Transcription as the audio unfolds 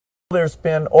There's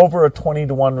been over a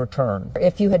 20-to-1 return.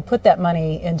 If you had put that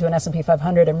money into an S&P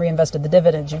 500 and reinvested the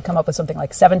dividends, you'd come up with something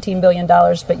like $17 billion,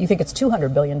 but you think it's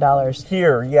 $200 billion.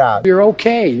 Here, yeah. You're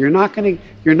okay. You're not going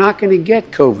to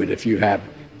get COVID if you have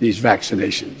these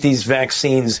vaccinations. These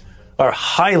vaccines are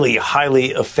highly,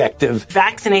 highly effective.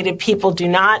 Vaccinated people do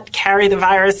not carry the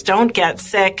virus, don't get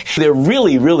sick. They're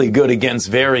really, really good against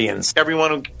variants.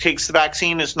 Everyone who takes the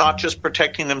vaccine is not just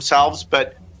protecting themselves,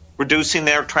 but reducing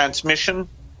their transmission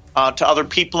to other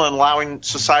people and allowing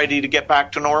society to get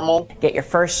back to normal. Get your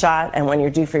first shot, and when you're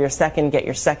due for your second, get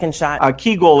your second shot. Our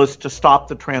key goal is to stop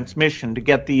the transmission, to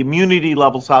get the immunity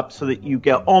levels up so that you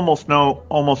get almost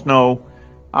no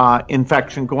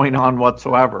infection going on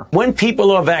whatsoever. When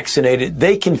people are vaccinated,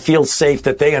 they can feel safe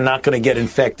that they are not going to get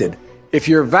infected. If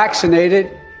you're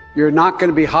vaccinated, you're not going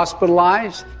to be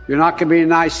hospitalized, you're not going to be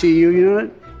in an ICU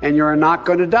unit, and you're not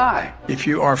going to die. If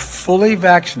you are fully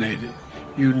vaccinated,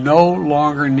 you no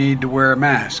longer need to wear a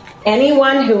mask.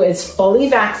 Anyone who is fully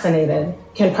vaccinated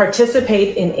can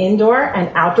participate in indoor and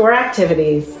outdoor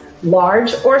activities,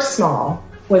 large or small,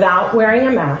 without wearing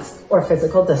a mask or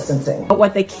physical distancing. But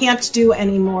what they can't do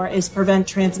anymore is prevent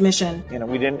transmission.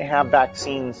 We didn't have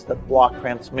vaccines that block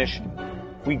transmission.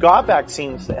 We got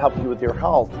vaccines that help you with your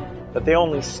health, but they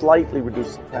only slightly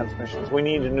reduce the transmissions. We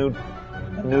need a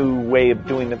new way of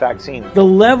doing the vaccine. The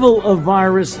level of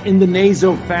virus in the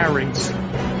nasopharynx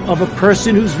of a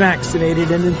person who's vaccinated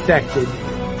and infected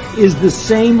is the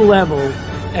same level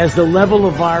as the level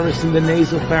of virus in the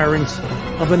nasopharynx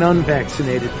of an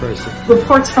unvaccinated person.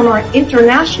 Reports from our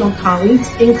international colleagues,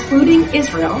 including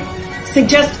Israel,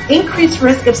 suggest increased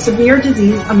risk of severe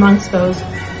disease amongst those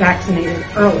vaccinated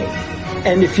early.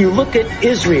 And if you look at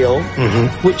Israel,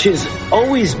 which has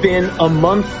always been a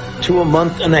month to a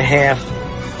month and a half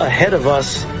ahead of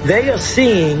us, they are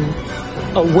seeing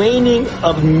a waning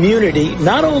of immunity,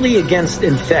 not only against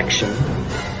infection,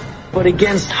 but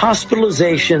against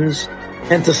hospitalizations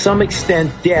and to some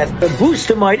extent death. A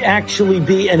booster might actually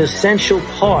be an essential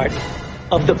part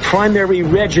of the primary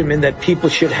regimen that people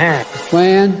should have. The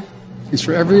plan is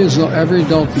for every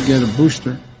adult to get a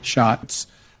booster shot. It's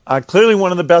clearly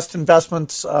one of the best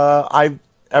investments I've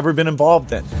ever been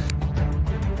involved in.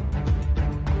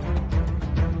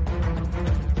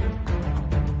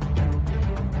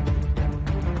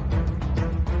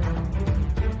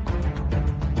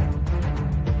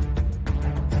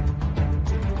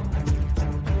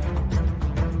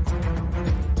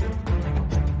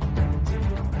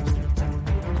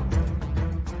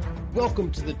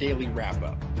 Welcome to the Daily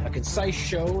Wrap-Up, a concise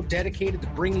show dedicated to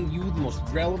bringing you the most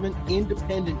relevant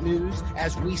independent news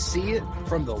as we see it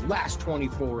from the last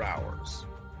 24 hours.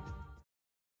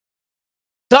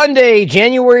 Sunday,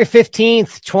 January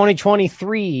 15th,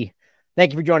 2023.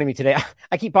 Thank you for joining me today.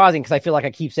 I keep pausing because I feel like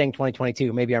I keep saying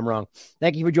 2022. Maybe I'm wrong.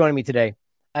 Thank you for joining me today.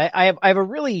 I have a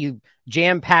really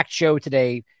jam-packed show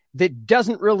today that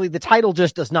doesn't really, the title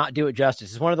just does not do it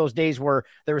justice. It's one of those days where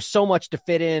there is so much to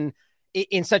fit in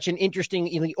such an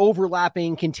interesting,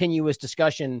 overlapping, continuous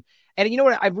discussion. And you know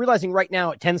what? I'm realizing right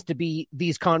now it tends to be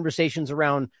these conversations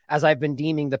around, as I've been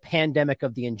deeming, the pandemic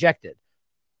of the injected,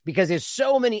 because there's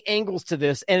so many angles to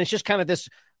this. And it's just kind of this.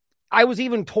 I was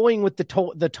even toying with the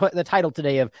title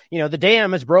today of, the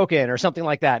dam is broken or something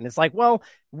like that. And it's like, well,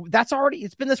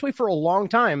 it's been this way for a long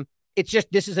time. It's just,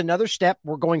 this is another step.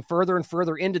 We're going further and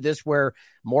further into this where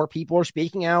more people are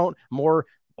speaking out, more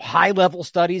high-level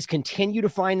studies continue to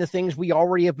find the things we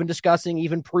already have been discussing,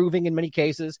 even proving in many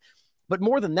cases. But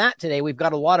more than that, today, we've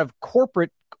got a lot of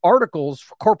corporate articles,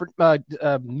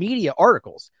 media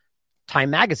articles. Time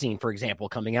Magazine, for example,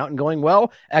 coming out and going,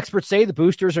 well, experts say the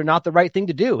boosters are not the right thing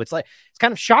to do. It's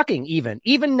kind of shocking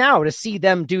even now to see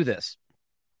them do this.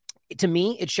 To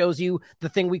me, it shows you the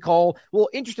thing we call, well,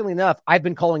 interestingly enough, I've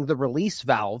been calling the release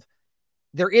valve.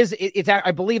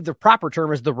 I believe the proper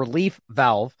term is the relief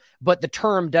valve, but the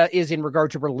term is in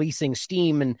regard to releasing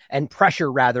steam and pressure,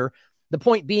 rather. The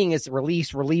point being is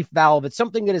relief valve. It's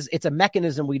something it's a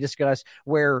mechanism we discuss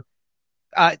where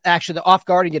actually the Off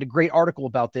Guard did a great article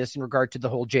about this in regard to the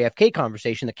whole JFK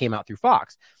conversation that came out through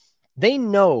Fox. They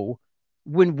know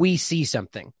when we see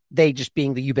something, they just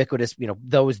being the ubiquitous,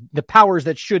 the powers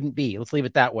that shouldn't be, let's leave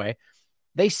it that way.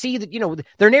 They see that,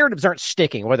 their narratives aren't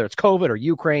sticking, whether it's COVID or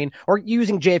Ukraine or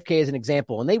using JFK as an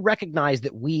example. And they recognize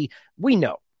that we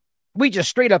know. We just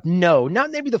straight up know,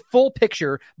 not maybe the full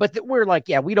picture, but that we're like,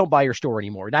 yeah, we don't buy your story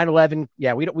anymore. 9/11.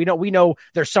 Yeah, we know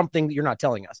there's something that you're not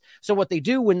telling us. So what they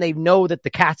do when they know that the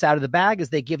cat's out of the bag is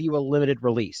they give you a limited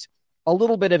release, a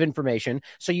little bit of information.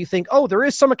 So you think, oh, there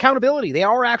is some accountability. They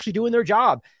are actually doing their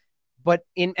job.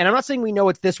 And I'm not saying we know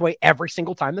it's this way every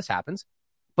single time this happens.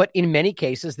 But in many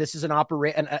cases, this is an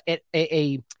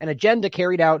agenda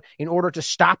carried out in order to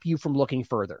stop you from looking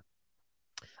further.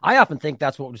 I often think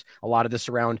that's what was a lot of this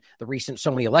around the recent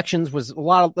so many elections was a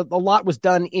lot was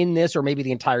done in this, or maybe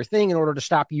the entire thing, in order to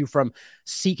stop you from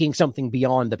seeking something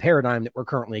beyond the paradigm that we're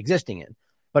currently existing in.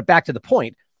 But back to the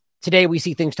point, today we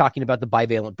see things talking about the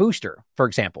bivalent booster, for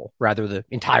example, rather the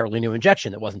entirely new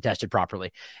injection that wasn't tested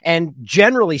properly. And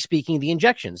generally speaking, the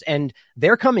injections. And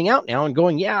they're coming out now and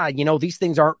going, yeah, these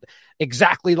things aren't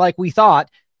exactly like we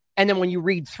thought. And then when you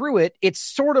read through it, it's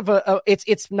sort of it's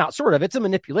a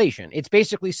manipulation. It's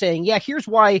basically saying, yeah, here's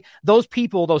why those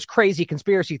people, those crazy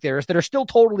conspiracy theorists that are still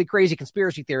totally crazy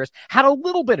conspiracy theorists had a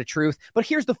little bit of truth, but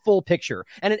here's the full picture.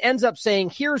 And it ends up saying,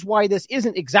 here's why this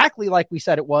isn't exactly like we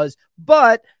said it was,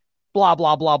 but blah,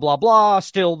 blah, blah, blah, blah,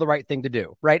 still the right thing to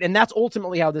do, right? And that's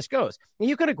ultimately how this goes. And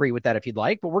you could agree with that if you'd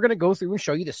like, but we're going to go through and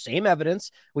show you the same evidence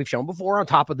we've shown before on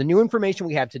top of the new information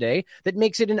we have today that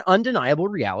makes it an undeniable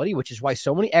reality, which is why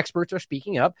so many experts are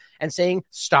speaking up and saying,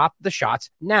 stop the shots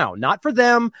now. Not for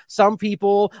them, some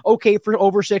people, okay, for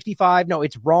over 65. No,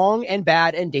 it's wrong and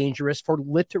bad and dangerous for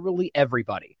literally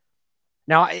everybody.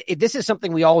 Now, this is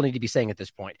something we all need to be saying at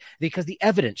this point because the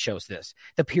evidence shows this.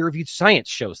 The peer-reviewed science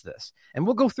shows this. And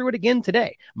we'll go through it again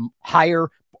today. Higher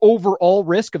overall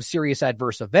risk of serious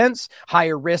adverse events,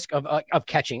 higher risk of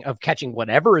catching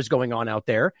whatever is going on out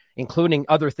there, including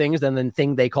other things than the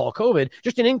thing they call COVID,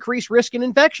 just an increased risk in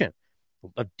infection,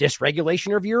 a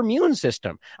dysregulation of your immune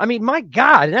system. I mean, my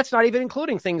God, and that's not even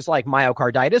including things like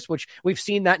myocarditis, which we've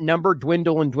seen that number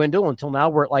dwindle until now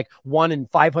we're at like 1 in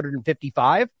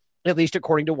 555. At least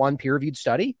according to one peer-reviewed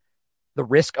study, the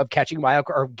risk of getting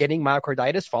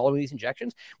myocarditis following these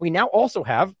injections. We now also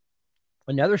have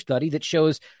another study that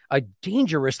shows a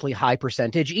dangerously high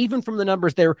percentage, even from the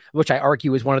numbers there, which I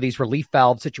argue is one of these relief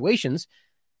valve situations,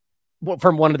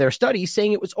 from one of their studies,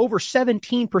 saying it was over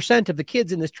 17% of the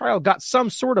kids in this trial got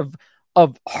some sort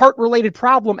of heart-related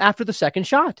problem after the second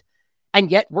shot.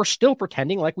 And yet we're still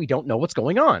pretending like we don't know what's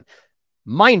going on.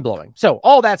 Mind-blowing. So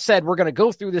all that said, we're going to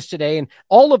go through this today, and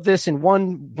all of this in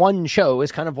one show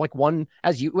is kind of like one,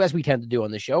 as we tend to do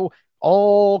on the show,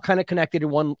 all kind of connected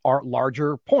in one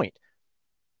larger point.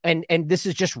 And this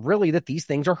is just really that these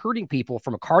things are hurting people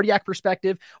from a cardiac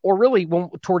perspective, or really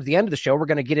towards the end of the show, we're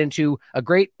going to get into a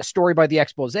great story by the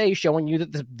expose showing you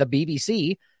that the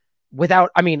BBC,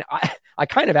 I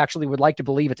kind of actually would like to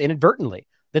believe it's inadvertently.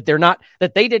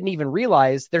 That they didn't even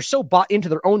realize, they're so bought into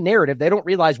their own narrative, they don't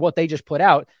realize what they just put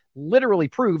out literally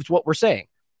proves what we're saying.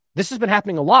 This has been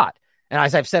happening a lot. And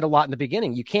as I've said a lot in the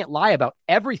beginning, you can't lie about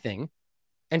everything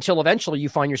until eventually you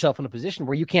find yourself in a position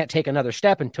where you can't take another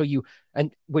step you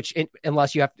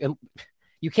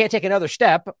can't take another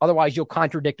step. Otherwise you'll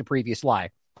contradict a previous lie.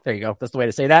 There you go. That's the way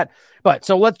to say that. But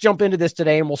so let's jump into this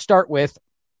today, and we'll start with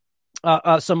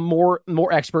some more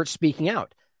experts speaking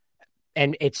out.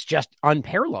 And it's just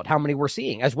unparalleled how many we're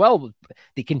seeing, as well as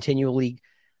the continually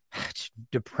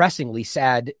depressingly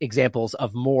sad examples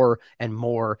of more and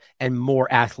more and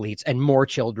more athletes and more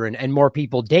children and more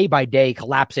people day by day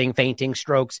collapsing, fainting,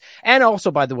 strokes. And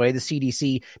also, by the way, the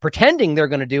CDC pretending they're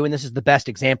going to do, and this is the best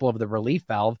example of the relief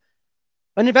valve,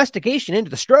 an investigation into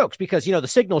the strokes, because, the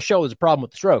signal shows a problem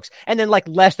with the strokes. And then like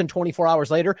less than 24 hours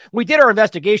later, we did our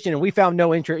investigation and we found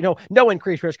no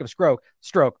increased risk of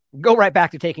stroke. Go right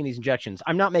back to taking these injections.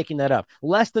 I'm not making that up.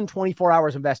 Less than 24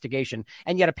 hours investigation.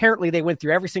 And yet apparently they went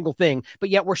through every single thing, but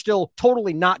yet we're still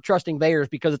totally not trusting VAERS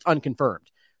because it's unconfirmed.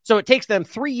 So it takes them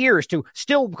 3 years to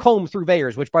still comb through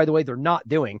VAERS, which, by the way, they're not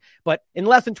doing. But in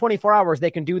less than 24 hours, they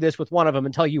can do this with one of them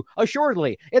and tell you,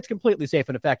 assuredly, it's completely safe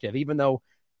and effective, even though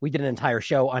we did an entire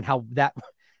show on how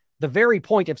the very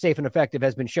point of safe and effective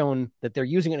has been shown that they're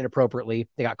using it inappropriately.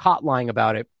 They got caught lying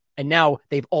about it. And now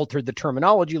they've altered the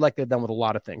terminology like they've done with a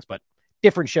lot of things, but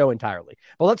different show entirely.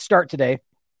 But let's start today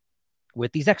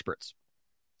with these experts,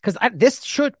 because this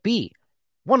should be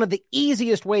one of the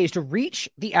easiest ways to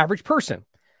reach the average person.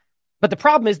 But the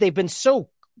problem is they've been so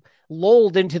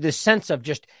lulled into this sense of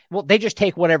they just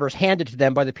take whatever's handed to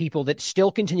them by the people that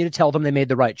still continue to tell them they made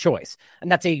the right choice.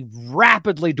 And that's a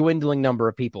rapidly dwindling number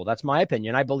of people. That's my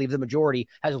opinion. I believe the majority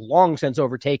has long since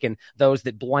overtaken those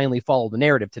that blindly follow the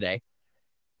narrative today.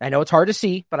 I know it's hard to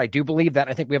see, but I do believe that.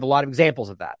 I think we have a lot of examples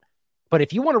of that. But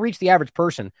if you want to reach the average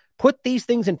person, put these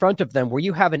things in front of them where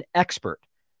you have an expert,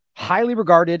 highly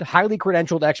regarded, highly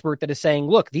credentialed expert that is saying,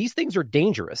 look, these things are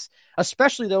dangerous,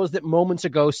 especially those that moments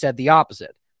ago said the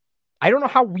opposite. I don't know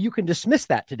how you can dismiss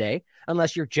that today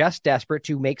unless you're just desperate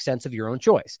to make sense of your own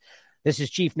choice. This is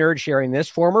Chief Nerd sharing this,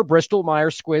 former Bristol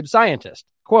Myers Squibb scientist.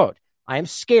 Quote, I am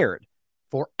scared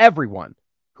for everyone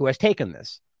who has taken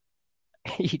this.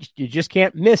 You just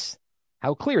can't miss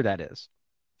how clear that is.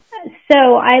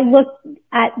 So I look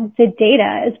at the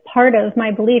data as part of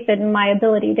my belief in my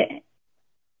ability to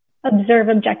observe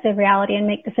objective reality and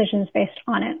make decisions based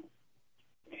on it.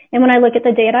 And when I look at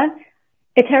the data,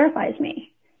 it terrifies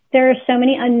me. There are so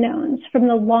many unknowns from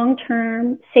the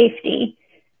long-term safety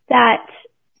that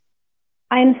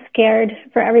I'm scared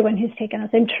for everyone who's taken this.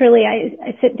 And truly,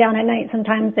 I sit down at night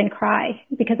sometimes and cry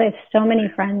because I have so many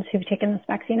friends who've taken this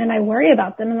vaccine and I worry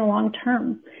about them in the long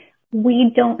term.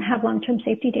 We don't have long-term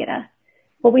safety data.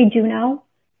 What we do know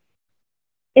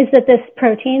is that this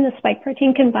protein, the spike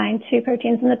protein, can bind to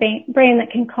proteins in the brain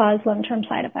that can cause long-term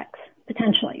side effects,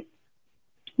 potentially.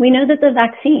 We know that the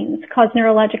vaccines cause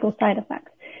neurological side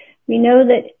effects. We know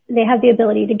that they have the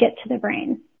ability to get to the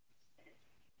brain.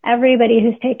 Everybody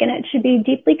who's taken it should be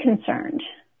deeply concerned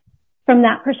from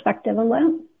that perspective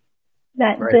alone,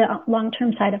 that the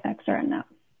long-term side effects are unknown.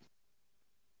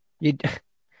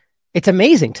 It's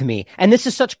amazing to me. And this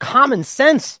is such common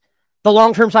sense. The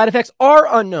long-term side effects are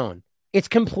unknown. It's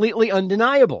completely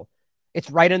undeniable. It's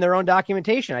right in their own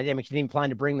documentation. I didn't even plan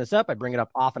to bring this up. I bring it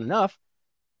up often enough.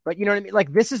 But you know what I mean?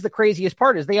 Like, this is the craziest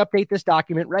part, is they update this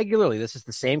document regularly. This is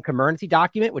the same Comirnaty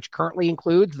document, which currently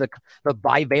includes the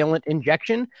bivalent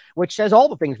injection, which says all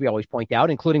the things we always point out,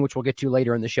 including, which we'll get to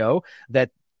later in the show, that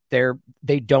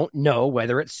they don't know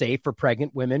whether it's safe for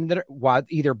pregnant women that are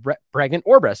either pregnant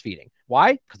or breastfeeding.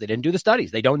 Why? Because they didn't do the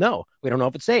studies. They don't know. We don't know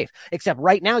if it's safe. Except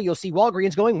right now, you'll see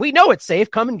Walgreens going, we know it's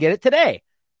safe. Come and get it today.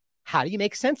 How do you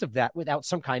make sense of that without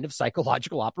some kind of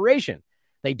psychological operation?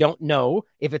 They don't know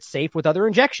if it's safe with other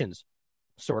injections,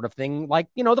 sort of thing like,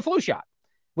 the flu shot,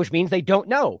 which means they don't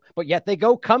know. But yet they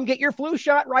go, come get your flu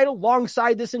shot right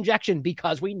alongside this injection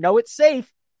because we know it's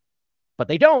safe. But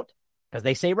they don't, because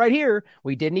they say right here,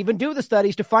 we didn't even do the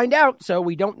studies to find out. So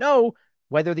we don't know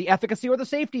whether the efficacy or the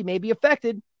safety may be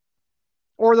affected.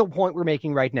 Or the point we're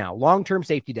making right now, long-term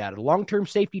safety data. The long-term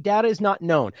safety data is not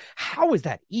known. How is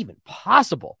that even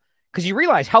possible? Because you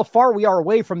realize how far we are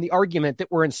away from the argument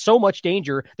that we're in so much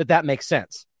danger that makes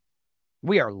sense.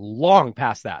 We are long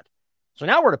past that. So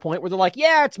now we're at a point where they're like,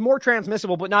 yeah, it's more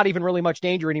transmissible, but not even really much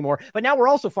danger anymore. But now we're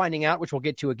also finding out, which we'll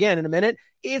get to again in a minute,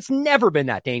 it's never been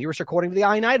that dangerous, according to the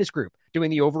Ioannidis group, doing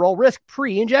the overall risk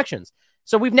pre-injections.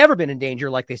 So we've never been in danger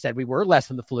like they said we were, less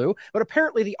than the flu. But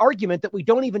apparently the argument that we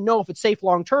don't even know if it's safe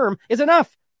long-term is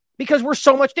enough because we're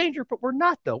so much danger, but we're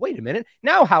not, though. Wait a minute.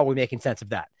 Now how are we making sense of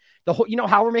that?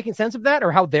 How we're making sense of that,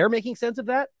 or how they're making sense of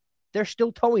that? They're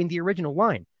still towing the original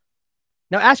line.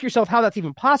 Now ask yourself how that's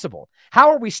even possible.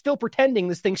 How are we still pretending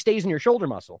this thing stays in your shoulder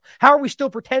muscle? How are we still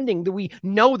pretending that we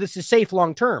know this is safe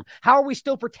long-term? How are we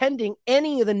still pretending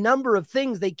any of the number of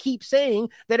things they keep saying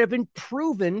that have been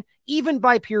proven, even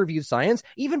by peer-reviewed science,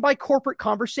 even by corporate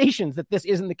conversations, that this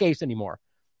isn't the case anymore?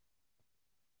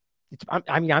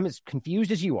 I'm as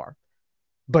confused as you are.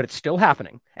 But it's still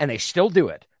happening, and they still do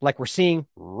it, like we're seeing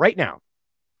right now.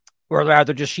 Or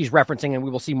rather, just she's referencing, and we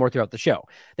will see more throughout the show,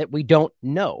 that we don't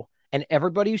know. And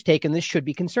everybody who's taken this should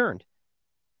be concerned.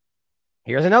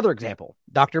 Here's another example.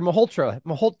 Dr.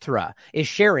 Malhotra is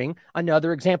sharing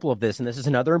another example of this, and this is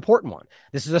another important one.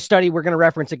 This is a study we're going to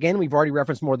reference again. We've already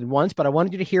referenced more than once, but I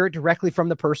wanted you to hear it directly from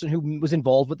the person who was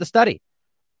involved with the study.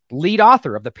 Lead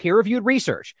author of the peer-reviewed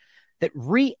research that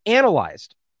reanalyzed.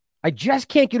 I just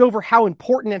can't get over how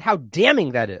important and how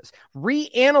damning that is.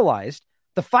 Reanalyzed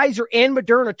the Pfizer and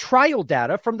Moderna trial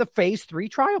data from the phase 3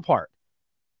 trial part.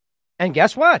 And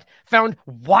guess what? Found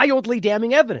wildly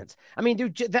damning evidence. I mean,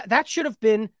 dude, that should have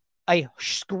been a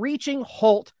screeching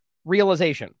halt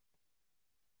realization.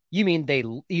 You mean they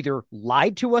either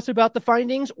lied to us about the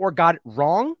findings or got it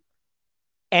wrong,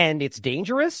 and it's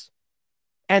dangerous,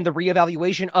 and the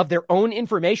reevaluation of their own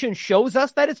information shows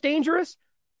us that it's dangerous?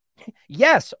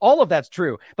 Yes, all of that's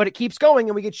true, but it keeps going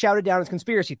and we get shouted down as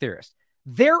conspiracy theorists.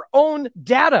 Their own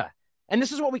data. And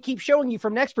this is what we keep showing you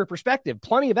from an expert perspective.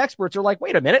 Plenty of experts are like,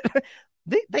 wait a minute,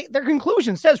 their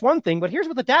conclusion says one thing, but here's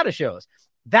what the data shows.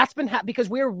 That's been because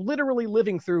we are literally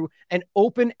living through an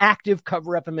open, active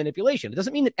cover-up and manipulation. It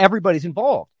doesn't mean that everybody's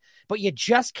involved, but you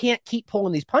just can't keep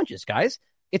pulling these punches, guys.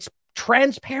 It's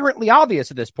transparently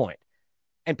obvious at this point.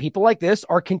 And people like this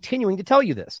are continuing to tell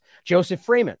you this. Joseph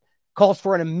Freeman calls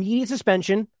for an immediate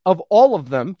suspension of all of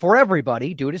them for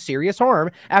everybody due to serious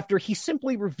harm after he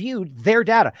simply reviewed their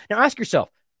data. Now ask yourself,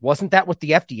 wasn't that what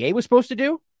the FDA was supposed to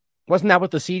do? Wasn't that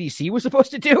what the CDC was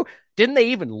supposed to do? Didn't they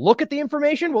even look at the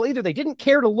information? Well, either they didn't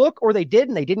care to look or they did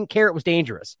and they didn't care it was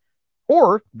dangerous.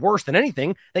 Or worse than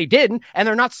anything, they didn't and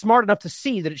they're not smart enough to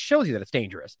see that it shows you that it's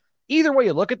dangerous. Either way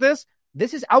you look at this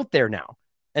is out there now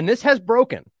and this has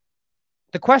broken.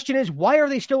 The question is, why are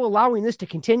they still allowing this to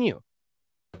continue?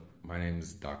 My name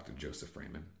is Dr. Joseph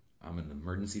Freeman. I'm an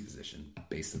emergency physician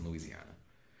based in Louisiana.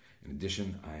 In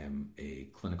addition, I am a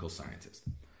clinical scientist.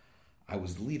 I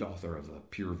was the lead author of a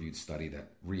peer-reviewed study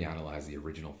that reanalyzed the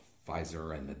original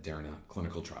Pfizer and Moderna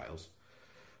clinical trials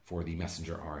for the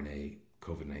messenger RNA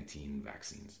COVID-19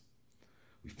 vaccines.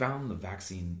 We found the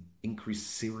vaccine increased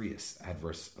serious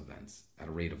adverse events at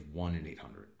a rate of 1 in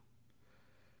 800.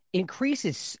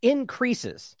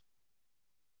 Increases.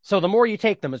 So the more you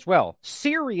take them as well.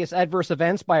 Serious adverse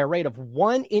events by a rate of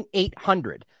 1 in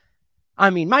 800. I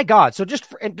mean, my God. So just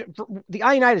for the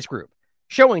Ionitis group,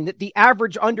 showing that the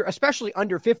average especially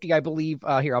under 50, I believe,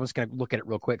 here, I'm just going to look at it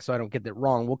real quick so I don't get that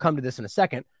wrong. We'll come to this in a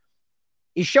second.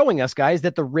 Is showing us, guys,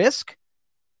 that the risk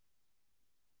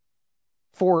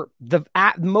for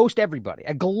most everybody,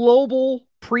 a global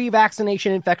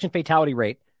pre-vaccination infection fatality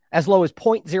rate as low as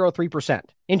 0.03%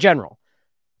 in general,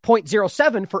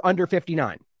 0.07 for under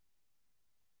 59.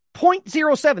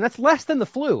 0.07, that's less than the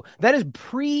flu. That is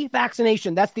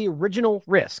pre-vaccination. That's the original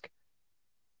risk.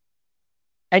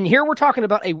 And here we're talking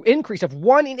about an increase of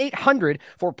 1 in 800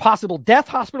 for possible death,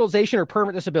 hospitalization, or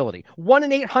permanent disability. 1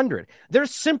 in 800.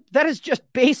 That is just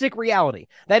basic reality.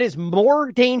 That is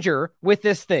more danger with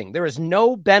this thing. There is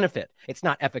no benefit. It's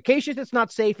not efficacious. It's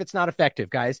not safe. It's not effective,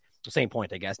 guys. Same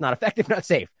point, I guess. Not effective, not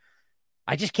safe.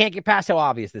 I just can't get past how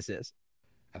obvious this is.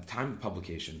 At the time of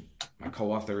publication, my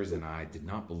co-authors and I did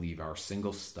not believe our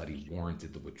single study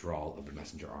warranted the withdrawal of the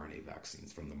messenger RNA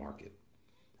vaccines from the market.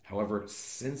 However,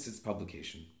 since its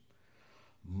publication,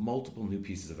 multiple new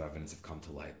pieces of evidence have come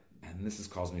to light, and this has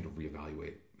caused me to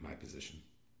reevaluate my position.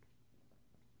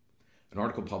 An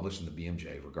article published in the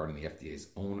BMJ regarding the FDA's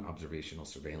own observational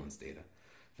surveillance data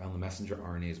found the messenger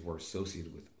RNAs were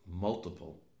associated with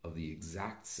multiple of the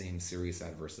exact same serious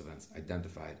adverse events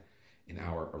identified in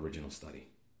our original study.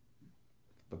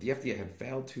 But the FDA had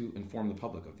failed to inform the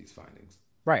public of these findings.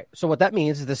 Right. So what that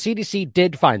means is the CDC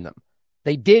did find them.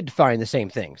 They did find the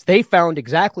same things. They found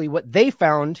exactly what he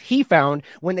found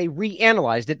when they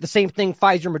reanalyzed it. The same thing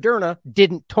Pfizer, Moderna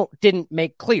didn't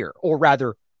make clear, or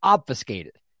rather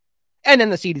obfuscated. And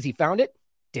then the CDC found it,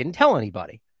 didn't tell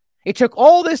anybody. It took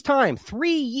all this time,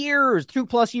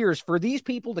 2+ years, for these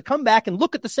people to come back and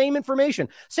look at the same information,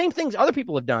 same things other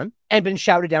people have done and been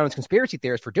shouted down as conspiracy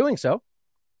theorists for doing so.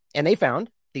 And they found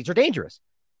these are dangerous.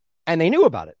 And they knew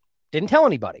about it. Didn't tell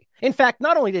anybody. In fact,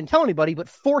 not only didn't tell anybody, but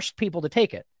forced people to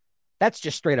take it. That's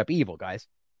just straight up evil, guys.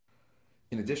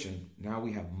 In addition, now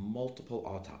we have multiple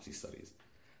autopsy studies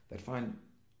that find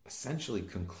essentially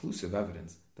conclusive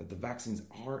evidence that the vaccines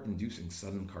are inducing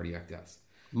sudden cardiac deaths.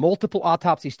 Multiple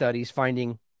autopsy studies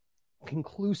finding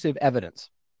conclusive evidence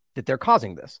that they're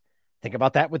causing this. Think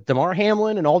about that with Damar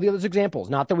Hamlin and all the other examples.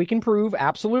 Not that we can prove,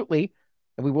 absolutely,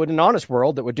 and we would in an honest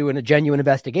world that would do in a genuine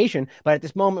investigation. But at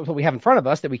this moment, what we have in front of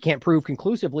us, that we can't prove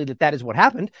conclusively that is what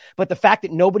happened. But the fact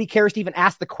that nobody cares to even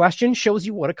ask the question shows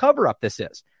you what a cover-up this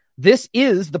is. This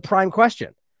is the prime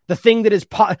question. The thing that is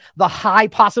the high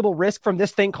possible risk from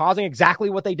this thing causing exactly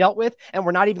what they dealt with. And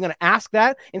we're not even going to ask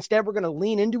that. Instead, we're going to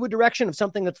lean into a direction of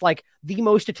something that's like the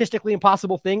most statistically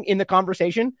impossible thing in the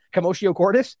conversation, commotio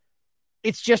cordis.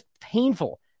 It's just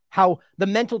painful how the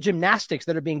mental gymnastics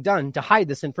that are being done to hide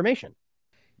this information.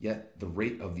 Yet the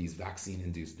rate of these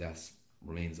vaccine-induced deaths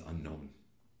remains unknown.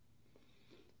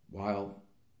 While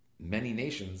many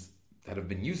nations that have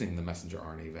been using the messenger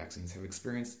RNA vaccines have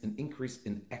experienced an increase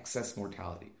in excess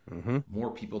mortality,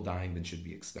 more people dying than should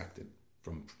be expected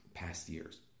from past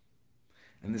years.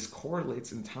 And this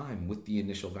correlates in time with the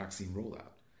initial vaccine rollout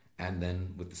and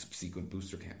then with the subsequent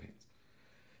booster campaigns.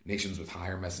 Nations with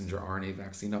higher messenger RNA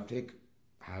vaccine uptake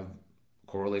have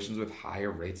correlations with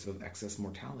higher rates of excess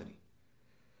mortality.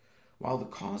 While the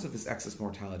cause of this excess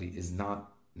mortality is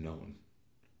not known,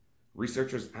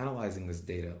 researchers analyzing this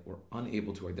data were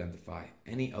unable to identify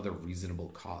any other reasonable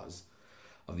cause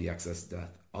of the excess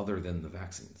death other than the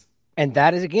vaccines. And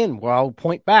that is, again, where I'll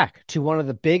point back to one of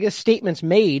the biggest statements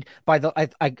made by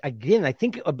I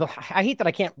hate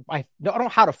that I don't know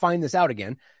how to find this out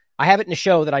again. I have it in a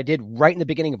show that I did right in the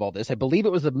beginning of all this. I believe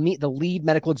it was the lead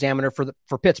medical examiner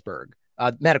for Pittsburgh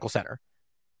Medical Center.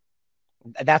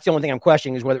 That's the only thing I'm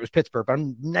questioning is whether it was Pittsburgh, but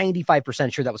I'm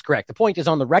 95% sure that was correct. The point is,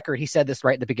 on the record, he said this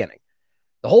right at the beginning.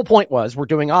 The whole point was we're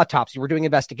doing autopsy, we're doing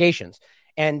investigations.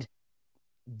 And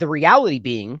the reality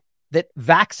being that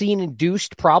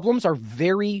vaccine-induced problems are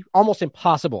almost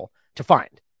impossible to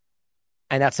find.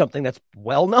 And that's something that's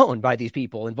well known by these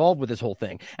people involved with this whole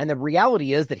thing. And the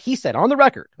reality is that he said on the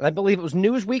record, I believe it was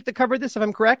Newsweek that covered this, if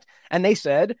I'm correct, and he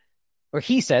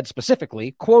said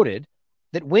specifically, quoted,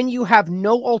 that when you have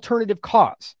no alternative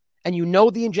cause and you know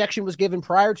the injection was given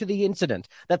prior to the incident,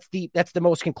 that's the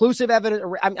most conclusive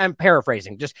evidence. I'm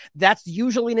paraphrasing. Just that's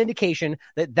usually an indication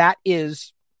that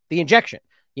is the injection.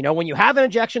 You know, when you have an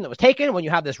injection that was taken, when you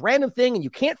have this random thing and you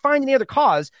can't find any other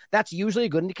cause, that's usually a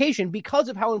good indication because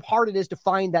of how hard it is to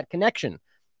find that connection.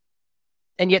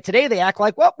 And yet today they act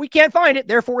like, well, we can't find it,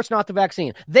 therefore it's not the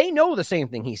vaccine. They know the same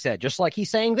thing he said, just like he's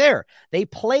saying there. They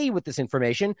play with this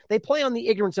information. They play on the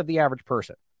ignorance of the average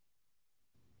person.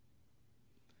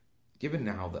 Given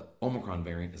now the Omicron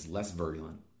variant is less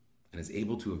virulent and is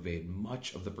able to evade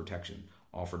much of the protection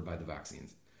offered by the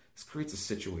vaccines, this creates a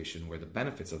situation where the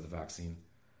benefits of the vaccine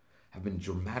have been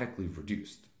dramatically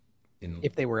reduced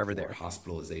if they were ever there.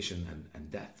 Hospitalization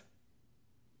and death.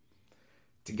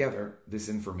 Together, this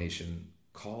information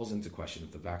calls into question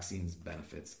if the vaccine's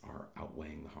benefits are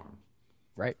outweighing the harm.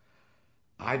 Right.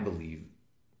 I believe,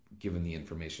 given the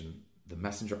information, the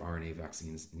messenger RNA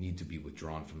vaccines need to be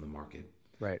withdrawn from the market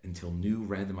until new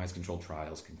randomized controlled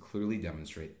trials can clearly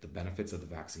demonstrate the benefits of the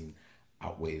vaccine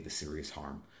outweigh the serious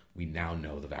harm we now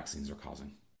know the vaccines are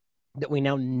causing. That we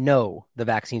now know the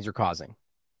vaccines are causing.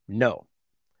 No.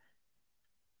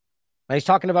 Now he's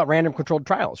talking about random controlled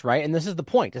trials, right? And this is the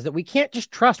point, is that we can't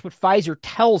just trust what Pfizer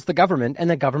tells the government and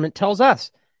the government tells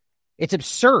us. It's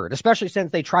absurd, especially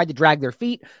since they tried to drag their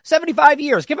feet. 75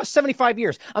 years. Give us 75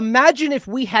 years. Imagine if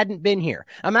we hadn't been here.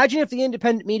 Imagine if the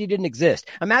independent media didn't exist.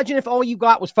 Imagine if all you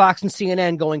got was Fox and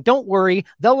CNN going, don't worry,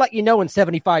 they'll let you know in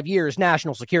 75 years,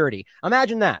 national security.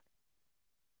 Imagine that.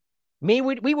 We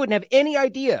wouldn't have any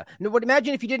idea.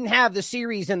 Imagine if you didn't have the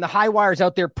series and the high wires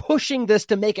out there pushing this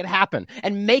to make it happen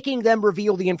and making them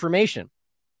reveal the information.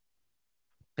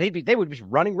 They would be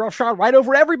running roughshod right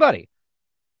over everybody.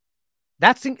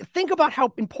 Think about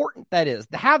how important that is,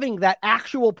 having that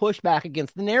actual pushback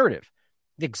against the narrative.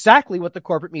 Exactly what the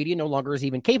corporate media no longer is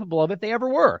even capable of if they ever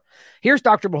were. Here's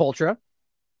Dr. Malhotra,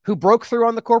 who broke through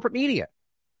on the corporate media.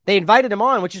 They invited him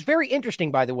on, which is very interesting,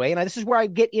 by the way. And this is where I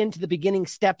get into the beginning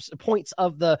points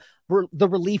of the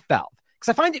relief valve. Because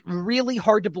I find it really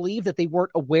hard to believe that they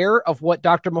weren't aware of what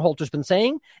Dr. Malhotra's been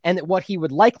saying and that what he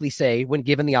would likely say when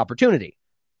given the opportunity.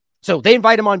 So they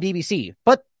invite him on BBC,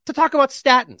 but to talk about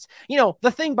statins. You know, the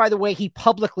thing, by the way, he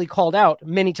publicly called out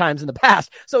many times in the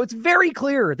past. So it's very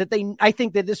clear that I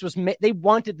think that they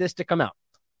wanted this to come out.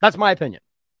 That's my opinion.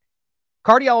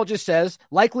 Cardiologist says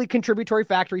likely contributory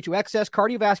factor to excess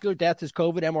cardiovascular death is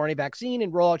COVID mRNA vaccine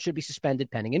and rollout should be suspended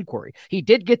pending inquiry. He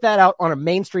did get that out on a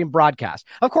mainstream broadcast.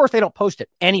 Of course, they don't post it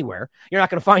anywhere. You're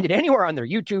not going to find it anywhere on their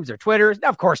YouTubes or Twitters.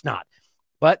 Of course not.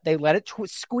 But they let it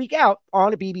squeak out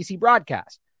on a BBC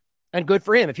broadcast. And good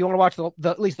for him. If you want to watch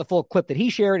at least the full clip that he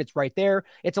shared, it's right there.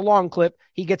 It's a long clip.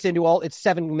 He gets into it's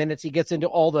 7 minutes. He gets into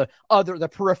all the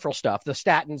peripheral stuff, the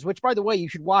statins, which, by the way, you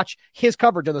should watch his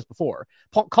coverage on this before,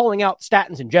 calling out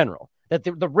statins in general, that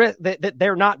that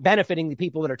they're not benefiting the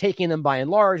people that are taking them by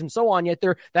and large and so on. Yet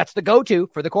that's the go-to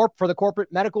for the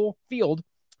corporate medical field.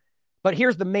 But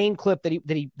here's the main clip that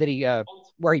he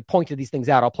where he pointed these things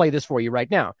out. I'll play this for you right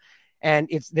now. And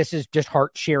this is just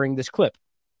Hart sharing this clip.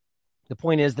 The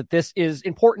point is that this is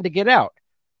important to get out.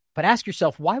 But ask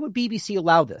yourself, why would BBC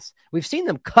allow this? We've seen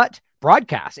them cut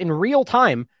broadcasts in real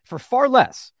time for far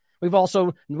less. We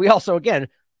also, again,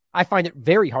 I find it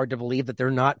very hard to believe that they're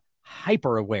not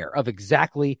hyper aware of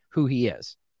exactly who he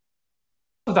is.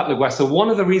 So one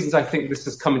of the reasons I think this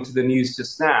has come into the news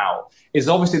just now is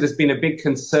obviously there's been a big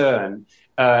concern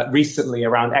recently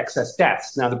around excess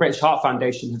deaths. Now, the British Heart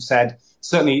Foundation have said,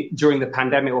 certainly during the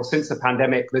pandemic or since the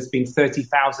pandemic, there's been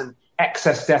 30,000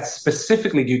 excess deaths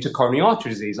specifically due to coronary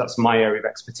artery disease. That's my area of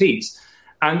expertise.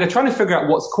 And they're trying to figure out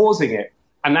what's causing it.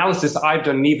 Analysis I've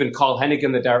done, and even Carl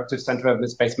Hennigan, the director of Centre of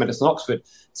Evidence-Based Medicine, Oxford,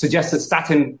 suggests that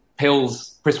statin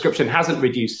pills prescription hasn't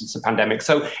reduced since the pandemic.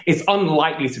 So it's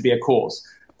unlikely to be a cause.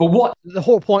 But what the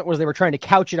whole point was, they were trying to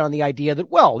couch it on the idea that,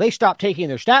 well, they stopped taking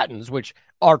their statins, which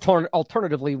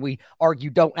alternatively, we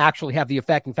argue don't actually have the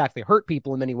effect. In fact, they hurt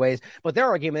people in many ways. But their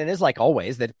argument is, like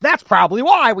always, that that's probably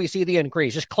why we see the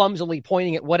increase, just clumsily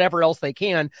pointing at whatever else they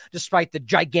can, despite the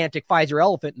gigantic Pfizer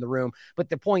elephant in the room. But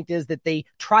the point is that they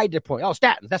tried to point,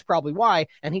 statins, that's probably why.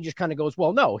 And he just kind of goes,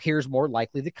 well, no, here's more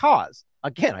likely the cause.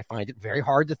 Again, I find it very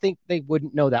hard to think they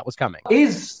wouldn't know that was coming.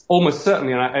 Is almost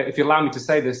certainly, and if you allow me to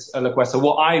say this, LaQuesta,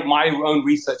 what my own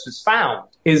research has found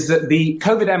is that the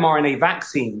COVID mRNA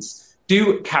vaccines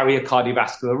do carry a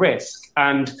cardiovascular risk.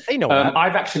 And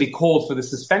I've actually called for the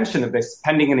suspension of this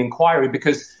pending an inquiry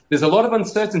because there's a lot of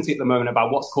uncertainty at the moment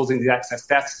about what's causing the excess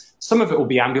deaths. Some of it will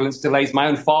be ambulance delays. My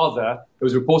own father, it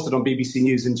was reported on BBC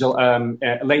News in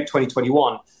late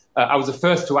 2021, I was the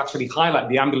first to actually highlight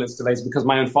the ambulance delays because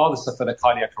my own father suffered a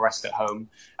cardiac arrest at home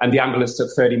and the ambulance took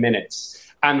 30 minutes.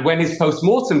 And when his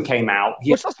post-mortem came out...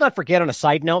 Let's not forget, on a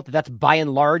side note, that that's by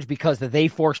and large because they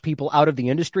forced people out of the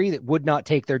industry that would not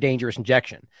take their dangerous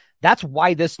injection. That's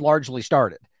why this largely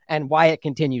started. and why it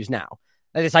continues now.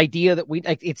 This idea that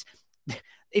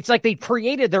it's like they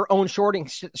created their own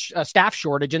staff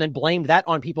shortage and then blamed that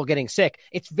on people getting sick.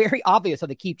 It's very obvious how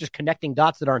they keep just connecting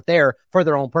dots that aren't there for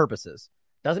their own purposes.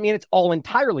 Doesn't mean it's all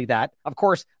entirely that. Of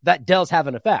course, that does have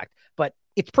an effect, but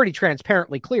it's pretty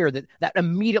transparently clear that that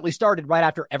immediately started right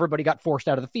after everybody got forced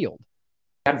out of the field.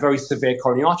 He had very severe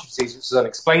coronary artery disease, which was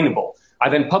unexplainable. I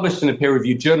then published in a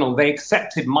peer-reviewed journal. They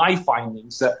accepted my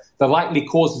findings that the likely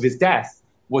cause of his death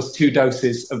was 2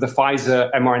 doses of the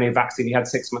Pfizer mRNA vaccine he had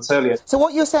 6 months earlier. So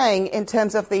what you're saying in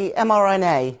terms of the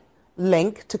mRNA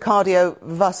link to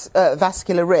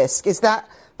cardiovascular risk is that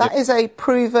is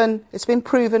it's been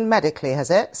proven medically,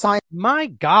 has it? My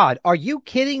God, are you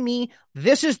kidding me?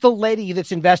 This is the lady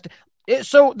that's invested.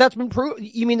 So that's been proved.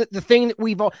 You mean the thing that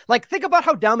we've all, like, think about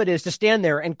how dumb it is to stand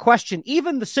there and question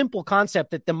even the simple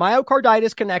concept that the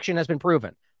myocarditis connection has been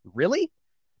proven. Really?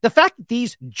 The fact that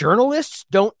these journalists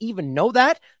don't even know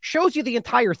that shows you the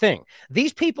entire thing.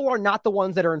 These people are not the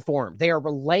ones that are informed. They are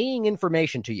relaying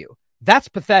information to you. That's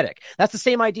pathetic. That's the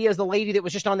same idea as the lady that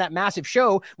was just on that massive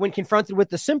show when confronted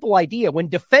with the simple idea, when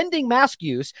defending mask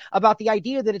use, about the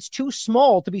idea that it's too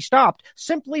small to be stopped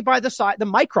simply by the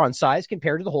micron size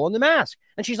compared to the hole in the mask.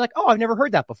 And she's like, oh, I've never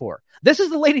heard that before. This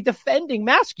is the lady defending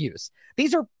mask use.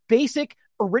 These are basic,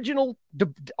 original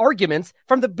arguments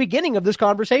from the beginning of this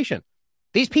conversation.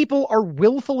 These people are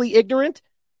willfully ignorant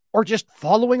or just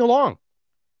following along.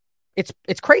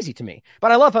 It's crazy to me,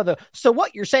 but I love how so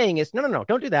what you're saying is, no,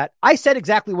 don't do that. I said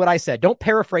exactly what I said. Don't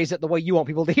paraphrase it the way you want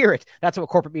people to hear it. That's what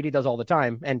corporate media does all the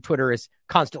time. And Twitter is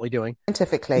constantly doing.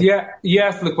 Scientifically.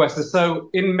 Yes, LaQuesta.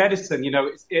 So in medicine,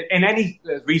 in any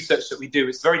research that we do,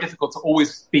 it's very difficult to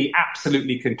always be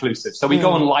absolutely conclusive. So we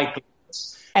go on likely.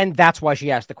 And that's why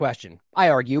she asked the question, I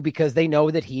argue, because they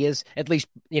know that he is at least,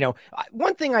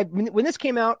 one thing when this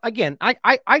came out, again,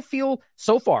 I feel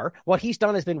so far what he's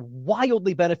done has been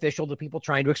wildly beneficial to people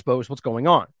trying to expose what's going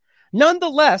on.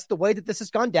 Nonetheless, the way that this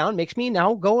has gone down makes me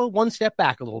now go one step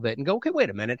back a little bit and go, okay, wait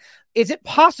a minute. Is it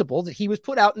possible that he was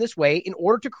put out in this way in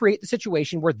order to create the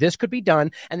situation where this could be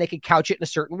done and they could couch it in a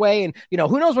certain way? And,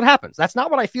 who knows what happens? That's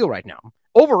not what I feel right now.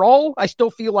 Overall, I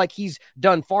still feel like he's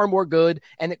done far more good,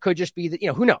 and it could just be that,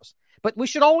 who knows? But we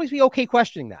should always be okay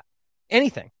questioning that.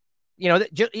 Anything.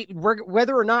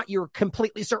 Whether or not you're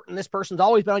completely certain this person's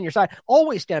always been on your side,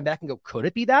 always stand back and go, could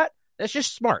it be that? That's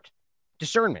just smart.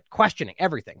 Discernment, questioning,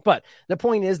 everything. But the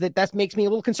point is that makes me a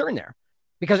little concerned there,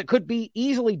 because it could be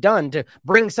easily done to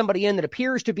bring somebody in that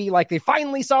appears to be like they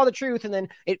finally saw the truth, and then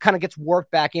it kind of gets warped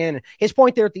back in. His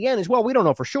point there at the end is, well, we don't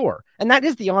know for sure. And that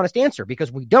is the honest answer, because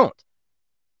we don't.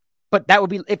 But that would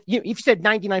be, if you said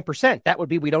 99%, that would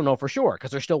be, we don't know for sure,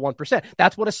 because there's still 1%.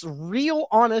 That's what a real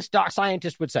honest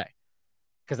scientist would say,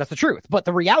 because that's the truth. But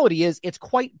the reality is, it's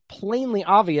quite plainly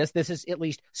obvious this is at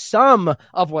least some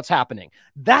of what's happening.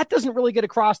 That doesn't really get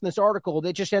across in this article.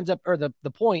 It just ends up, or the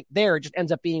point there just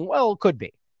ends up being, well, could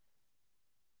be.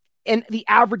 And the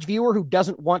average viewer who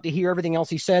doesn't want to hear everything else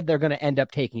he said, they're going to end up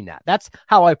taking that. That's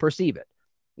how I perceive it.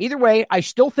 Either way, I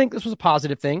still think this was a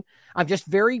positive thing. I'm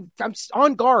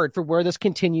on guard for where this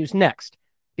continues next,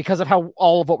 because of how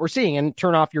all of what we're seeing. And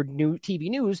turn off your new TV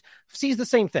news sees the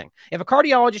same thing. If a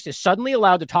cardiologist is suddenly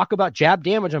allowed to talk about jab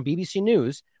damage on BBC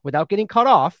News without getting cut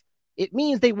off, it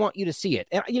means they want you to see it.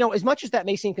 And, as much as that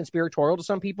may seem conspiratorial to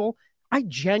some people, I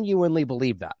genuinely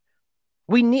believe that.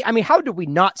 How do we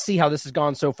not see how this has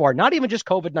gone so far? Not even just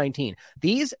COVID-19.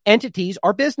 These entities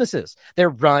are businesses. They're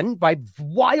run by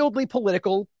wildly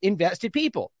politically invested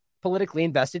people. That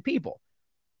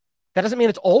doesn't mean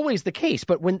it's always the case,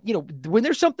 but when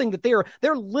there's something that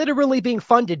they're literally being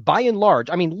funded by and large,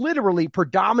 literally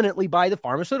predominantly by the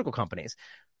pharmaceutical companies.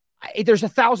 There's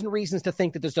 1,000 reasons to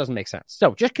think that this doesn't make sense.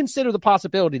 So just consider the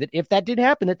possibility that if that did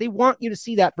happen, that they want you to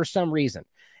see that for some reason.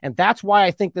 And that's why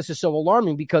I think this is so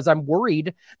alarming, because I'm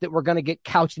worried that we're going to get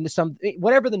couched into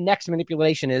whatever the next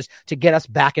manipulation is to get us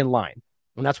back in line.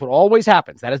 And that's what always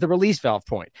happens. That is the release valve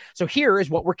point. So here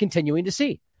is what we're continuing to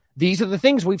see. These are the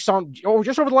things we've saw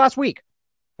just over the last week,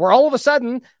 where all of a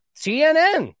sudden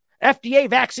CNN, FDA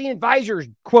vaccine advisors,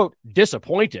 quote,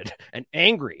 disappointed and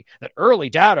angry that early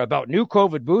data about new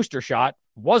COVID booster shot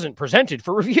wasn't presented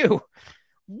for review.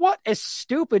 What a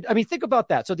stupid, think about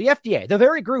that. So the FDA, the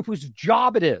very group whose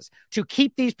job it is to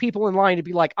keep these people in line, to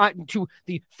be like, to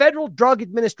the Federal Drug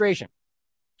Administration,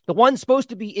 the one supposed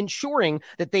to be ensuring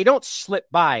that they don't slip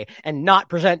by and not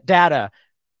present data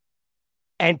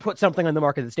and put something on the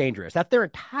market that's dangerous. That's their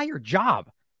entire job.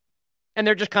 And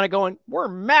they're just kind of going, we're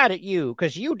mad at you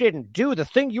because you didn't do the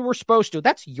thing you were supposed to.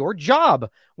 That's your job.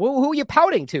 Well, who are you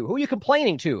pouting to? Who are you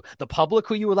complaining to? The public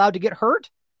who you allowed to get hurt?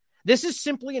 This is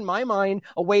simply, in my mind,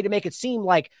 a way to make it seem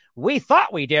like we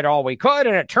thought we did all we could,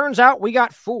 and it turns out we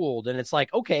got fooled. And it's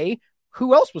like, okay,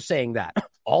 who else was saying that?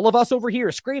 All of us over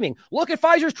here screaming, look at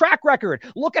Pfizer's track record.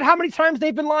 Look at how many times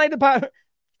they've been lying about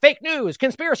fake news,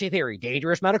 conspiracy theory,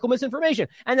 dangerous medical misinformation.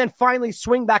 And then finally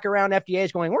swing back around. FDA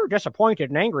is going, we're disappointed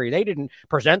and angry. They didn't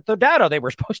present the data they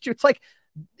were supposed to. It's like,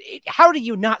 how do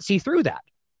you not see through that?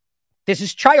 This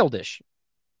is childish.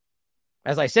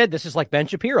 As I said, this is like Ben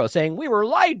Shapiro saying, we were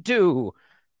lied to.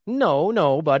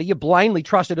 No, buddy. You blindly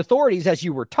trusted authorities as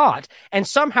you were taught and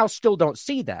somehow still don't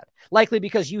see that. Likely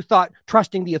because you thought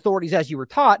trusting the authorities as you were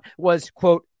taught was,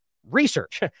 quote,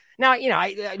 research. Now,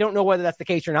 I don't know whether that's the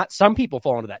case or not. Some people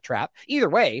fall into that trap. Either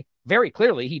way, very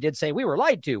clearly, he did say we were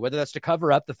lied to, whether that's to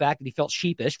cover up the fact that he felt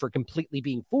sheepish for completely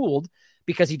being fooled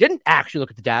because he didn't actually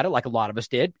look at the data like a lot of us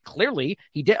did. Clearly,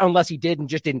 he did, unless he did and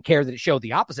just didn't care that it showed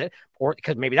the opposite, or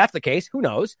because maybe that's the case. Who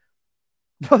knows?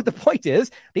 But the point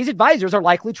is, these advisors are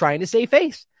likely trying to save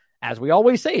face. As we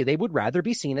always say, they would rather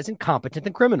be seen as incompetent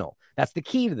than criminal. That's the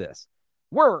key to this.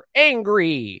 We're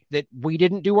angry that we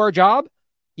didn't do our job.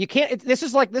 You can't, this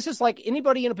is like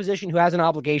anybody in a position who has an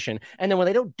obligation. And then when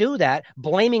they don't do that,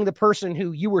 blaming the person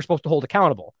who you were supposed to hold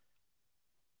accountable.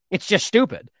 It's just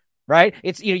stupid, right?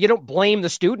 It's, you don't blame the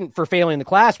student for failing the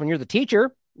class when you're the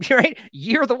teacher, right?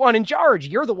 You're the one in charge.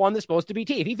 You're the one that's supposed to be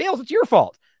If he fails, it's your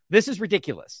fault. This is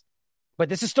ridiculous. But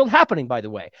this is still happening, by the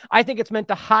way. I think it's meant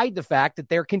to hide the fact that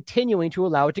they're continuing to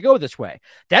allow it to go this way.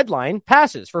 Deadline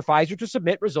passes for Pfizer to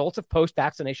submit results of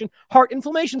post-vaccination heart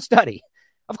inflammation study.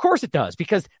 Of course it does,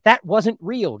 because that wasn't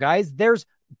real, guys. There's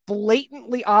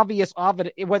blatantly obvious,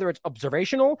 whether it's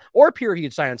observational or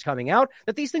peer-reviewed science coming out,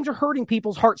 that these things are hurting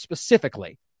people's hearts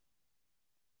specifically.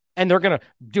 And they're going to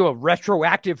do a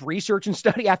retroactive research and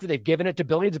study after they've given it to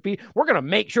billions of people. We're going to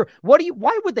make sure.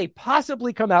 Why would they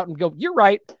possibly come out and go, you're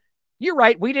right,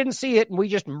 we didn't see it, and we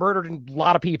just murdered a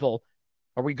lot of people.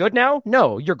 Are we good now?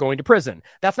 No, you're going to prison.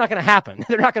 That's not going to happen.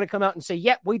 They're not going to come out and say,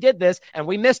 yep, we did this, and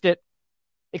we missed it.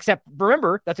 Except,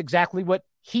 remember, that's exactly what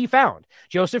he found.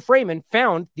 Joseph Freeman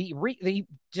found they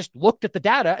just looked at the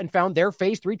data and found their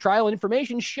phase 3 trial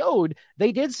information showed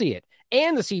they did see it.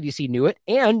 And the CDC knew it,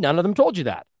 and none of them told you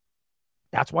that.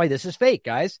 That's why this is fake,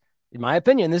 guys. In my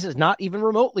opinion, this is not even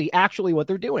remotely actually what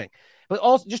they're doing. But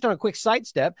also, just on a quick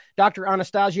sidestep, Dr.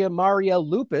 Anastasia Maria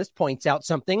Lupus points out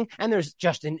something, and there's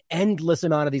just an endless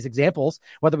amount of these examples,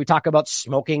 whether we talk about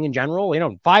smoking in general,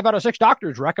 5 out of 6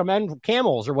 doctors recommend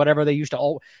Camels or whatever they used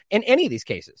to, in any of these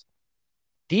cases.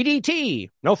 DDT,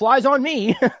 no flies on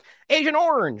me, Agent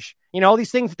Orange, all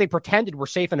these things that they pretended were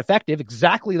safe and effective,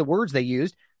 exactly the words they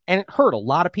used, and it hurt a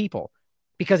lot of people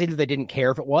because either they didn't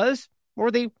care if it was,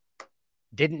 or they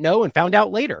didn't know and found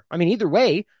out later. Either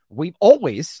way, we've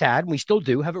always had, and we still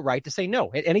do, have a right to say no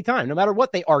at any time, no matter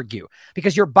what they argue,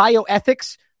 because your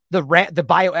bioethics, the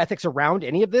bioethics around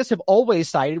any of this have always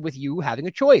sided with you having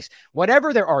a choice,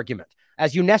 whatever their argument.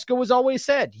 As UNESCO has always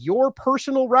said, your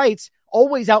personal rights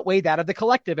always outweigh that of the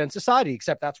collective and society,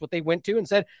 except that's what they went to and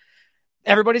said,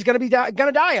 everybody's going to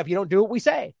die if you don't do what we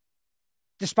say.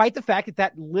 Despite the fact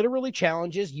that literally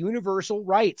challenges universal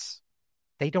rights.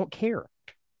 They don't care.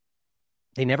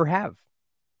 They never have.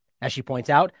 As she points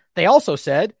out, they also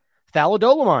said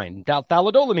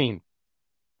thalidomide,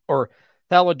 or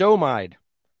thalidomide.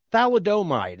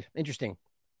 Thalidomide. Interesting.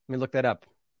 Let me look that up.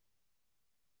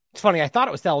 It's funny. I thought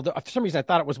it was thalidomide. For some reason, I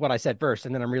thought it was what I said first,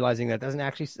 and then I'm realizing that doesn't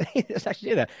actually say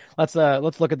that. Let's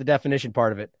look at the definition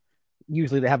part of it.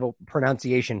 Usually, they have a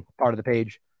pronunciation part of the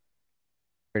page.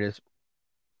 Here it is.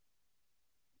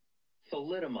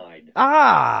 Thalidomide.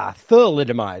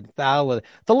 Thalidomide.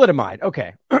 Thalidomide.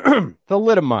 Okay.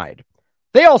 Thalidomide.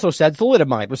 They also said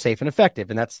thalidomide was safe and effective,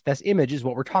 and that's image is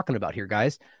what we're talking about here,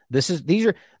 guys.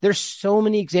 There's so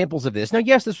many examples of this. Now,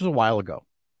 yes, this was a while ago,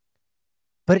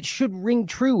 but it should ring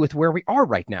true with where we are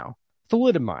right now.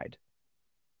 Thalidomide.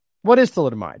 What is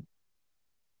thalidomide?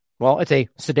 Well, it's a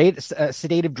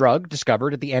sedative drug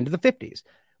discovered at the end of the 50s,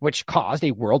 which caused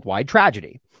a worldwide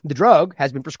tragedy. The drug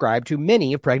has been prescribed to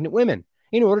many of pregnant women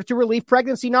in order to relieve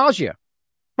pregnancy nausea,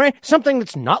 right? Something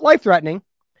that's not life-threatening.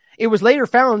 It was later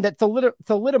found that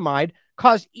thalidomide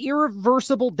caused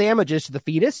irreversible damages to the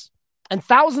fetus, and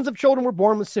thousands of children were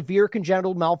born with severe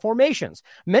congenital malformations.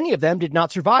 Many of them did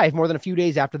not survive more than a few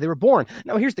days after they were born.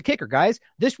 Now, here's the kicker, guys.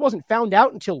 This wasn't found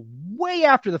out until way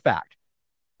after the fact,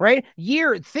 right?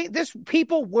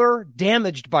 People were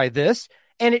damaged by this.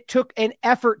 And it took an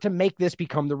effort to make this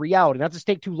become the reality. Not to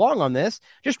stay too long on this,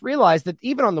 just realize that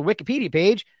even on the Wikipedia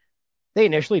page, they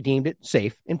initially deemed it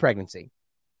safe in pregnancy.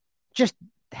 Just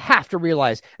have to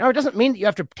realize. Now, it doesn't mean that you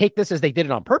have to take this as they did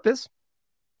it on purpose,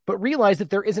 but realize that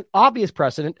there is an obvious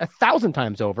precedent 1,000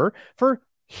 times over for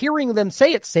hearing them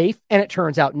say it's safe and it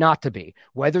turns out not to be.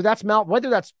 Whether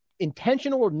that's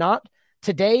intentional or not,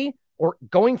 today or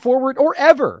going forward or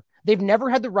ever, they've never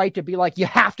had the right to be like, you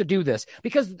have to do this.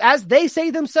 Because as they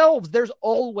say themselves, there's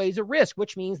always a risk,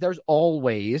 which means there's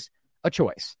always a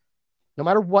choice, no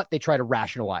matter what they try to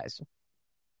rationalize.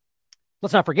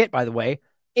 Let's not forget, by the way,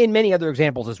 in many other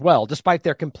examples as well, despite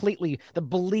their the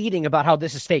bleeding about how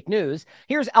this is fake news,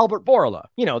 here's Albert Bourla,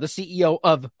 the CEO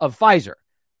of Pfizer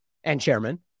and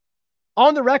chairman,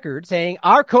 on the record saying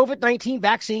our COVID-19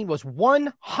 vaccine was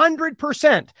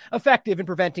 100% effective in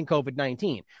preventing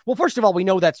COVID-19. Well, first of all, we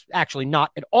know that's actually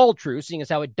not at all true, seeing as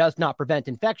how it does not prevent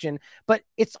infection, but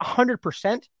it's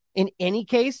 100% in any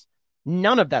case.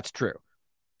 None of that's true.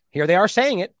 Here they are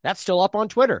saying it. That's still up on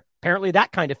Twitter. Apparently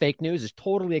that kind of fake news is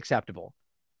totally acceptable.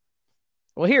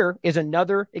 Well, here is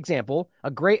another example,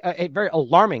 a very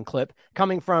alarming clip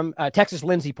coming from Texas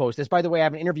Lindsay Post. This, by the way, I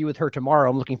have an interview with her tomorrow.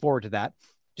 I'm looking forward to that.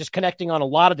 Just connecting on a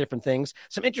lot of different things.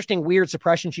 Some interesting, weird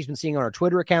suppression she's been seeing on her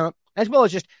Twitter account, as well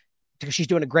as just because she's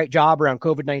doing a great job around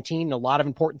COVID-19 and a lot of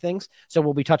important things. So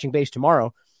we'll be touching base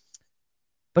tomorrow.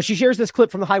 But she shares this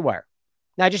clip from the High Wire.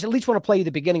 Now, I just at least want to play you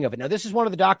the beginning of it. Now, this is one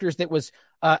of the doctors that was,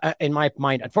 in my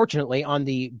mind, unfortunately, on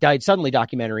the Died Suddenly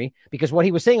documentary, because what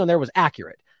he was saying on there was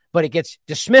accurate. But it gets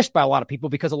dismissed by a lot of people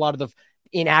because a lot of the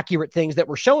inaccurate things that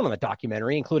were shown on the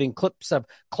documentary, including clips of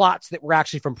clots that were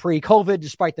actually from pre-COVID,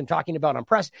 despite them talking about on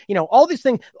press, all these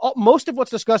things, most of what's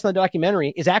discussed in the documentary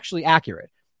is actually accurate,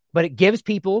 but it gives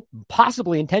people,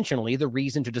 possibly intentionally, the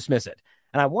reason to dismiss it.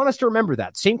 And I want us to remember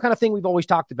that. Same kind of thing we've always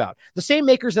talked about. The same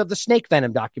makers of the snake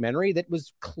venom documentary that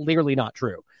was clearly not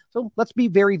true. So let's be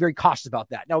very, very cautious about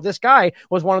that. Now, this guy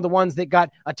was one of the ones that got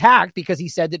attacked because he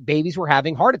said that babies were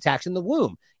having heart attacks in the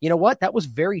womb. You know what? That was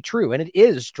very true, and it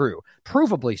is true,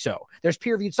 provably so. There's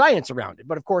peer-reviewed science around it,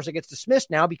 but of course it gets dismissed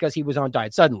now because he was on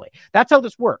Died Suddenly. That's how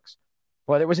this works,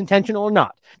 whether it was intentional or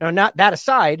not. Now, not that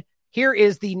aside, here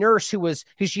is the nurse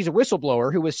she's a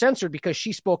whistleblower who was censored because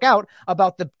she spoke out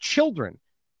about the children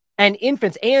and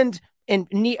infants and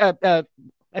I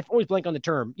always blank on the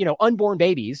term, unborn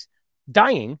babies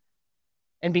dying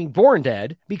and being born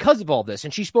dead because of all this.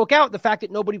 And she spoke out the fact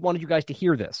that nobody wanted you guys to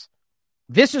hear this.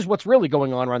 This is what's really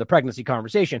going on around the pregnancy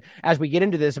conversation. As we get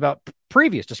into this about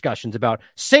previous discussions about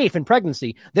safe in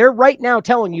pregnancy, they're right now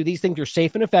telling you these things are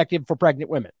safe and effective for pregnant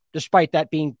women, despite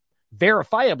that being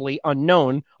verifiably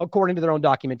unknown according to their own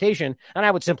documentation. And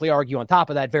I would simply argue on top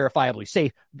of that,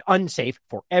 verifiably unsafe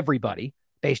for everybody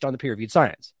based on the peer-reviewed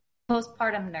science.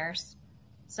 Postpartum nurse.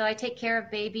 So I take care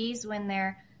of babies when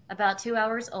they're about 2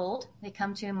 hours old. They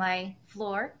come to my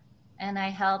floor and I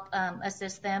help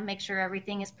assist them, make sure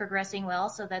everything is progressing well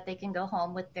so that they can go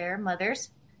home with their mothers.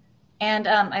 And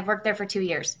I've worked there for 2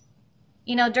 years.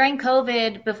 During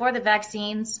COVID, before the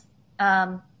vaccines,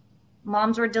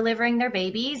 moms were delivering their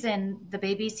babies and the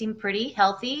babies seemed pretty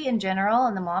healthy in general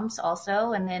and the moms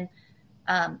also. And then,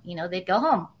 they'd go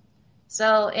home.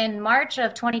 So in March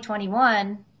of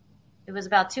 2021, it was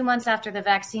about 2 months after the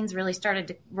vaccines really started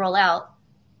to roll out.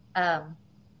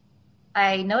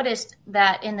 I noticed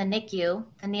that in the NICU,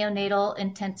 the neonatal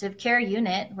intensive care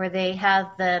unit, where they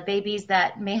have the babies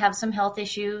that may have some health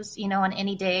issues, on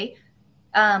any day,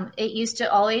 it used to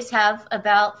always have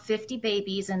about 50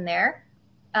 babies in there.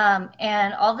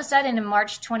 And all of a sudden in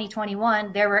March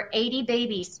 2021, there were 80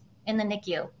 babies in the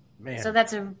NICU. Man. So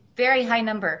that's a very high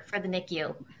number for the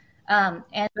NICU.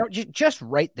 And just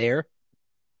right there,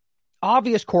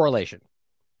 obvious correlation,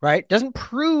 right? Doesn't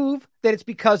prove that it's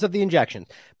because of the injections,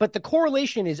 but the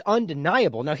correlation is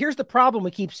undeniable. Now, here's the problem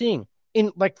we keep seeing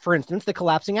in, for instance, the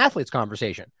collapsing athletes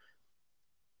conversation.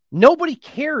 Nobody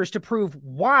cares to prove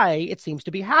why it seems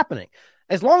to be happening.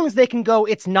 As long as they can go,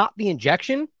 it's not the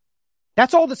injection.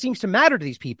 That's all that seems to matter to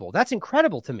these people. That's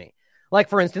incredible to me. Like,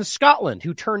 for instance, Scotland,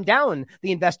 who turned down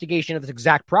the investigation of this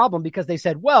exact problem because they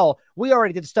said, well, we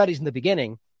already did studies in the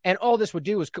beginning, and all this would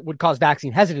do would cause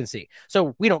vaccine hesitancy.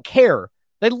 So we don't care.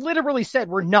 They literally said,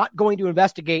 we're not going to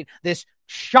investigate this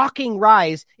shocking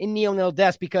rise in neonatal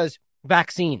deaths because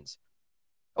vaccines.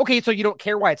 Okay, so you don't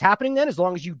care why it's happening then? As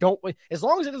long as it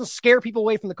doesn't scare people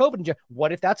away from the COVID injection,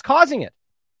 what if that's causing it?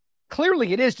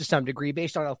 Clearly it is to some degree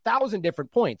based on 1,000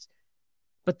 different points.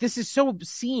 But this is so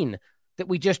obscene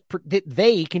that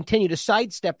they continue to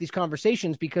sidestep these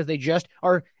conversations because they just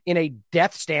are in a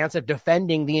death stance of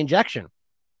defending the injection.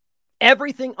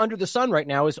 Everything under the sun right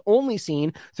now is only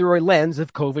seen through a lens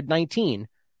of COVID-19.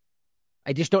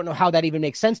 I just don't know how that even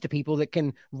makes sense to people that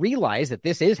can realize that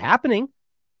this is happening.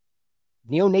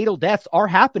 Neonatal deaths are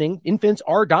happening. Infants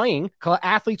are dying.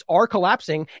 Athletes are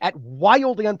collapsing at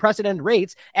wildly unprecedented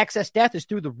rates. Excess death is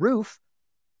through the roof.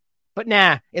 But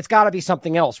it's got to be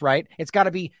something else, right? It's got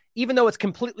to be, even though it's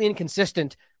completely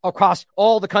inconsistent across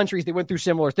all the countries that went through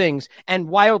similar things and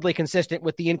wildly consistent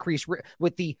with the increase,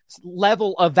 with the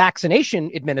level of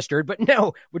vaccination administered. But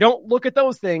no, we don't look at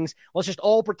those things. Let's just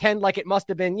all pretend like it must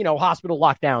have been, hospital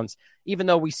lockdowns, even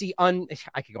though we see I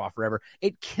could go off forever.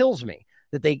 It kills me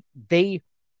that they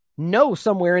know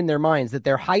somewhere in their minds that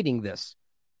they're hiding this.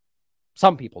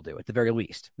 Some people do, at the very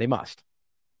least. They must.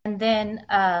 And then,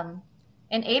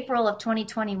 in April of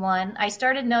 2021, I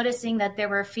started noticing that there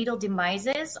were fetal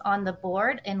demises on the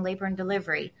board in labor and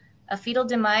delivery. A fetal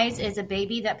demise is a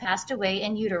baby that passed away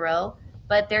in utero,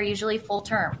 but they're usually full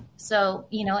term. So,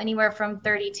 anywhere from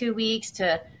 32 weeks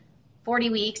to 40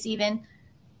 weeks even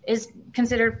is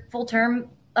considered full term.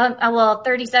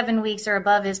 37 weeks or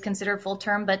above is considered full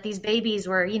term, but these babies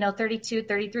were, 32,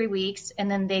 33 weeks, and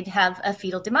then they'd have a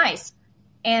fetal demise.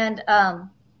 And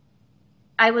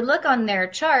I would look on their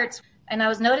charts, and I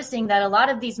was noticing that a lot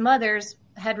of these mothers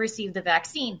had received the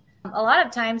vaccine. A lot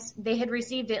of times they had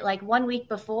received it like 1 week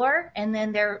before, and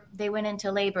then they went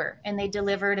into labor and they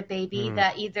delivered a baby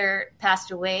that either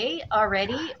passed away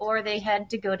already or they had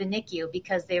to go to NICU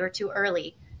because they were too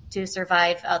early to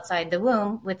survive outside the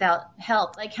womb without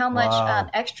help. Like how much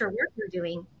extra work we're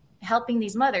doing helping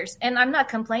these mothers. And I'm not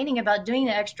complaining about doing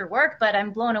the extra work, but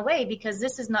I'm blown away because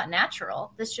this is not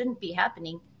natural. This shouldn't be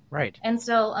happening. Right. And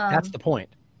so that's the point.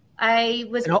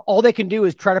 All they can do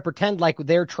is try to pretend like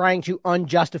they're trying to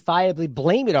unjustifiably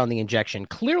blame it on the injection.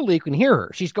 Clearly, you can hear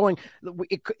her. She's going,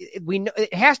 we know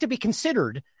it has to be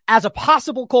considered as a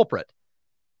possible culprit.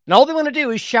 And all they want to do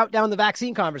is shout down the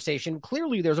vaccine conversation.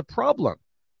 Clearly, there's a problem.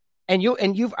 And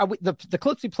the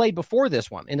clips we played before this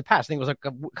one in the past, I think it was like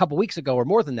a couple weeks ago or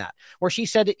more than that, where she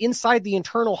said that inside the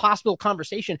internal hospital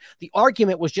conversation, the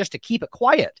argument was just to keep it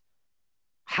quiet.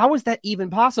 How is that even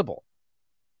possible?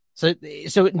 So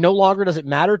no longer does it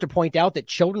matter to point out that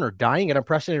children are dying at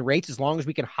unprecedented rates as long as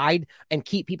we can hide and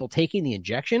keep people taking the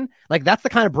injection. Like that's the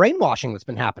kind of brainwashing that's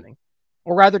been happening,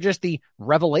 or rather just the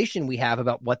revelation we have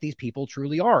about what these people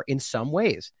truly are in some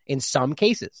ways, in some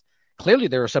cases. Clearly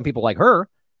there are some people like her.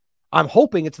 I'm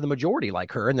hoping it's the majority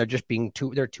like her, and they're just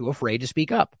they're too afraid to speak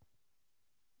up.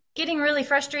 Getting really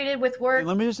frustrated with work.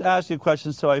 Let me just ask you a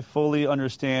question so I fully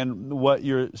understand what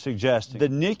you're suggesting. The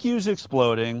NICU's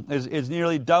exploding is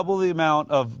nearly double the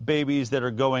amount of babies that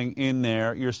are going in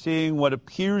there. You're seeing what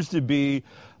appears to be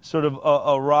sort of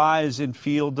a rise in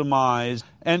fetal demise.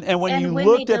 And when you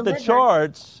looked at the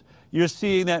charts, you're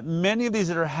seeing that many of these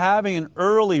that are having an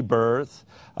early birth,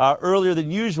 earlier than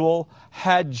usual,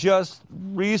 had just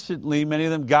recently, many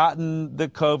of them, gotten the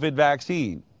COVID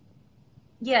vaccine.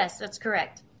 Yes, that's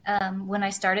correct. When I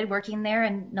started working there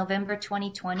in November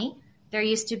 2020, there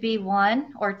used to be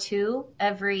 1 or 2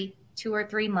 every 2 or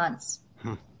 3 months.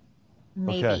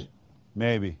 Maybe. Okay.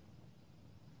 Maybe.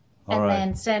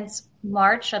 Then since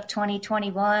March of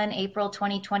 2021, April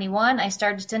 2021, I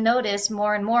started to notice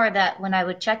more and more that when I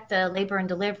would check the labor and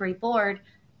delivery board,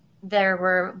 there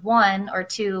were 1 or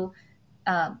 2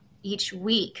 each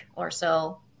week or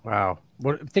so. Wow.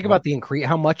 Think about the increase,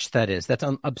 how much that is. That's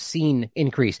an obscene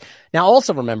increase. Now,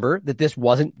 also remember that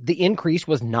the increase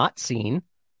was not seen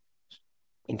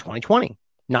in 2020.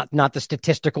 Not the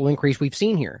statistical increase we've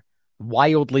seen here.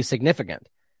 Wildly significant.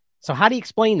 So how do you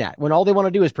explain that when all they want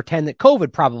to do is pretend that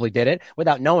COVID probably did it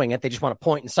without knowing it? They just want to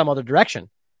point in some other direction.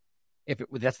 If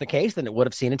that's the case, then it would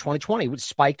have seen in 2020. It would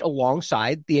spiked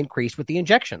alongside the increase with the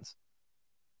injections.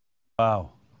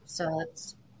 Wow. So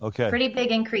it's pretty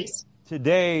big increase.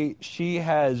 Today, she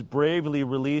has bravely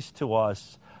released to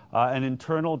us an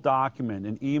internal document,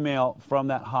 an email from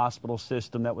that hospital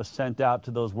system that was sent out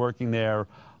to those working there.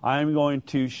 I'm going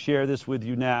to share this with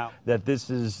you now, that this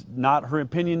is not her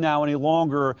opinion now any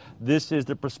longer. This is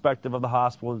the perspective of the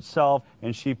hospital itself,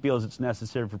 and she feels it's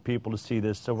necessary for people to see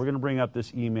this. So we're going to bring up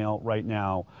this email right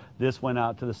now. This went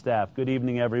out to the staff. Good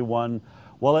evening, everyone.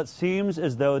 Well, it seems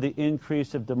as though the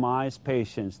increase of demise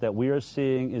patients that we are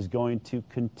seeing is going to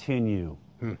continue.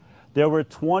 There were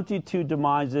 22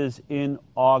 demises in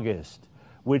August,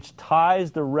 which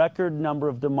ties the record number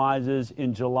of demises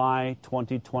in July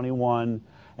 2021.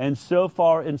 And so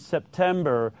far in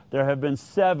September, there have been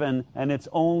 7, and it's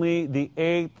only the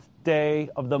 8th day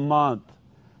of the month.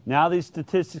 Now these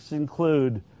statistics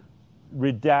include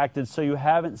redacted, so you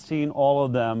haven't seen all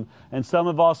of them. And some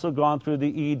have also gone through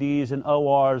the EDs and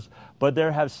ORs, but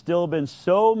there have still been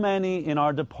so many in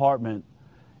our department.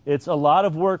 It's a lot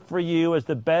of work for you as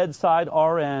the bedside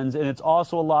RNs, and it's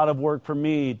also a lot of work for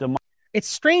me. It's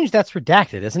strange that's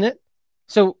redacted, isn't it?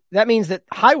 So that means that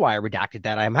Highwire redacted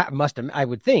that. I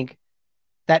would think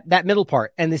that middle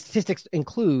part, and the statistics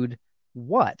include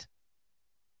what?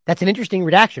 That's an interesting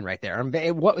redaction right there.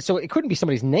 So it couldn't be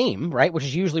somebody's name, right? Which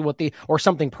is usually or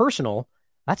something personal.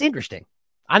 That's interesting.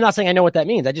 I'm not saying I know what that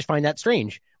means. I just find that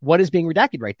strange. What is being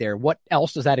redacted right there? What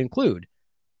else does that include?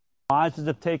 Sciences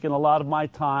have taken a lot of my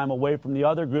time away from the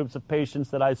other groups of patients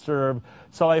that I serve,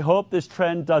 so I hope this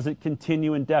trend doesn't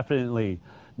continue indefinitely.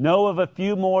 Know of a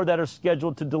few more that are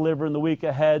scheduled to deliver in the week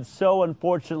ahead, so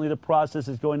unfortunately the process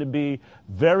is going to be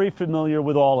very familiar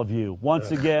with all of you.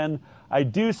 Once again, I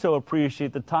do so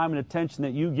appreciate the time and attention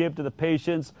that you give to the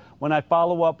patients. When I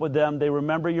follow up with them, they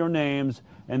remember your names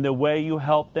and the way you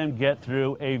help them get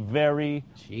through a very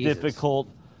difficult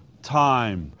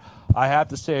time. I have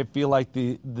to say, I feel like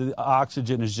the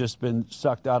oxygen has just been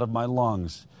sucked out of my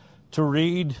lungs. To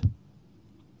read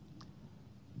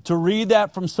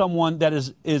that from someone that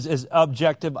is as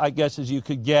objective, I guess, as you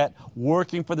could get,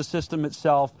 working for the system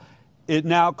itself, it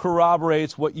now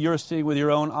corroborates what you're seeing with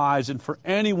your own eyes. And for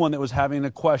anyone that was having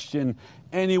a question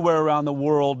anywhere around the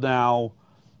world now,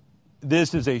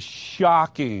 this is a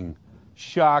shocking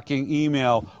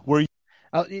email where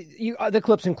the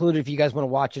clip's included if you guys want to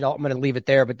watch it. I'm going to leave it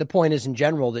there. But the point is in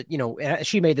general that,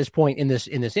 she made this point in this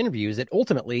interview is that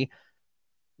ultimately,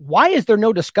 why is there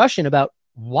no discussion about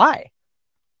why?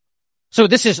 So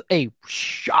this is a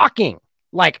shocking,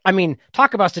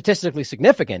 talk about statistically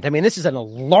significant. This is an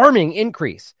alarming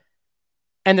increase.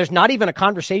 And there's not even a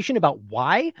conversation about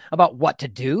why, about what to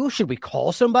do. Should we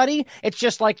call somebody? It's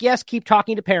just yes, keep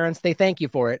talking to parents. They thank you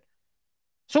for it.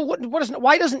 So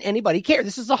why doesn't anybody care?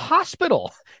 This is a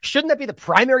hospital. Shouldn't that be the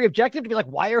primary objective? To be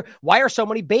why are so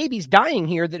many babies dying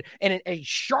here and a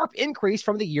sharp increase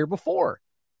from the year before?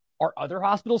 Are other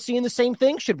hospitals seeing the same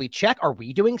thing? Should we check? Are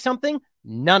we doing something?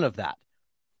 None of that.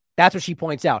 That's what she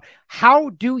points out. How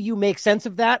do you make sense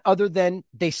of that other than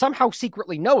they somehow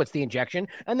secretly know it's the injection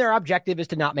and their objective is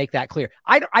to not make that clear?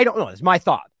 I don't know. It's my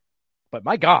thought. But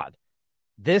my God,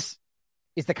 this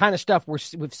is the kind of stuff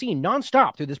we've seen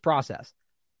nonstop through this process.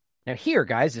 Now here,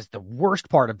 guys, is the worst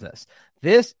part of this.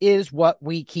 This is what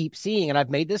we keep seeing, and I've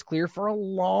made this clear for a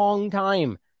long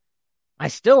time. I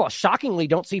still shockingly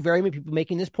don't see very many people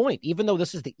making this point, even though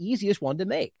this is the easiest one to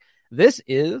make. This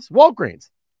is Walgreens.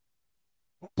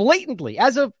 Blatantly,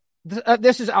 as of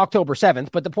this is October 7th,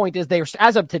 but the point is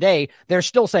as of today, they're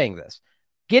still saying this.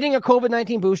 Getting a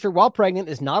COVID-19 booster while pregnant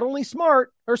is not only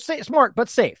smart, but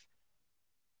safe.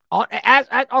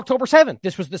 At October 7th,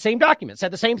 this was the same document,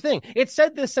 said the same thing. It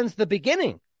said this since the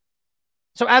beginning.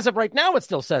 So as of right now, it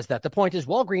still says that. The point is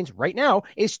Walgreens right now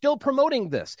is still promoting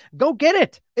this. Go get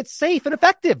it. It's safe and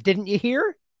effective. Didn't you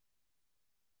hear?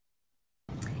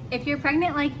 If you're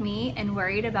pregnant like me and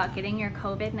worried about getting your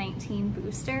COVID-19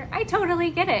 booster, I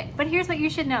totally get it. But here's what you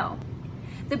should know.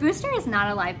 The booster is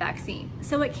not a live vaccine,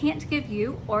 so it can't give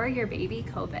you or your baby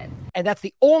COVID. And that's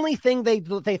the only thing they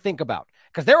think about.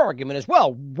 Because their argument is,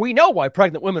 well, we know why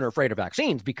pregnant women are afraid of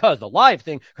vaccines because the live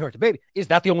thing hurts the baby. Is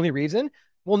that the only reason?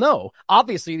 Well, no.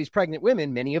 Obviously, these pregnant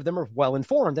women, many of them are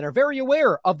well-informed and are very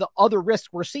aware of the other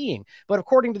risks we're seeing. But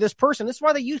according to this person, this is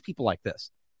why they use people like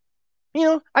this.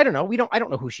 I don't know. I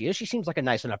don't know who she is. She seems like a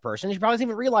nice enough person. She probably doesn't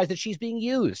even realize that she's being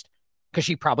used because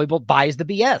she probably buys the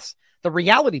BS. The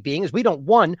reality being is we don't,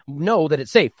 know that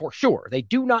it's safe for sure. They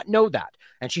do not know that.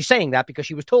 And she's saying that because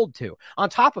she was told to. On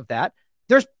top of that,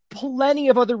 there's plenty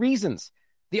of other reasons.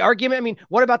 The argument,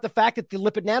 what about the fact that the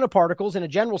lipid nanoparticles in a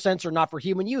general sense are not for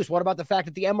human use? What about the fact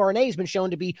that the mRNA has been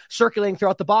shown to be circulating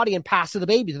throughout the body and pass to the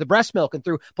baby, to the breast milk and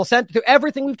through placenta, through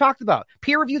everything we've talked about?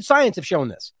 Peer-reviewed science have shown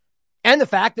this. And the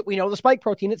fact that we know the spike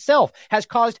protein itself has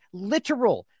caused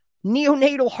literal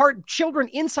neonatal children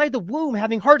inside the womb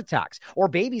having heart attacks or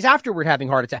babies afterward having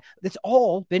heart attacks. It's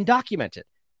all been documented.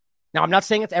 Now, I'm not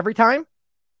saying it's every time.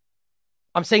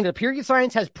 I'm saying that peer-reviewed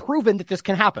science has proven that this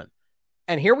can happen.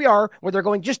 And here we are where they're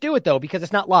going, just do it, though, because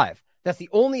it's not live. This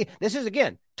is,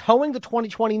 again, towing the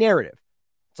 2020 narrative.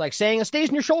 It's like saying it stays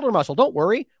in your shoulder muscle. Don't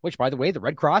worry, which, by the way, the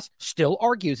Red Cross still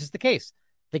argues is the case.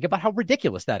 Think about how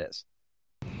ridiculous that is.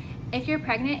 If you're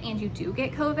pregnant and you do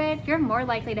get COVID, you're more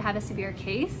likely to have a severe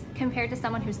case compared to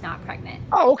someone who's not pregnant.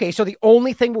 Oh, okay. So the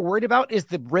only thing we're worried about is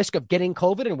the risk of getting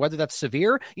COVID and whether that's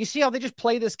severe. You see how they just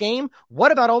play this game?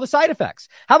 What about all the side effects?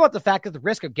 How about the fact that the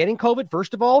risk of getting COVID,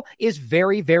 first of all, is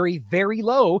very, very, very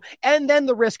low. And then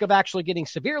the risk of actually getting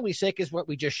severely sick is what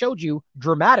we just showed you,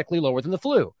 dramatically lower than the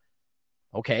flu.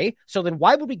 Okay, so then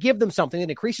why would we give them something that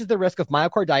increases the risk of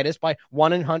myocarditis by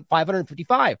 1 in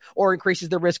 555, or increases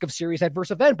the risk of serious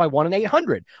adverse event by 1 in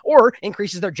 800, or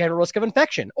increases their general risk of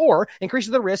infection, or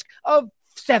increases the risk of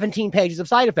 17 pages of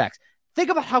side effects? Think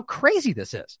about how crazy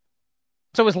this is.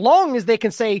 So as long as they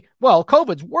can say, well,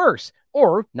 COVID's worse,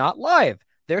 or not live,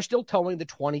 they're still towing the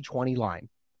 2020 line.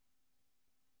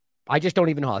 I just don't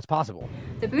even know how it's possible.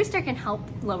 The booster can help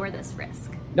lower this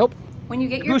risk. Nope. When you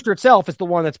get the booster itself is the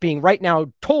one that's being right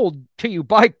now told to you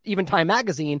by even Time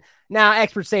Magazine. Now,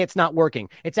 experts say it's not working.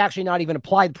 It's actually not even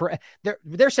applied.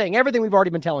 They're saying everything we've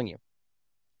already been telling you.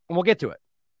 And we'll get to it.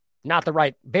 Not the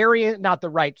right variant, not the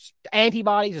right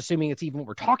antibodies, assuming it's even what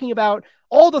we're talking about.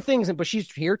 All the things, but she's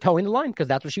here towing the line because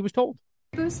that's what she was told.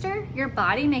 Booster, your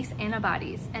body makes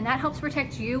antibodies, and that helps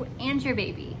protect you and your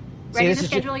baby. Ready to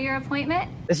schedule your appointment?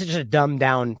 This is just a dumbed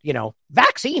down,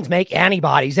 vaccines make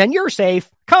antibodies and you're safe.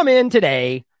 Come in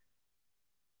today.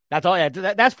 That's all.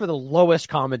 That's for the lowest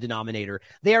common denominator.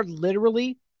 They are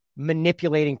literally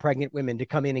manipulating pregnant women to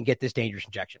come in and get this dangerous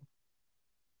injection.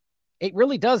 It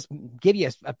really does give you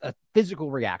a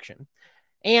physical reaction.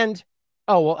 And,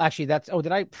 that's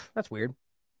weird.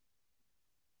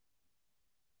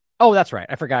 Oh, that's right.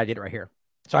 I forgot I did it right here.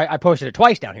 So I posted it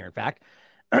twice down here, in fact.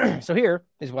 So here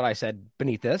is what I said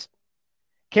beneath this.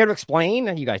 Care to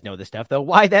explain, you guys know this stuff, though,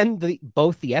 why then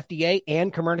both the FDA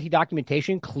and Comirnaty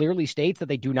documentation clearly states that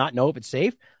they do not know if it's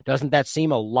safe? Doesn't that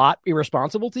seem a lot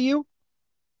irresponsible to you?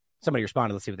 Somebody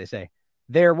responded. Let's see what they say.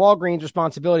 Their Walgreens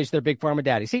responsibilities to their big pharma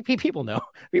daddy. See, people know.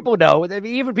 People know.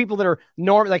 Even people that are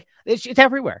normal, it's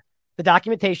everywhere. The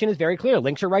documentation is very clear.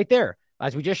 Links are right there.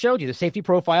 As we just showed you, the safety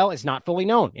profile is not fully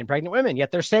known in pregnant women,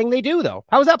 yet they're saying they do, though.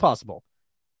 How is that possible?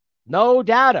 No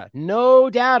data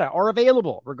are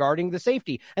available regarding the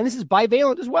safety. And this is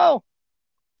bivalent as well.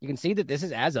 You can see that this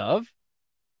is as of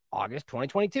August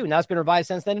 2022. Now it's been revised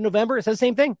since then in November. It says the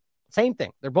same thing. Same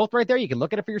thing. They're both right there. You can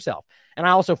look at it for yourself. And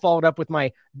I also followed up with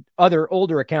my other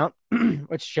older account,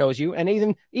 which shows you,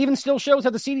 and even still shows how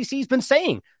the CDC has been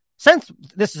saying since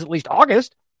this is at least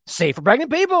August, safe for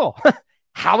pregnant people.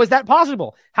 How is that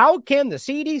possible? How can the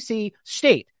CDC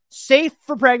state safe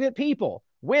for pregnant people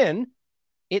when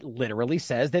it literally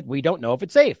says that we don't know if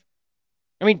it's safe?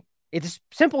 I mean, it's as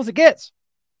simple as it gets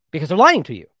because they're lying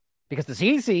to you because the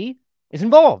CDC is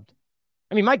involved.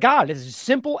 I mean, my God, it's as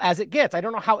simple as it gets. I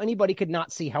don't know how anybody could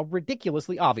not see how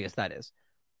ridiculously obvious that is.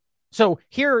 So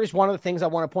here is one of the things I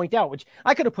want to point out, which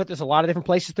I could have put this a lot of different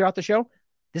places throughout the show.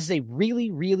 This is a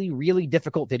really, really, really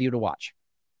difficult video to watch.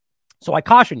 So I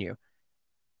caution you.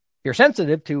 If you're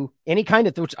sensitive to any kind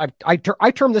of, I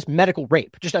term this medical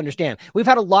rape. Just understand, we've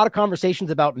had a lot of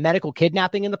conversations about medical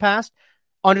kidnapping in the past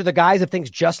under the guise of things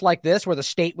just like this, where the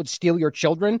state would steal your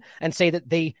children and say that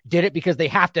they did it because they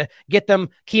have to get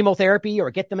them chemotherapy or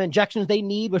get them injections they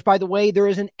need, which, by the way, there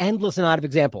is an endless amount of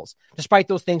examples, despite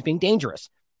those things being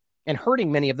dangerous and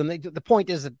hurting many of them. The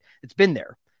point is that it's been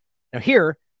there. Now,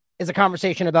 here is a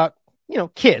conversation about,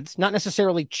 kids, not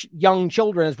necessarily young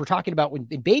children as we're talking about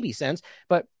in baby sense,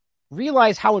 but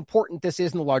realize how important this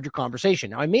is in the larger conversation.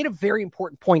 Now, I made a very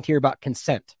important point here about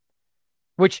consent,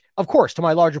 which, of course, to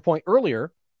my larger point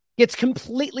earlier, gets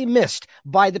completely missed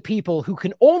by the people who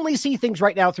can only see things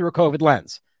right now through a COVID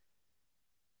lens.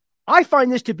 I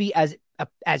find this to be as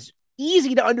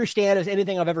easy to understand as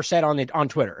anything I've ever said on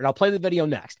Twitter, and I'll play the video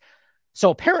next. So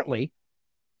apparently,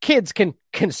 kids can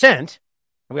consent.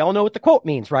 We all know what the quote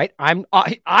means, right?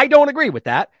 I don't agree with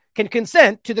that. Can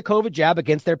consent to the COVID jab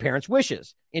against their parents'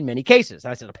 wishes in many cases.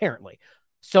 I said apparently.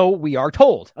 So we are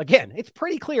told. Again, it's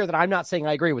pretty clear that I'm not saying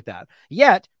I agree with that.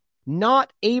 Yet,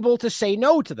 not able to say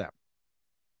no to them.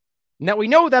 Now, we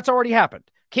know that's already happened.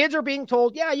 Kids are being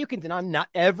told, yeah, you can deny. Not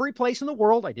every place in the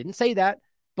world. I didn't say that.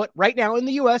 But right now in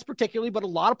the U.S. particularly, but a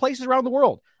lot of places around the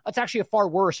world, that's actually far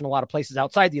worse in a lot of places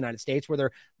outside the United States where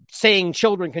they're saying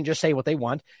children can just say what they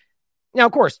want. Now,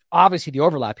 of course, obviously the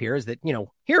overlap here is that,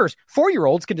 here's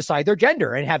 4-year-olds can decide their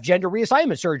gender and have gender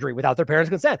reassignment surgery without their parents'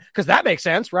 consent, because that makes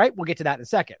sense, right? We'll get to that in a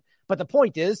second. But the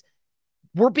point is,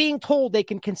 we're being told they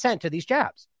can consent to these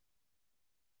jabs,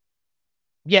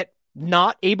 yet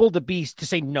not able to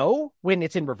say no when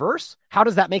it's in reverse. How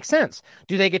does that make sense?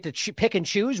 Do they get to pick and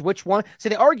choose which one? So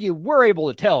they argue we're able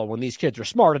to tell when these kids are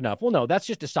smart enough. Well, no, that's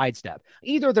just a sidestep.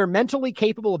 Either they're mentally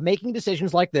capable of making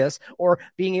decisions like this, or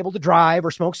being able to drive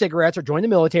or smoke cigarettes or join the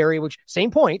military, which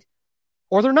same point,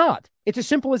 or they're not. It's as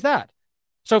simple as that.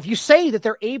 So if you say that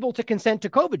they're able to consent to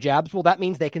COVID jabs, well, that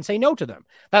means they can say no to them.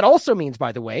 That also means,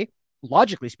 by the way,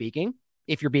 logically speaking,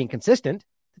 if you're being consistent,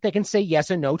 that they can say yes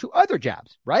and no to other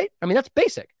jabs, right? I mean, that's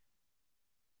basic.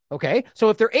 Okay, so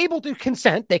if they're able to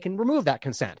consent, they can remove that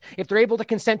consent. If they're able to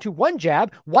consent to one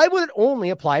jab, why would it only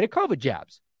apply to COVID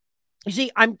jabs? You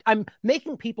see, I'm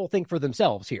making people think for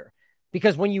themselves here,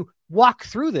 because when you walk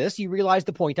through this, you realize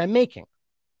the point I'm making.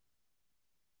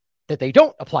 That they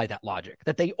don't apply that logic,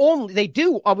 that they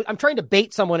do. I'm trying to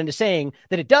bait someone into saying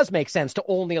that it does make sense to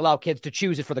only allow kids to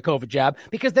choose it for the COVID jab,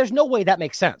 because there's no way that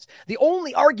makes sense. The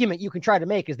only argument you can try to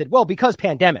make is that, well, because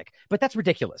pandemic, but that's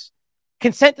ridiculous.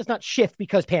 Consent does not shift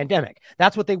because pandemic.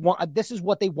 That's what they want. This is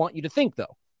what they want you to think,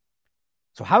 though.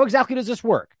 So how exactly does this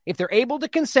work? If they're able to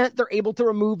consent, they're able to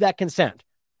remove that consent.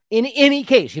 In any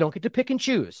case, you don't get to pick and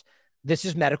choose. This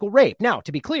is medical rape. Now,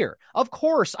 to be clear, of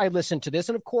course I listened to this,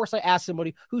 and of course I asked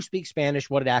somebody who speaks Spanish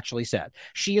what it actually said.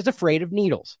 She is afraid of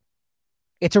needles.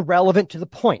 It's irrelevant to the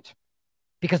point,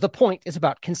 because the point is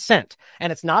about consent.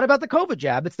 And it's not about the COVID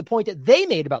jab. It's the point that they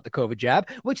made about the COVID jab,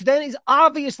 which then is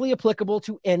obviously applicable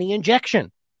to any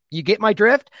injection. You get my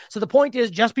drift? So the point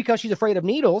is, just because she's afraid of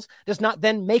needles does not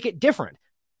then make it different.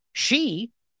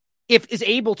 She, if is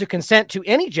able to consent to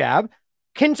any jab,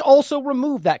 can also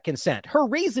remove that consent. Her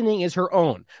reasoning is her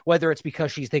own, whether it's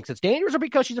because she thinks it's dangerous or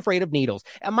because she's afraid of needles.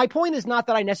 And my point is not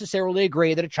that I necessarily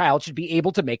agree that a child should be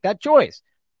able to make that choice.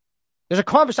 There's a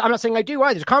conversation. I'm not saying I do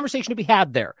either. There's a conversation to be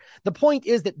had there. The point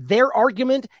is that their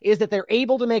argument is that they're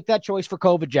able to make that choice for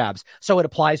COVID jabs, so it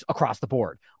applies across the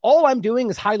board. All I'm doing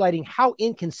is highlighting how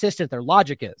inconsistent their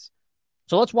logic is.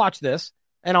 So let's watch this,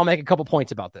 and I'll make a couple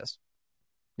points about this.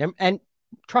 And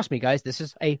trust me, guys, this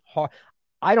is a hard...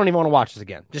 I don't even want to watch this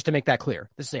again, just to make that clear.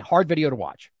 This is a hard video to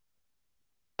watch.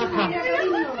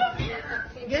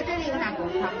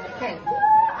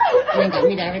 Venga,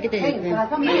 mira, a ver qué te dice.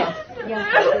 Mira.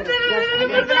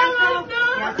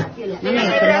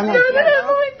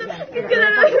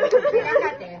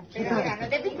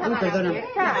 Perdona.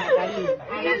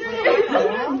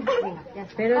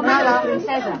 Pero nada,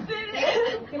 princesa.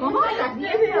 ¿Cómo estás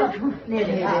viendo?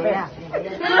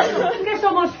 Que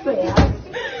somos feas.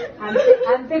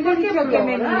 Antes me dijo que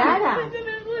me mirara.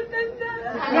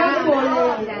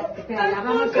 Espera, la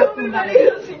vamos a tumbar.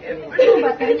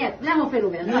 Tumba, cariñet, andiamo a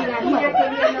Perugia. Mira che viene.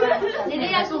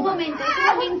 Nerea, un momento.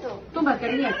 Tumba,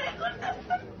 cariñet.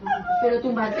 Pero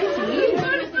tumbate, sí.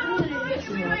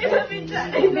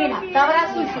 Mira, te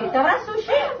habrá sushi.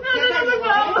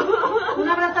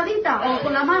 ¿Una abrazadita? ¿O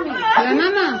con la mami? ¿Con la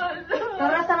mamá? ¿Te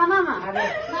abraza la mamá? A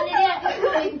ver. Nerea, un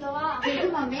momento, va.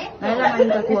 Dale la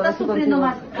manita a Cuba. Estás sufriendo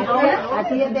más. Ahora, a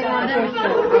ti te van a hacer.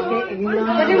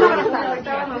 Dale una abrazada.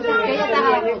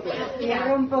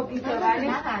 Cierra un poquito, ¿vale?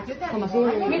 Como si...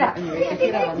 Mira,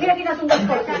 que das un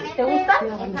deporte. ¿Te gusta?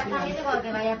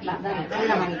 Que vaya a dale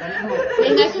la manita.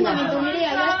 Venga, es un momento,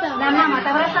 Nerea, ya está. La mamá, te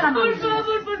abraza la mamá. Por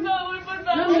favor. No,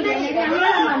 mira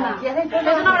la mamá.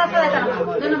 Es una abrazada de la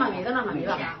mamá. Dona mami,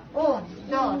 vamos. 1,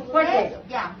 2, Fuerte.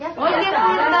 Ya. ¡Ay, qué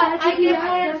fuerza! ¡Ay, qué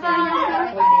fuerza!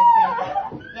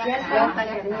 Ya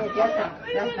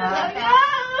está.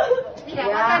 Mira,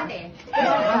 aguántate.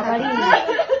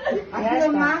 Ha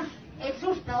sido más. El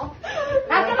susto.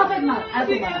 ¡Ah, que no ves más! ¡A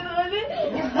tu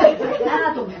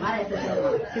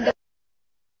madre!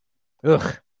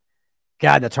 Ugh.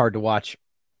 God, that's hard to watch.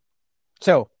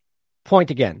 So,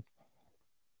 point again.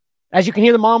 As you can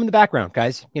hear the mom in the background,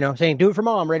 guys, saying, do it for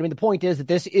mom, right? I mean, the point is that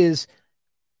this is,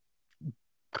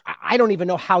 I don't even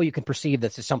know how you can perceive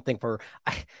this as something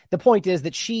the point is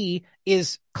that she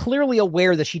is clearly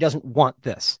aware that she doesn't want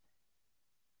this.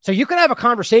 So you can have a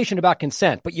conversation about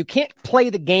consent, but you can't play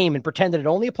the game and pretend that it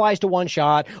only applies to one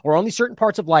shot or only certain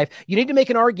parts of life. You need to make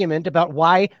an argument about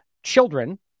why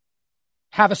children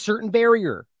have a certain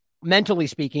barrier, mentally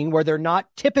speaking, where they're not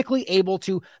typically able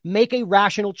to make a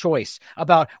rational choice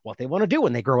about what they want to do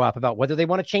when they grow up, about whether they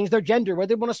want to change their gender, whether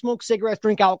they want to smoke cigarettes,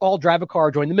 drink alcohol, drive a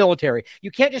car, join the military. You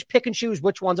can't just pick and choose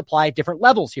which ones apply at different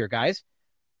levels here, guys.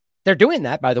 They're doing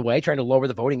that, by the way, trying to lower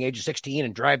the voting age to 16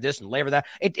 and drive this and lower that.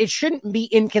 It shouldn't be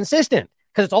inconsistent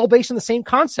because it's all based on the same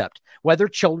concept, whether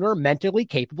children are mentally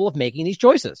capable of making these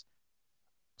choices.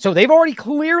 So they've already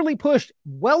clearly pushed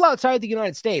well outside the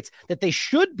United States that they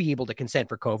should be able to consent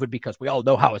for COVID because we all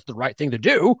know how it's the right thing to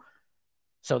do.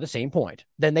 So the same point.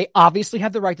 Then they obviously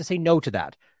have the right to say no to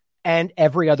that and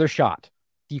every other shot.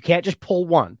 You can't just pull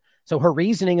one. So her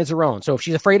reasoning is her own. So if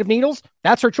she's afraid of needles,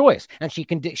 that's her choice. And she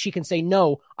can say,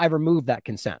 no, I remove that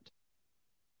consent.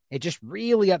 It just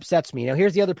really upsets me. Now,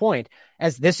 here's the other point.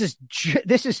 As this is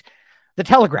the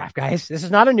Telegraph, guys. This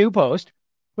is not a new post.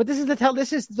 But this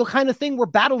is the kind of thing we're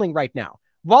battling right now.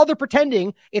 While they're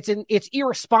pretending, it's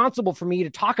irresponsible for me to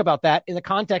talk about that in the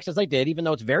context as I did, even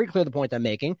though it's very clear the point I'm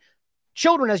making.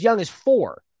 Children as young as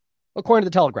 4, according to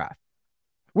the Telegraph,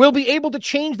 will be able to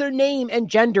change their name and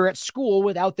gender at school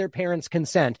without their parents'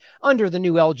 consent under the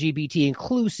new LGBT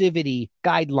inclusivity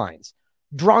guidelines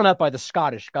drawn up by the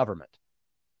Scottish government.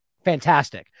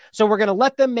 Fantastic. So we're going to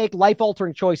let them make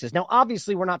life-altering choices. Now,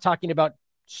 obviously, we're not talking about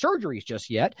surgeries just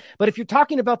yet, but if you're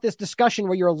talking about this discussion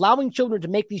where you're allowing children to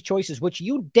make these choices, which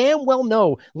you damn well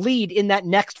know lead in that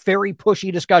next very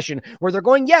pushy discussion where they're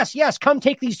going, yes, come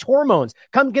take these hormones,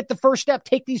 come get the first step,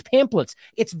 take these pamphlets.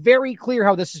 It's very clear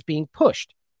how this is being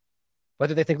pushed,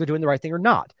 whether they think they're doing the right thing or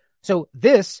not. So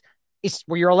this is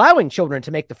where you're allowing children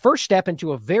to make the first step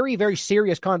into a very, very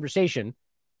serious conversation,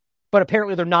 but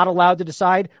apparently they're not allowed to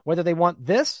decide whether they want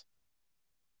this.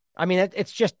 I mean,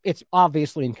 it's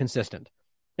obviously inconsistent.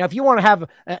 Now, if you want to have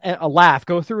a laugh,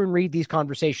 go through and read these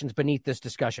conversations beneath this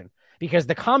discussion, because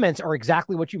the comments are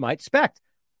exactly what you might expect.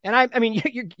 And I mean,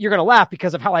 you're going to laugh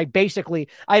because of how I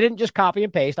didn't just copy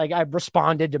and paste. I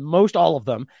responded to most all of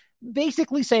them,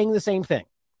 basically saying the same thing.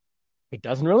 It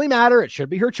doesn't really matter. It should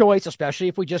be her choice, especially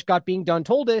if we just got being done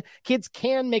told it. Kids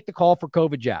can make the call for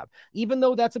COVID jab. Even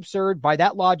though that's absurd, by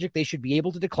that logic, they should be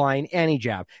able to decline any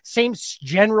jab. Same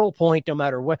general point, no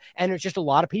matter what. And there's just a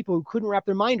lot of people who couldn't wrap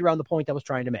their mind around the point I was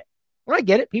trying to make. And I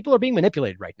get it. People are being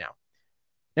manipulated right now.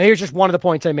 Now, here's just one of the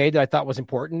points I made that I thought was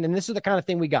important. And this is the kind of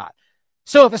thing we got.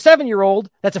 So if a 7-year-old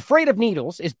that's afraid of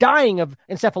needles is dying of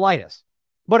encephalitis,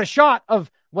 but a shot of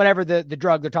whatever the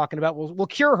drug they're talking about will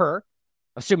cure her,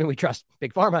 assuming we trust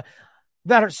Big Pharma,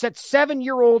 that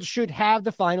 7-year-olds should have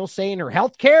the final say in her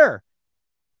health care.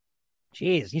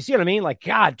 Jeez, you see what I mean? Like,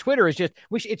 God, Twitter is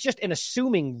it's just an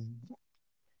assuming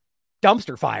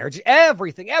dumpster fire. It's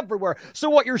everything, everywhere. So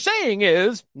what you're saying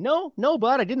is, no,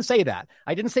 bud, I didn't say that.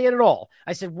 I didn't say it at all.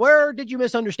 I said, where did you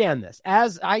misunderstand this?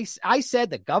 As I said,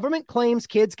 the government claims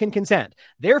kids can consent.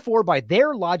 Therefore, by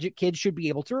their logic, kids should be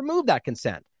able to remove that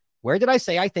consent. Where did I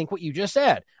say I think what you just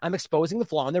said? I'm exposing the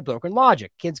flaw in their broken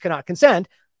logic. Kids cannot consent.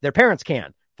 Their parents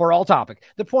can. For all topic.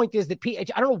 The point is that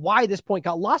I don't know why this point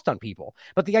got lost on people,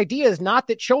 but the idea is not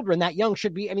that children that young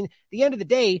should be, I mean, at the end of the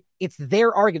day, it's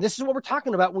their argument. This is what we're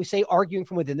talking about when we say arguing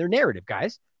from within their narrative,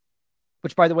 guys.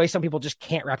 Which, by the way, some people just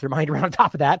can't wrap their mind around on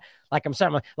top of that. Like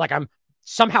I'm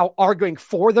somehow arguing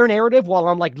for their narrative while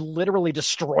I'm like literally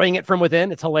destroying it from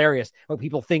within. It's hilarious what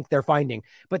people think they're finding.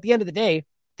 But at the end of the day,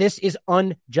 this is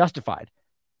unjustified.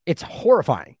 It's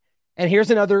horrifying. And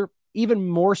here's another, even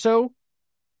more so,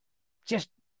 just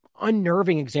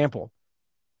unnerving example.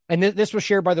 And this was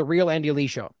shared by the real Andy Lee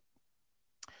show.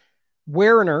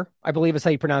 Werner, I believe is how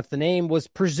you pronounce the name, was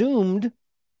presumed,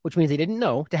 which means they didn't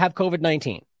know, to have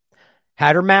COVID-19.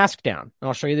 Had her mask down. And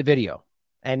I'll show you the video.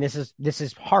 And this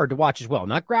is hard to watch as well.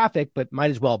 Not graphic, but might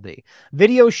as well be.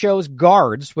 Video shows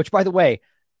guards, which, by the way,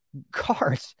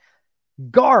 guards,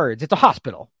 it's a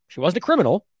hospital. She wasn't a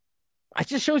criminal. It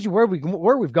just shows you where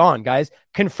we've gone, guys.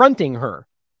 Confronting her.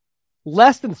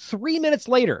 Less than 3 minutes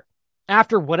later,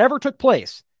 after whatever took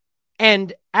place,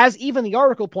 and as even the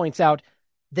article points out,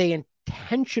 they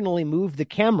intentionally moved the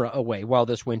camera away while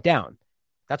this went down.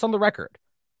 That's on the record.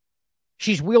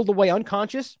 She's wheeled away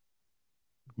unconscious,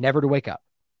 never to wake up.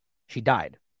 She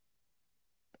died.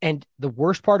 And the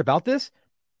worst part about this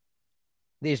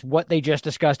is what they just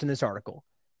discussed in this article,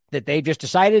 that they just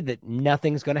decided that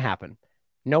nothing's going to happen.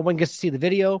 No one gets to see the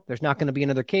video. There's not going to be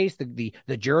another case. The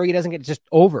jury doesn't get, it's just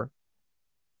over.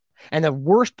 And the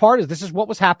worst part is this is what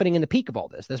was happening in the peak of all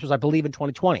this. This was, I believe, in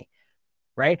 2020,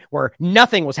 right? Where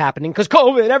nothing was happening because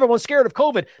COVID, everyone's scared of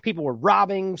COVID. People were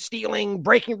robbing, stealing,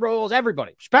 breaking rules,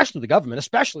 everybody, especially the government,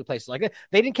 especially places like that.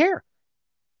 They didn't care.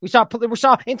 We saw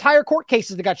entire court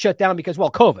cases that got shut down because, well,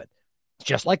 COVID. It's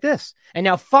just like this. And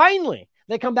now finally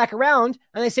they come back around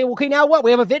and they say, well, okay, now what?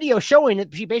 We have a video showing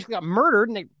that she basically got murdered.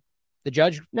 And the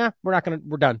judge,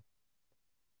 we're done.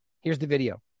 Here's the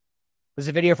video. There's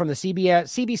a video from the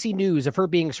CBC News of her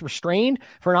being restrained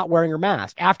for not wearing her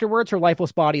mask. Afterwards, her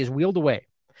lifeless body is wheeled away.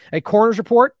 A coroner's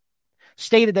report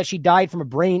stated that she died from a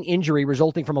brain injury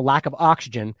resulting from a lack of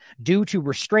oxygen due to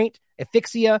restraint,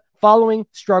 asphyxia, following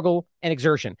struggle, and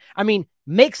exertion. I mean,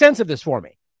 make sense of this for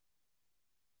me.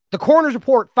 The coroner's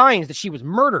report finds that she was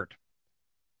murdered,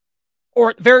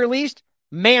 or at the very least,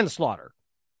 manslaughter,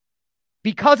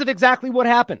 because of exactly what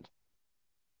happened.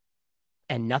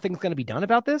 And nothing's going to be done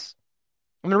about this?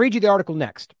 I'm going to read you the article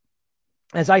next.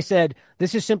 As I said,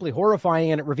 this is simply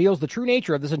horrifying, and it reveals the true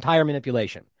nature of this entire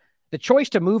manipulation. The choice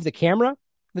to move the camera,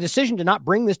 the decision to not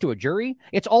bring this to a jury,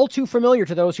 it's all too familiar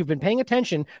to those who've been paying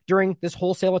attention during this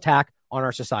wholesale attack on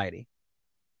our society.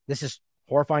 This is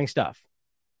horrifying stuff.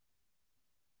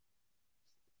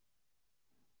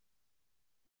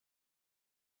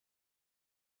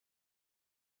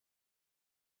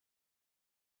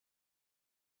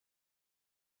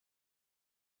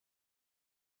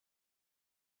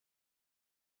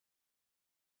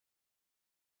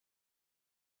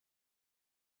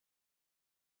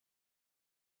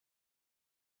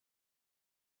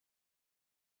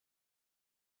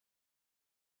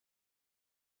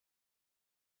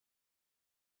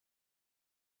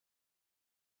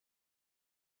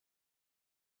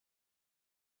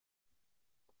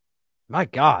 My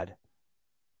God.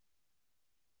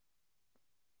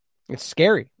 It's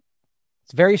scary.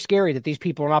 It's very scary that these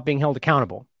people are not being held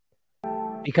accountable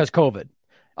because COVID.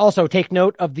 Also, take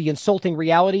note of the insulting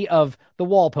reality of the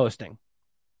wall posting.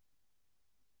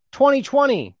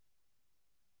 2020,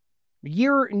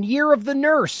 year of the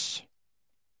nurse.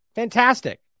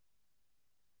 Fantastic.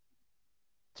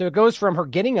 So it goes from her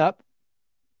getting up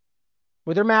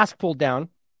with her mask pulled down,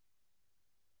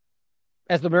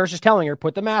 as the nurse is telling her,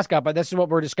 put the mask up, but this is what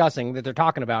we're discussing that they're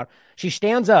talking about. She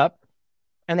stands up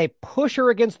and they push her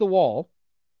against the wall.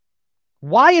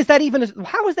 How is that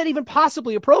even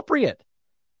possibly appropriate?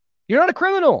 You're not a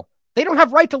criminal. They don't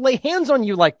have right to lay hands on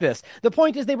you like this. The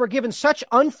point is they were given such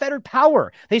unfettered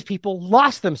power. These people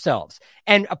lost themselves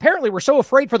and apparently were so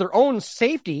afraid for their own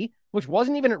safety, which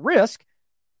wasn't even at risk,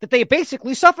 that they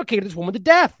basically suffocated this woman to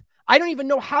death. I don't even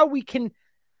know how we can.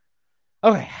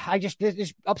 Okay,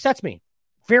 this upsets me.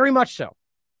 Very much so.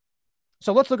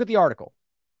 So let's look at the article.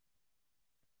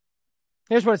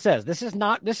 Here's what it says. This is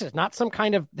not some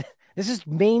kind of, this is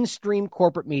mainstream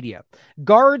corporate media.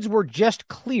 Guards were just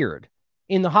cleared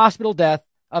in the hospital death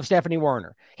of Stephanie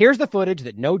Warner. Here's the footage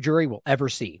that no jury will ever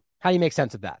see. How do you make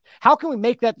sense of that? How can we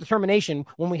make that determination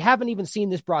when we haven't even seen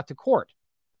this brought to court?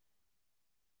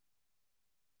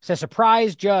 It's a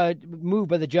surprise move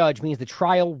by the judge means the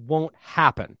trial won't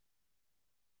happen.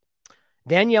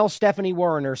 Danielle Stephanie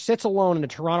Warner sits alone in a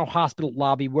Toronto hospital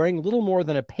lobby wearing little more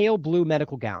than a pale blue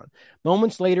medical gown.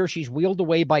 Moments later, she's wheeled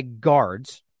away by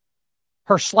guards,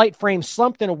 her slight frame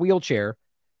slumped in a wheelchair,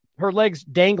 her legs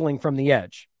dangling from the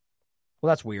edge. Well,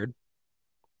 that's weird.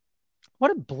 What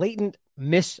a blatant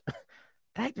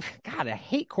God, I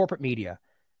hate corporate media.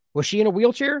 Was she in a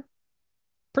wheelchair?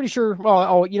 Pretty sure.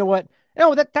 Oh, you know what?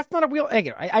 No, that's not a wheel.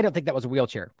 I don't think that was a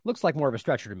wheelchair. Looks like more of a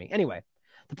stretcher to me. Anyway,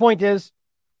 the point is,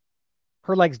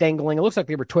 her legs dangling. It looks like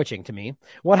they were twitching to me.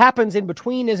 What happens in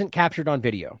between isn't captured on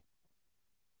video.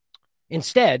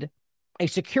 Instead, a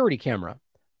security camera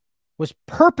was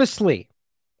purposely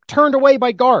turned away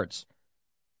by guards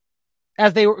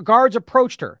as guards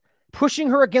approached her,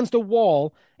 pushing her against a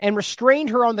wall and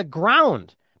restrained her on the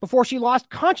ground before she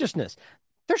lost consciousness.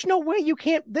 There's no way you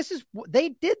can't. They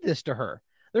did this to her.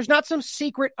 There's not some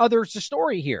secret other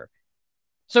story here.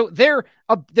 So their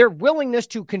willingness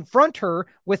to confront her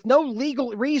with no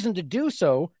legal reason to do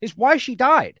so is why she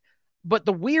died. But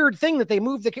the weird thing that they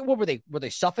moved what were they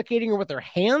suffocating her with their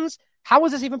hands? How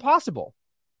is this even possible?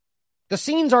 The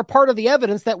scenes are part of the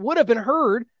evidence that would have been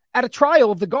heard at a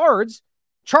trial of the guards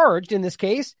charged in this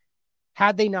case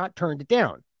had they not turned it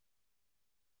down.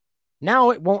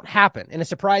 Now it won't happen. In a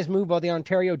surprise move by the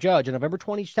Ontario judge on November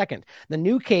 22nd,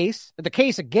 the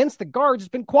case against the guards has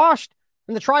been quashed.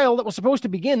 And the trial that was supposed to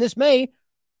begin this May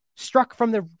struck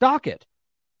from the docket.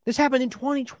 This happened in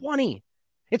 2020.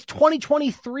 It's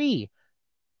 2023.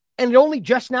 And it only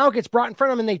just now gets brought in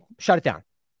front of them and they shut it down.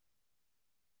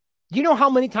 Do you know how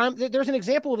many times? There's an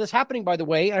example of this happening, by the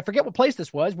way, and I forget what place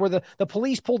this was, where the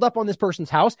police pulled up on this person's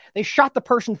house. They shot the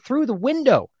person through the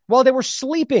window while they were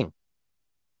sleeping.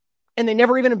 And they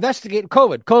never even investigated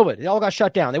COVID. It all got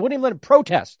shut down. They wouldn't even let them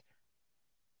protest.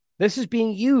 This is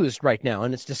being used right now,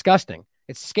 and it's disgusting.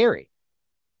 It's scary.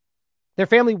 Their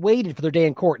family waited for their day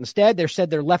in court. Instead, they said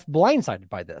they're left blindsided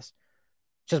by this.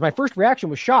 She says, my first reaction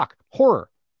was shock, horror.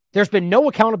 There's been no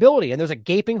accountability, and there's a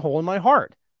gaping hole in my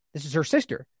heart. This is her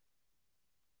sister.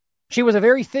 She was a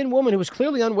very thin woman who was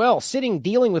clearly unwell,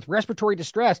 dealing with respiratory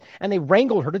distress, and they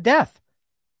wrangled her to death.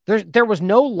 There was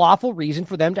no lawful reason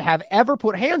for them to have ever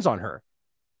put hands on her.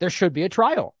 There should be a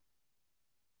trial.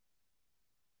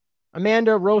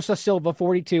 Amanda Rosa Silva,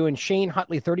 42, and Shane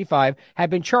Hutley, 35, have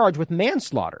been charged with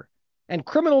manslaughter and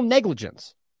criminal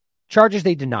negligence. Charges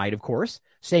they denied, of course,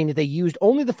 saying that they used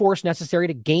only the force necessary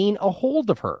to gain a hold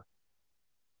of her.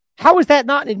 How is that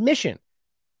not an admission?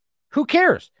 Who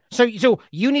cares? So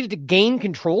you needed to gain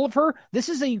control of her? This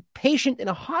is a patient in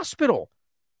a hospital.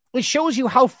 It shows you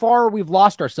how far we've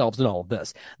lost ourselves in all of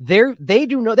this. They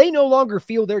no longer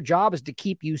feel their job is to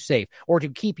keep you safe or to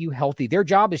keep you healthy. Their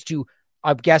job is to,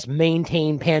 I guess,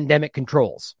 maintain pandemic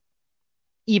controls,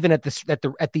 even at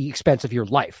the expense of your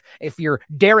life, if you're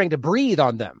daring to breathe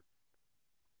on them.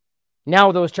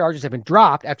 Now those charges have been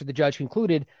dropped after the judge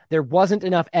concluded there wasn't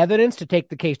enough evidence to take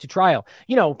the case to trial,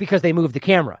 because they moved the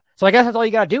camera. So I guess that's all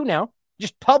you got to do now.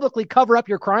 Just publicly cover up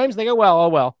your crimes. They go,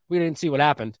 well, we didn't see what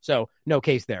happened, so no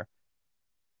case there.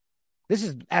 This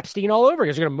is Epstein all over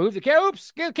because you're going to move the camera.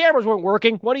 Oops, the cameras weren't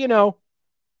working. What do you know?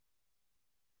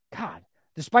 God.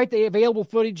 Despite the available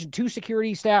footage and two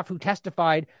security staff who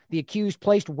testified, the accused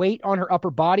placed weight on her upper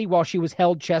body while she was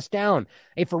held chest down.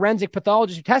 A forensic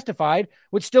pathologist who testified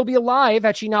would still be alive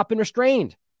had she not been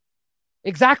restrained.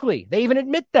 Exactly. They even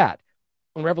admit that.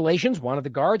 In Revelations, one of the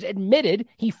guards admitted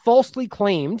he falsely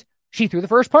claimed she threw the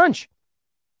first punch.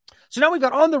 So now we've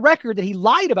got on the record that he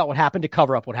lied about what happened to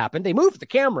cover up what happened. They moved the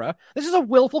camera. This is a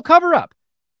willful cover-up.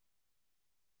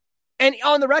 And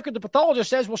on the record, the pathologist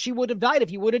says, well, she would have died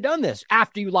if you would have done this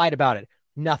after you lied about it.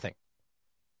 Nothing.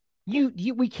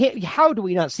 We can't, how do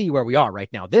we not see where we are right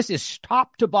now? This is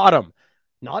top to bottom.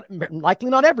 Likely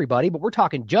not everybody, but we're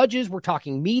talking judges, we're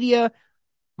talking media.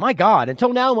 My God,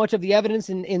 until now, much of the evidence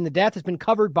in the death has been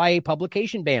covered by a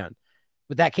publication ban.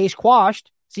 With that case quashed,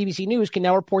 CBC News can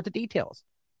now report the details.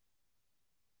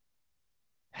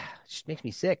 It just makes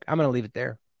me sick. I'm going to leave it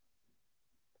there.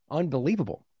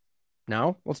 Unbelievable.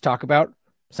 Now, let's talk about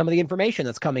some of the information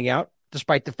that's coming out,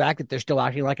 despite the fact that they're still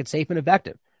acting like it's safe and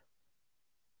effective.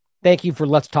 Thank you for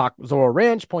Let's Talk. Zora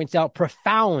Ranch points out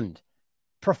profound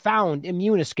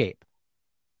immune escape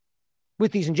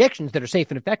with these injections that are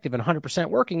safe and effective and 100%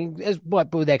 working as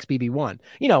what with XBB1.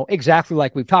 Exactly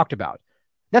like we've talked about.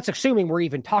 That's assuming we're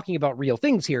even talking about real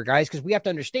things here, guys, because we have to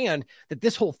understand that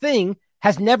this whole thing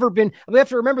has never been. We have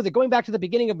to remember that going back to the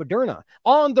beginning of Moderna,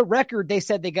 on the record, they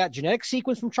said they got genetic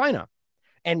sequence from China.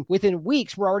 And within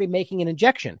weeks, we're already making an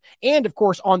injection. And of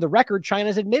course, on the record,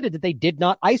 China's admitted that they did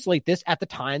not isolate this at the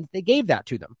time that they gave that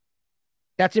to them.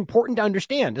 That's important to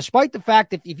understand, despite the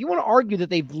fact that if you want to argue that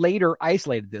they've later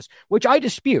isolated this, which I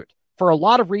dispute for a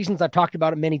lot of reasons, I've talked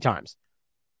about it many times.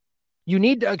 You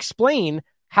need to explain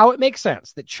how it makes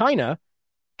sense that China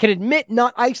can admit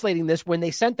not isolating this when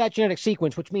they sent that genetic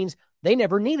sequence, which means they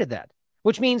never needed that,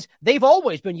 which means they've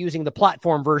always been using the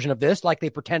platform version of this like they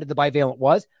pretended the bivalent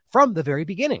was from the very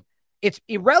beginning. It's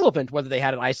irrelevant whether they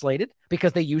had it isolated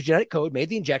because they used genetic code, made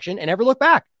the injection, and never looked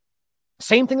back.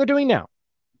 Same thing they're doing now.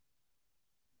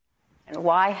 And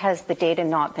why has the data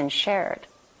not been shared?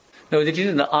 No, they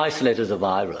didn't isolate the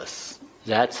virus.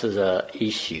 That's the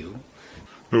issue.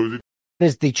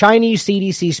 Is the Chinese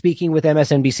CDC speaking with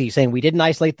MSNBC saying we didn't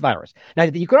isolate the virus. Now,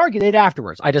 you could argue they did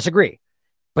afterwards. I disagree.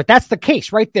 But that's the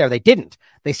case right there. They didn't.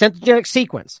 They sent the genetic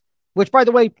sequence, which, by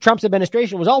the way, Trump's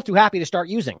administration was all too happy to start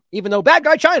using, even though bad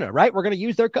guy China, right? We're going to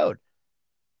use their code.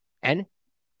 And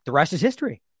the rest is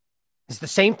history. It's the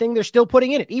same thing they're still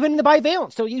putting in it. Even the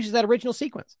bivalent still uses that original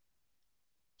sequence.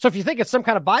 So if you think it's some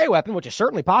kind of bioweapon, which is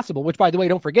certainly possible, which, by the way,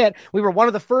 don't forget, we were one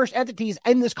of the first entities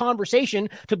in this conversation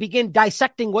to begin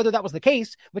dissecting whether that was the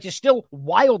case, which is still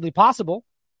wildly possible,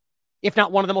 if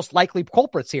not one of the most likely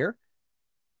culprits here,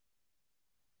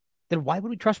 then why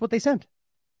would we trust what they sent?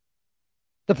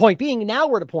 The point being, now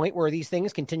we're at a point where these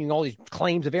things, continuing all these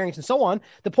claims of variants and so on,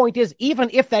 the point is, even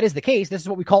if that is the case, this is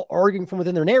what we call arguing from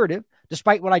within their narrative,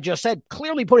 despite what I just said,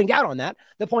 clearly putting doubt on that.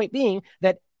 The point being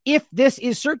that if this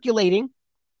is circulating,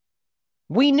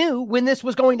 we knew when this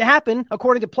was going to happen,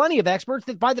 according to plenty of experts,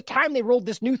 that by the time they rolled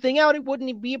this new thing out, it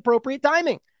wouldn't be appropriate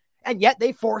timing. And yet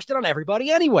they forced it on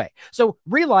everybody anyway. So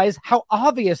realize how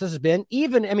obvious this has been.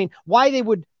 Why they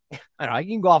would, I don't know,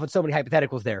 you can go off on so many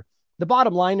hypotheticals there. The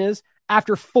bottom line is,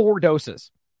 after 4 doses,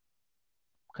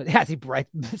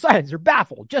 scientists are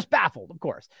baffled, just baffled, of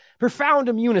course. Profound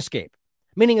immune escape,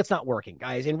 meaning it's not working,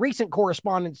 guys. In recent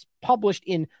correspondence published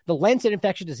in the Lancet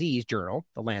Infectious Disease Journal,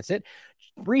 the Lancet,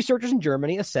 researchers in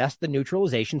Germany assessed the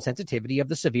neutralization sensitivity of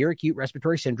the severe acute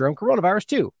respiratory syndrome coronavirus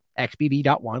 2,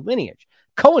 XBB.1 lineage.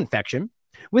 Co-infection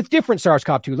with different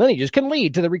SARS-CoV-2 lineages can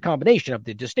lead to the recombination of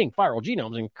the distinct viral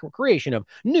genomes and creation of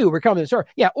new recombinant SARS.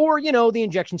 Or the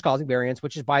injections causing variants,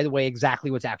 which is, by the way, exactly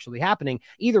what's actually happening.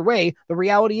 Either way, the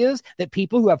reality is that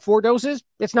people who have 4 doses,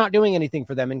 it's not doing anything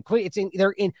for them. And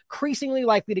they're increasingly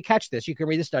likely to catch this. You can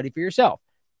read the study for yourself.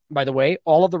 By the way,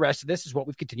 all of the rest of this is what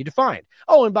we've continued to find.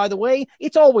 Oh, and by the way,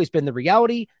 it's always been the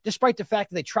reality, despite the fact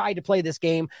that they tried to play this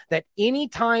game, that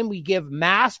anytime we give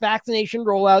mass vaccination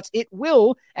rollouts, it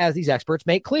will, as these experts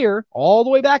make clear all the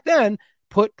way back then,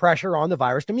 put pressure on the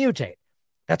virus to mutate.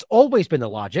 That's always been the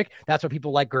logic. That's what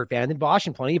people like Gert Vanden Bosch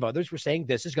and plenty of others were saying,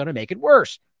 this is going to make it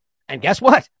worse. And guess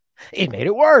what? It made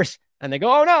it worse. And they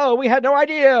go, oh no, we had no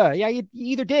idea. Yeah, you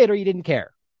either did or you didn't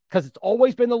care. Because it's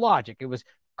always been the logic. It was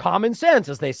common sense,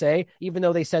 as they say, even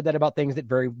though they said that about things that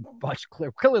very much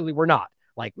clearly were not.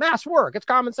 Like mass work, it's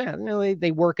common sense.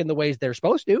 They work in the ways they're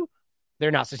supposed to.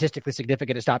 They're not statistically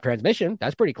significant to stop transmission.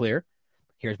 That's pretty clear.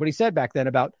 Here's what he said back then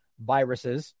about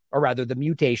viruses, or rather the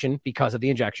mutation because of the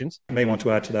injections. You may want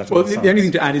to add to that. Well, the only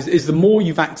thing to add is the more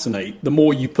you vaccinate, the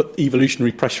more you put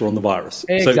evolutionary pressure on the virus.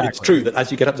 Exactly. So it's true that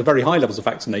as you get up to very high levels of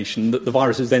vaccination, that the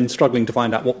virus is then struggling to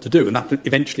find out what to do, and that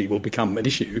eventually will become an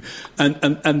issue. And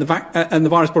the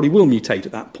virus probably will mutate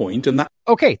at that point. And that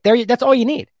okay, that's all you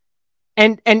need.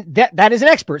 And that is an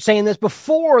expert saying this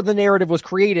before the narrative was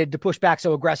created to push back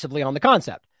so aggressively on the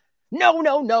concept.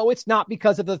 No, it's not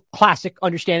because of the classic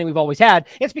understanding we've always had.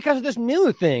 It's because of this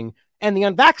new thing and the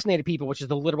unvaccinated people, which is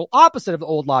the literal opposite of the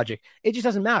old logic. It just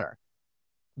doesn't matter.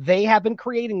 they have been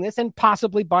creating this, and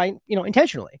possibly by,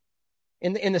 intentionally,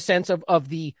 in the sense of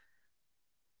the,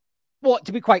 well,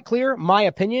 to be quite clear, my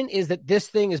opinion is that this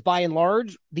thing is by and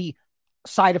large the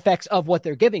side effects of what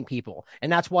they're giving people.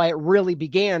 And that's why it really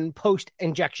began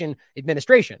post-injection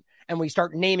administration. And we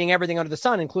start naming everything under the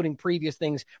sun, including previous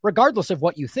things, regardless of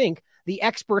what you think. The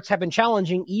experts have been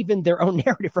challenging even their own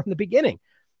narrative from the beginning.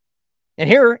 And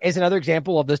here is another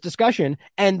example of this discussion,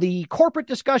 and the corporate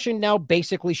discussion now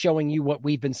basically showing you what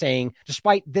we've been saying,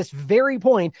 despite this very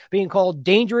point being called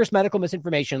dangerous medical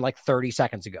misinformation like 30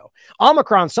 seconds ago.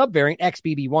 Omicron subvariant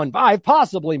XBB.1.5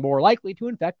 possibly more likely to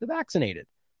infect the vaccinated.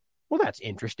 Well, that's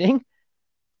interesting.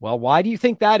 Well, why do you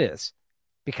think that is?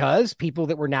 Because people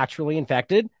that were naturally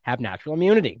infected have natural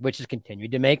immunity, which has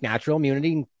continued to make natural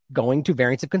immunity going to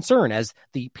variants of concern, as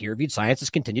the peer-reviewed science has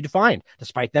continued to find,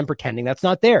 despite them pretending that's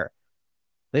not there.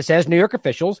 This says New York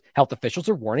health officials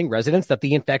are warning residents that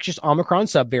the infectious Omicron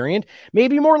subvariant may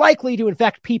be more likely to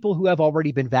infect people who have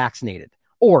already been vaccinated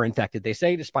or infected, they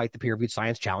say, despite the peer-reviewed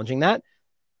science challenging that.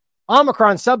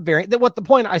 Omicron subvariant, what the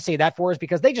point I say that for is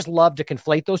because they just love to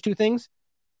conflate those two things.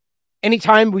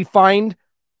 Anytime we find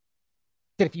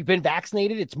that if you've been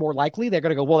vaccinated, it's more likely, they're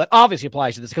going to go, well, that obviously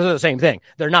applies to this because they're the same thing.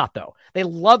 They're not, though. They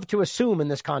love to assume in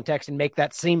this context and make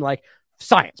that seem like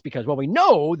science because, well, we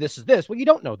know this is this. Well, you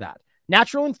don't know that.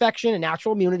 Natural infection and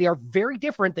natural immunity are very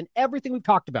different than everything we've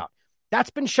talked about. That's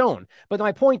been shown. But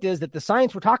my point is that the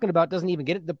science we're talking about doesn't even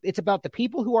get it. It's about the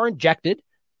people who are injected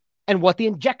and what the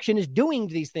injection is doing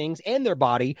to these things and their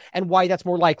body and why that's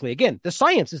more likely. Again, the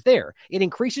science is there. It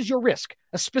increases your risk,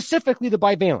 specifically the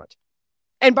bivalent.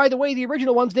 And by the way, the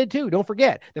original ones did too. Don't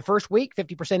forget, the first week,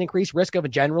 50% increased risk of a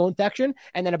general infection.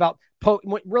 And then about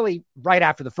really right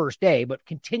after the first day, but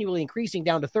continually increasing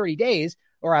down to 30 days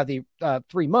or out of the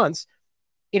 3 months,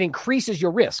 it increases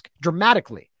your risk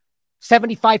dramatically.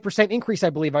 75% increase,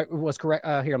 I believe was correct.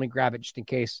 Here, let me grab it just in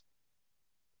case.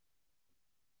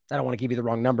 I don't want to give you the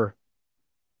wrong number.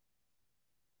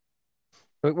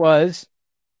 It was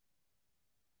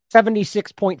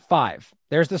 76.5.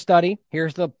 There's the study.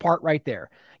 Here's the part right there.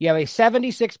 You have a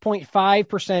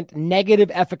 76.5%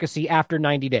 negative efficacy after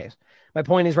 90 days. My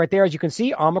point is right there, as you can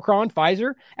see, Omicron,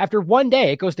 Pfizer, after 1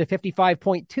 day, it goes to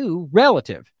 55.2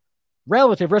 relative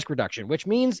risk reduction, which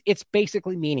means it's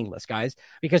basically meaningless, guys,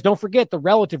 because don't forget the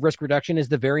relative risk reduction is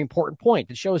the very important point.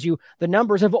 It shows you the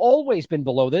numbers have always been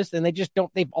below this, and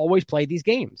they've always played these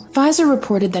games. Pfizer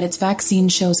reported that its vaccine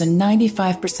shows a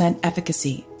 95%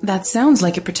 efficacy. That sounds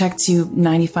like it protects you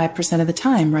 95% of the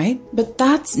time, right? But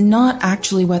that's not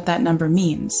actually what that number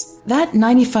means. That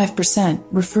 95%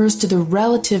 refers to the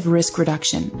relative risk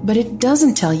reduction, but it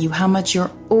doesn't tell you how much your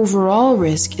overall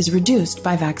risk is reduced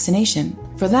by vaccination.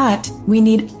 For that, we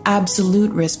need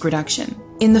absolute risk reduction.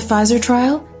 In the Pfizer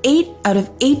trial, 8 out of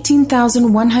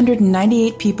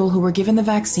 18,198 people who were given the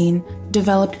vaccine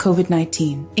developed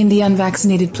COVID-19. In the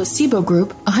unvaccinated placebo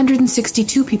group,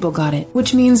 162 people got it,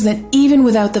 which means that even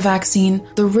without the vaccine,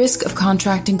 the risk of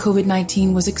contracting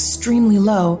COVID-19 was extremely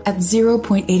low at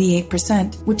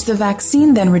 0.88%, which the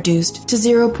vaccine then reduced to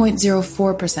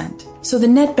 0.04%. So the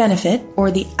net benefit, or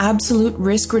the absolute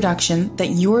risk reduction that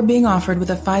you're being offered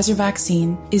with a Pfizer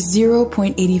vaccine is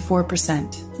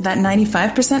 0.84%. That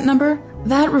 95% number,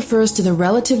 that refers to the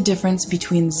relative difference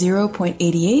between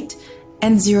 0.88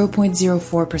 and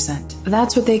 0.04%.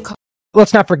 That's what they call.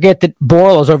 Let's not forget that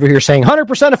Borrell's over here saying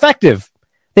 100% effective.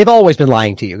 They've always been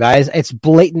lying to you guys. It's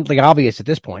blatantly obvious at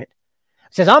this point.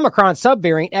 It says Omicron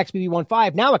subvariant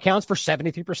XBB.1.5 now accounts for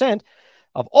 73%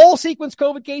 of all sequenced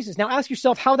COVID cases. Now ask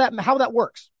yourself how that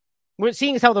works. When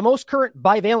seeing as how the most current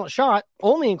bivalent shot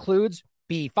only includes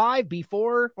B5,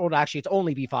 B4, well, actually it's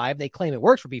only B5. They claim it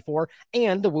works for B4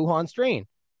 and the Wuhan strain.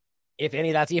 If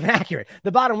any, that's even accurate.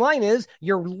 The bottom line is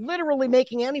you're literally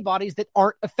making antibodies that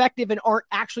aren't effective and aren't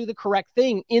actually the correct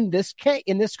thing in this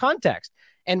context.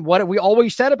 And what have we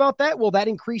always said about that? Well, that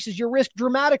increases your risk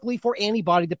dramatically for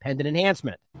antibody-dependent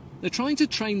enhancement. They're trying to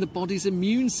train the body's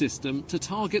immune system to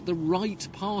target the right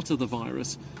part of the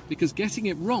virus because getting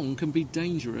it wrong can be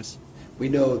dangerous. We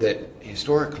know that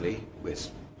historically with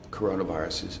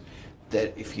coronaviruses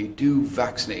that if you do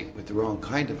vaccinate with the wrong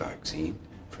kind of vaccine,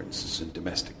 for instance in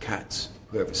domestic cats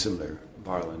who have a similar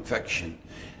viral infection,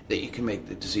 that you can make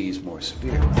the disease more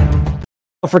severe.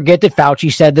 Don't forget that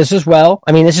Fauci said this as well.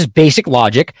 I mean, this is basic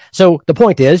logic. So the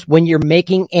point is, when you're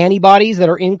making antibodies that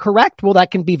are incorrect, well, that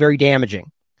can be very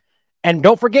damaging. And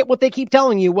don't forget what they keep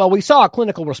telling you. Well, we saw a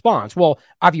clinical response. Well,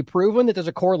 have you proven that there's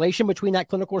a correlation between that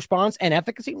clinical response and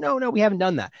efficacy? No, we haven't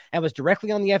done that. That was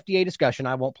directly on the FDA discussion.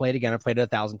 I won't play it again. I've played it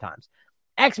 1,000 times.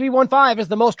 XB15 is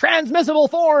the most transmissible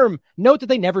form. Note that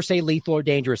they never say lethal or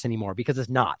dangerous anymore because it's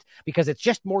not. Because it's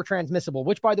just more transmissible,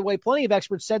 which, by the way, plenty of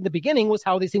experts said in the beginning was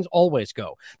how these things always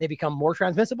go. They become more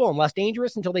transmissible and less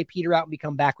dangerous until they peter out and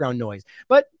become background noise.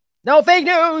 But no, fake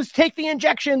news. Take the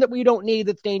injection that we don't need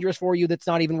that's dangerous for you that's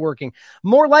not even working.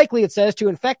 More likely, it says, to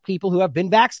infect people who have been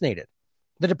vaccinated.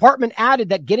 The department added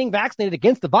that getting vaccinated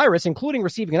against the virus, including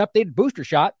receiving an updated booster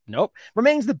shot,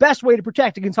 remains the best way to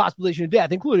protect against hospitalization and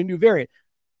death, including new variant.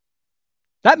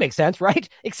 That makes sense, right?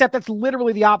 Except that's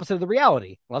literally the opposite of the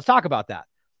reality. Let's talk about that.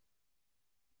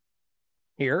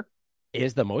 Here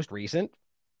is the most recent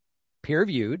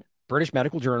peer-reviewed British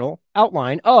Medical Journal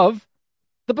outline of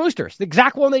the boosters, the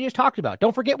exact one they just talked about.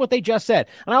 Don't forget what they just said.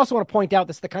 And I also want to point out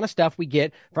this is the kind of stuff we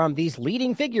get from these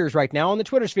leading figures right now in the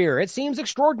Twitter sphere. It seems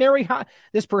extraordinary high.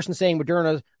 This person saying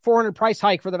Moderna's $400 price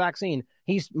hike for the vaccine.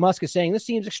 Musk is saying this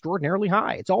seems extraordinarily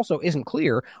high. It also isn't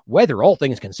clear whether, all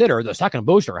things considered, the second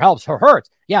booster helps or hurts.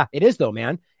 Yeah, it is though,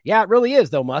 man. Yeah, it really is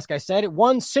though, Musk. I said it.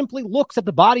 One simply looks at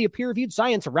the body of peer-reviewed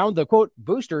science around the, quote,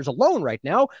 boosters alone right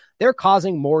now. They're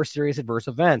causing more serious adverse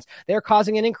events. They're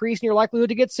causing an increase in your likelihood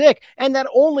to get sick. And that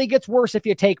only gets worse if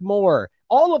you take more.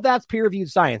 All of that's peer-reviewed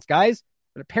science, guys.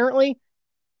 But apparently,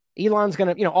 Elon's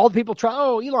going to, all the people try,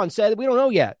 Elon said we don't know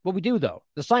yet. Well, we do though.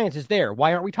 The science is there.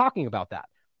 Why aren't we talking about that?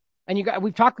 And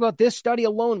we've talked about this study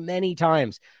alone many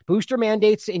times. Booster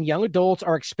mandates in young adults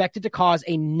are expected to cause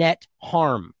a net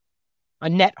harm. A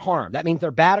net harm. That means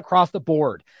they're bad across the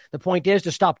board. The point is,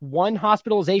 to stop one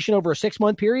hospitalization over a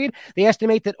 6-month period, they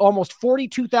estimate that almost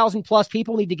 42,000 plus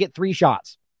people need to get 3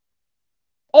 shots.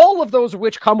 All of those of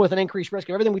which come with an increased risk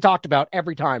of everything we talked about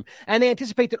every time. And they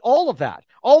anticipate that all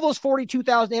those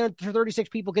 42,036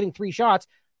 people getting 3 shots,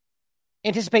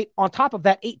 anticipate on top of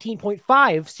that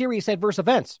 18.5 serious adverse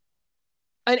events.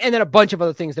 And then a bunch of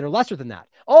other things that are lesser than that.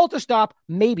 All to stop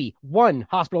maybe 1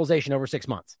 hospitalization over 6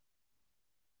 months.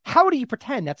 How do you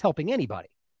pretend that's helping anybody?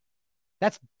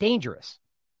 That's dangerous.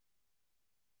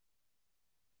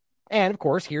 And of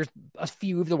course, here's a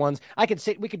few of the ones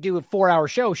we could do a 4-hour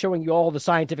show showing you all the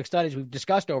scientific studies we've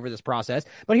discussed over this process.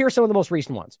 But here are some of the most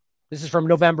recent ones. This is from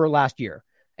November last year.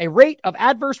 A rate of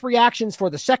adverse reactions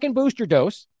for the second booster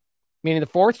dose, meaning the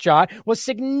 4th shot, was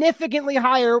significantly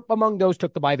higher among those who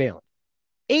took the bivalent.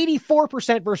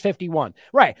 84% versus 51.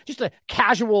 Right. Just a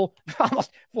casual,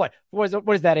 almost, what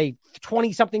is that? A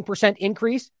 20-something%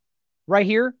 increase right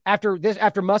here after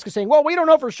Musk is saying, well, we don't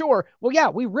know for sure. Well, yeah,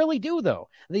 we really do though.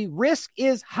 The risk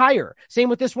is higher. Same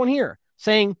with this one here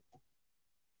saying,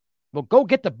 well, go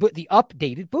get the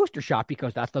updated booster shot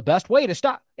because that's the best way to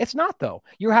stop. It's not though.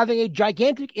 You're having a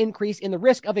gigantic increase in the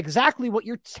risk of exactly what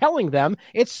you're telling them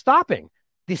it's stopping.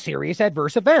 The serious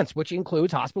adverse events, which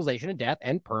includes hospitalization and death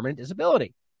and permanent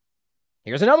disability.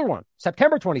 Here's another one,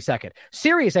 September 22nd.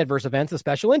 Serious adverse events of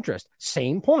special interest.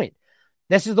 Same point.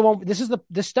 This is the one. This is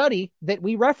the study that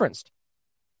we referenced.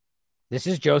 This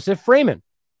is Joseph Freeman,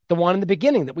 the one in the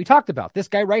beginning that we talked about. This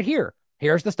guy right here.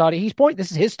 Here's the study this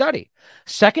is his study.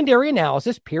 Secondary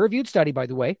analysis, peer-reviewed study, by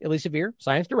the way, Elsevier,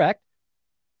 Science Direct.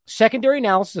 Secondary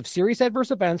analysis of serious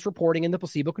adverse events reporting in the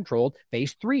placebo-controlled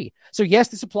phase 3. So yes,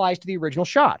 this applies to the original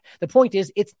shot. The point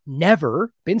is, it's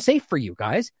never been safe for you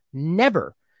guys.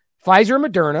 Never. Pfizer and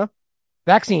Moderna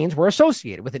vaccines were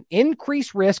associated with an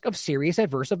increased risk of serious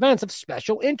adverse events of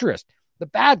special interest, the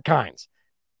bad kinds.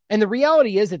 And the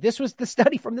reality is that this was the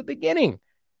study from the beginning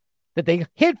that they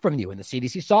hid from you and the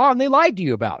CDC saw and they lied to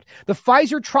you about. The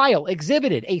Pfizer trial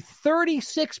exhibited a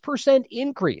 36%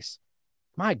 increase,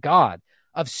 my God,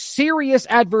 of serious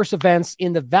adverse events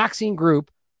in the vaccine group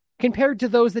compared to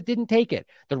those that didn't take it.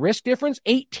 The risk difference,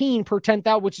 18 per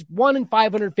 10,000, which is 1 in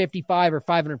 555 or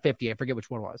 550. I forget which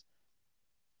one it was.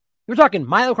 You're talking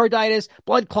myocarditis,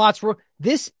 blood clots.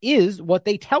 This is what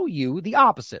they tell you the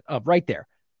opposite of right there.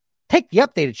 Take the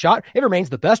updated shot. It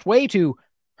remains the best way to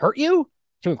hurt you,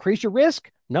 to increase your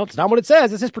risk. No, it's not what it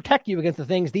says. It says protect you against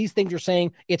these things you're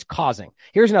saying it's causing.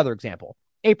 Here's another example.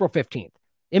 April 15th.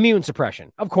 Immune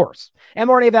suppression, of course.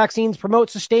 mRNA vaccines promote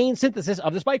sustained synthesis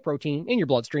of the spike protein in your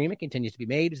bloodstream. It continues to be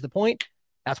made, is the point.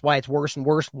 That's why it's worse and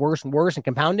worse and worse and worse and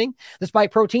compounding. The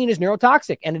spike protein is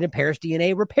neurotoxic and it impairs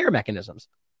DNA repair mechanisms.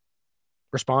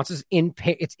 Responses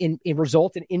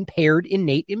result in impaired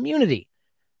innate immunity.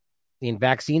 The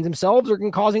vaccines themselves are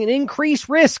causing an increased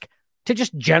risk to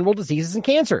just general diseases and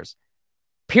cancers.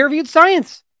 Peer-reviewed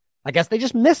science. I guess they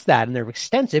just missed that in their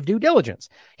extensive due diligence.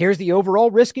 Here's the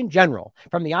overall risk in general.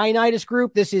 From the Ioannidis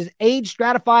group, this is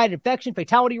age-stratified infection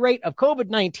fatality rate of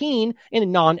COVID-19 in a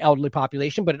non-elderly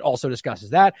population, but it also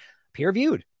discusses that.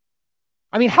 Peer-reviewed.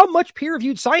 I mean, how much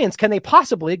peer-reviewed science can they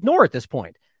possibly ignore at this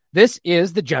point? This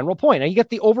is the general point. Now, you get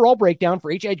the overall breakdown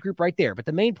for each age group right there, but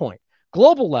the main point.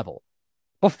 Global level,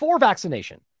 before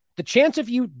vaccination, the chance of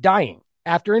you dying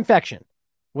after infection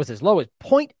was as low as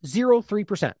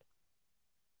 0.03%.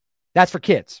 That's for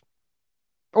kids.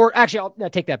 Or actually, I'll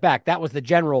take that back. That was the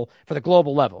general for the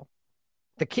global level.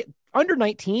 The kid under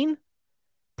 19,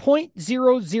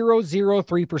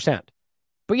 0.0003%.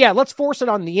 But yeah, let's force it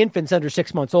on the infants under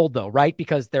 6 months old, though, right?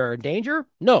 Because they're in danger?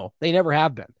 No, they never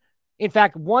have been. In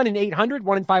fact, 1 in 800,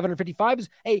 1 in 555 is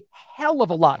a hell of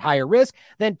a lot higher risk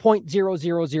than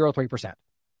 0.0003%.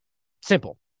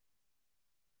 Simple.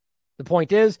 The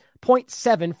point is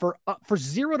 0.7 for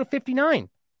 0 to 59.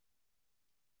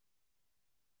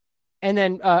 And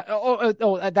then,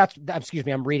 excuse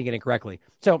me, I'm reading it incorrectly.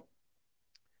 So,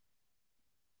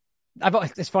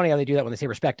 it's funny how they do that when they say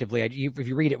respectively. If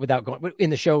you read it without going in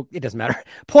the show, it doesn't matter.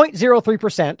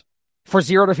 0.03% for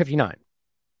 0 to 59.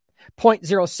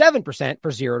 0.07%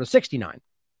 for 0 to 69.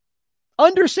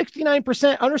 Under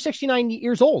 69%, under 69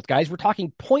 years old, guys, we're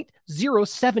talking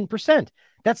 0.07%.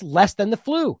 That's less than the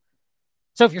flu.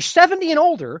 So if you're 70 and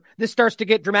older, this starts to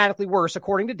get dramatically worse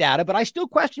according to data, but I still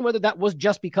question whether that was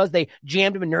just because they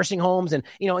jammed them in nursing homes and,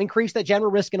 increased that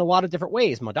general risk in a lot of different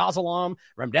ways. Midazolam,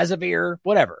 remdesivir,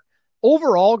 whatever.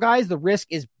 Overall, guys, the risk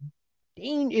is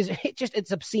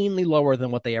it's obscenely lower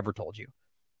than what they ever told you.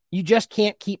 You just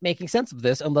can't keep making sense of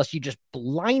this unless you just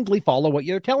blindly follow what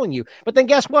you're telling you. But then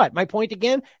guess what? My point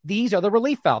again, these are the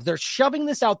relief valves. They're shoving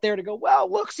this out there to go, well,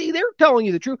 look, see, they're telling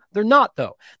you the truth. They're not,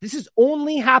 though. This is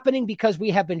only happening because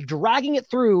we have been dragging it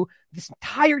through this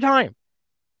entire time.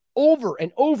 Over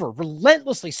and over,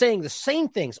 relentlessly saying the same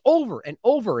things over and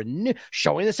over and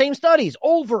showing the same studies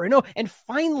over and over. And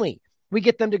finally, we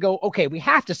get them to go, okay, we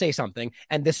have to say something,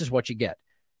 and this is what you get.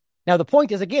 Now, the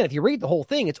point is, again, if you read the whole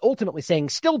thing, it's ultimately saying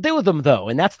still do them, though,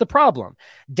 and that's the problem.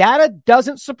 Data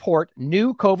doesn't support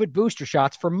new COVID booster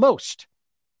shots for most,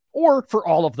 or for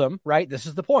all of them, right? This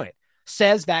is the point,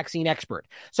 says vaccine expert.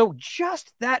 So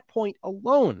just that point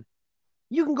alone,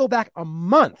 you can go back a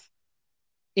month.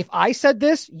 If I said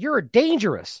this, you're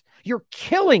dangerous. You're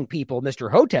killing people,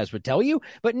 Mr. Hotez would tell you,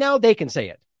 but now they can say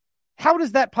it. How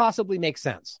does that possibly make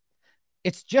sense?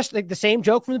 It's just like the same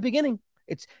joke from the beginning.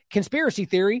 It's conspiracy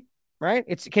theory, right?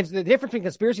 It's the difference between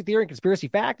conspiracy theory and conspiracy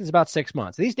fact is about 6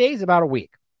 months. These days, about a week.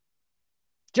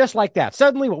 Just like that.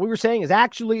 Suddenly, what we were saying is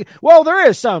actually, well, there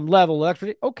is some level of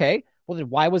expertise. Okay, well, then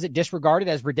why was it disregarded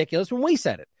as ridiculous when we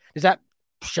said it? Does that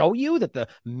show you that the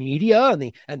media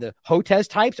and the Hotez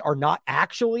types are not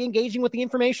actually engaging with the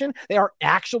information? They are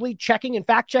actually checking and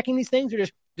fact checking these things. They're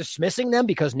just dismissing them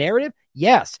because narrative?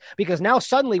 Yes, because now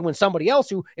suddenly when somebody else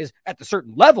who is at the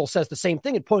certain level says the same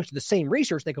thing and points to the same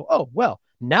research, they go, oh, well,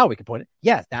 now we can point it.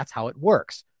 Yes, that's how it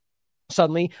works.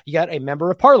 Suddenly you got a member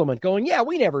of parliament going, yeah,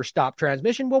 we never stopped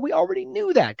transmission. Well, we already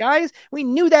knew that, guys. We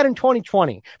knew that in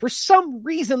 2020. For some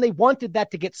reason, they wanted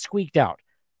that to get squeaked out.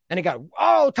 And it got,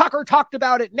 oh, Tucker talked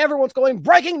about it. And everyone's going,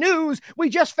 breaking news. We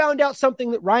just found out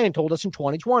something that Ryan told us in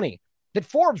 2020. That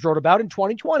Forbes wrote about in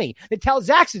 2020, that Tal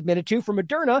Zaks admitted to from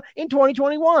Moderna in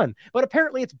 2021. But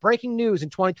apparently it's breaking news in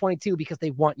 2022 because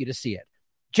they want you to see it.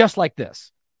 Just like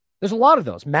this. There's a lot of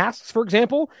those. Masks, for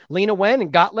example, Lena Wen and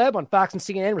Gottlieb on Fox and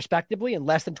CNN, respectively, in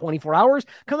less than 24 hours,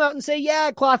 come out and say,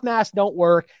 yeah, cloth masks don't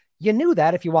work. You knew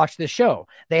that if you watched this show.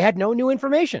 They had no new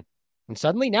information. And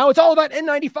suddenly now it's all about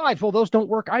N95s. Well, those don't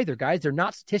work either, guys. They're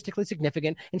not statistically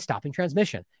significant in stopping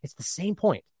transmission. It's the same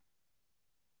point.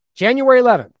 January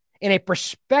 11th. In a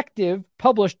perspective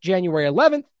published January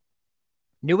 11th,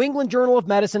 New England Journal of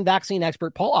Medicine vaccine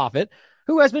expert Paul Offit,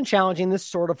 who has been challenging this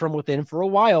sort of from within for a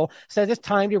while, says it's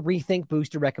time to rethink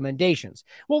booster recommendations.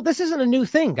 Well, this isn't a new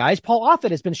thing, guys. Paul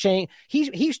Offit has been saying,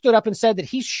 he stood up and said that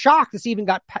he's shocked this even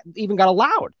got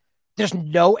allowed. There's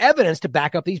no evidence to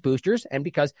back up these boosters, and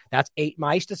because that's 8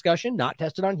 mice discussion, not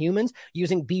tested on humans,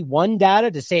 using B1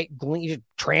 data to say it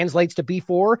translates to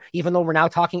B4, even though we're now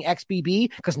talking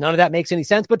XBB, because none of that makes any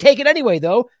sense. But take it anyway,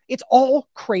 though. It's all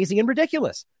crazy and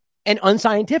ridiculous and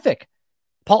unscientific.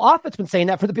 Paul Offit's been saying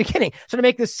that from the beginning. So to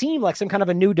make this seem like some kind of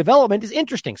a new development is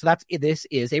interesting. So this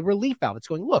is a relief valve. It's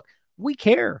going, look, we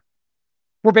care.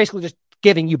 We're basically just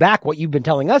giving you back what you've been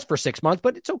telling us for 6 months,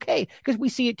 but it's okay because we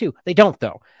see it too. They don't,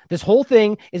 though. This whole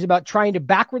thing is about trying to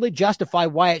backwardly justify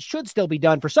why it should still be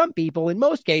done for some people in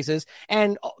most cases,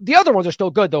 and the other ones are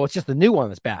still good, though. It's just the new one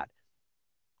that's bad.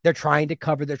 They're trying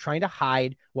to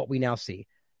hide what we now see.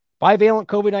 Bivalent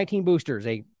COVID-19 boosters,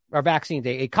 or vaccines,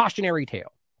 a cautionary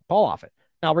tale. Paul Offit.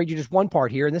 Now, I'll read you just one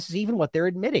part here, and this is even what they're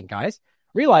admitting, guys.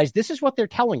 Realize this is what they're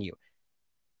telling you.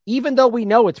 Even though we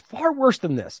know it's far worse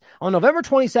than this. On November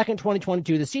 22nd,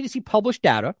 2022, the CDC published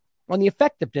data on the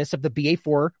effectiveness of the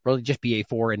BA4, really just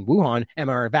BA4 and Wuhan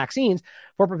mRNA vaccines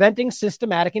for preventing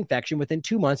systematic infection within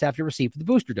 2 months after receiving the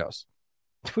booster dose.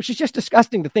 which is just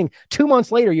disgusting to think 2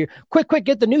 months later, you quick,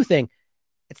 get the new thing.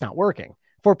 It's not working.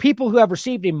 For people who have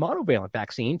received a monovalent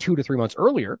vaccine 2 to 3 months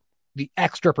earlier, the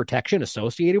extra protection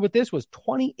associated with this was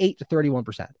 28 to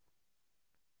 31%.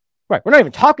 Right. We're not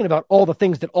even talking about all the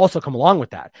things that also come along with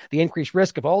that. The increased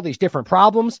risk of all these different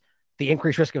problems, the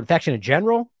increased risk of infection in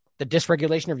general, the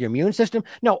dysregulation of your immune system.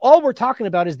 No, all we're talking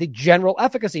about is the general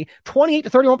efficacy, 28 to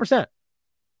 31%.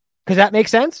 Because that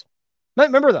makes sense.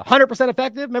 Remember the 100%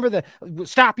 effective? Remember the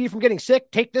stop you from getting sick,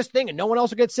 take this thing and no one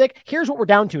else will get sick? Here's what we're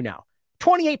down to now.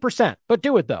 28%, but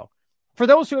do it though. For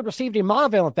those who had received a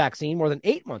monovalent vaccine more than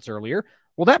 8 months earlier,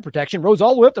 well, that protection rose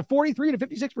all the way up to 43 to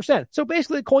 56%. So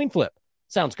basically a coin flip.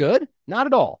 Sounds good? Not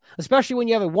at all. Especially when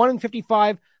you have a 1 in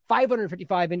 55,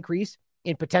 555 increase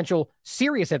in potential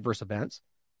serious adverse events.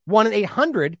 1 in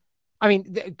 800. I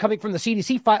mean, coming from the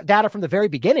CDC data from the very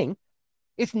beginning,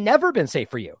 it's never been safe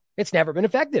for you. It's never been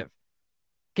effective.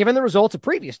 Given the results of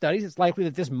previous studies, it's likely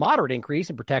that this moderate increase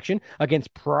in protection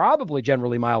against probably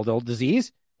generally mild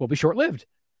disease will be short-lived.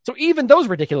 So even those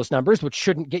ridiculous numbers, which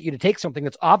shouldn't get you to take something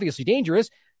that's obviously dangerous,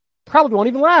 probably won't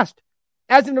even last.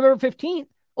 As of November 15th,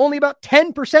 only about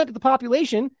 10% of the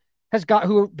population has got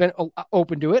who have been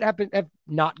open to it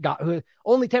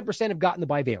only 10% have gotten the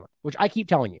bivalent, which I keep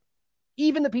telling you.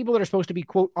 Even the people that are supposed to be,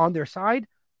 quote, on their side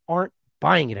aren't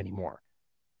buying it anymore.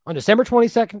 On December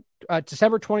 22nd,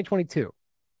 December 2022,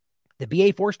 the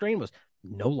BA4 strain was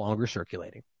no longer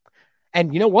circulating.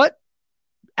 And you know what?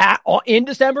 In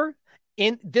December,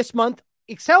 in this month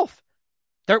itself,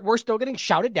 we're still getting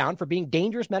shouted down for being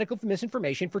dangerous medical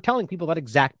misinformation for telling people that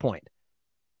exact point.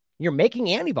 You're making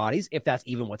antibodies, if that's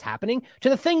even what's happening, to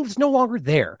the thing that's no longer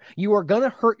there. You are going to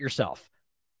hurt yourself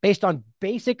based on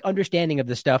basic understanding of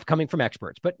this stuff coming from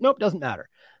experts. But nope, doesn't matter.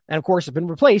 And of course, it's been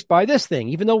replaced by this thing,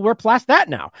 even though we're past that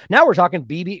now. Now we're talking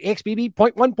XBB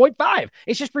 0.1.5.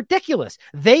 It's just ridiculous.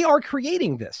 They are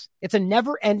creating this. It's a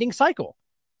never-ending cycle.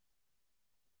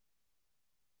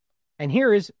 And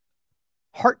here is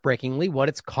heartbreakingly what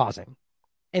it's causing.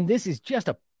 And this is just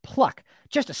a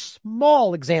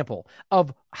small example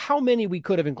of how many we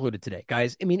could have included today,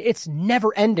 guys. I mean, it's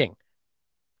never ending.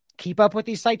 Keep up with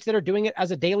these sites that are doing it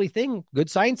as a daily thing. Good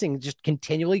Sciencing, just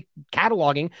continually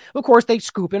cataloging. Of course, they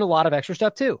scoop in a lot of extra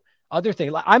stuff too. Other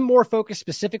thing, I'm more focused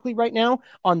specifically right now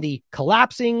on the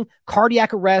collapsing,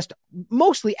 cardiac arrest,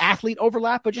 mostly athlete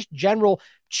overlap, but just general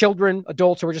children,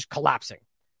 adults who are just collapsing.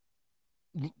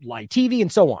 Live TV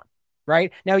and so on.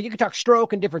 Right? Now, you can talk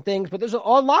stroke and different things, but there's a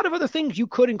lot of other things you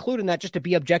could include in that just to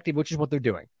be objective, which is what they're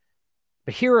doing.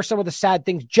 But here are some of the sad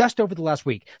things just over the last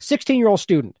week. 16-year-old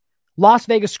student, Las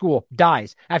Vegas school,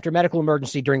 dies after medical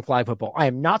emergency during flag football. I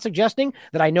am not suggesting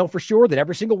that I know for sure that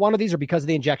every single one of these are because of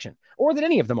the injection or that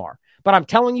any of them are. But I'm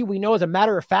telling you, we know as a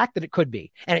matter of fact that it could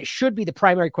be. And it should be the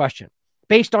primary question.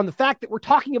 Based on the fact that we're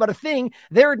talking about a thing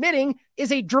they're admitting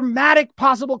is a dramatic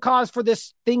possible cause for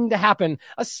this thing to happen,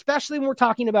 especially when we're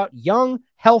talking about young,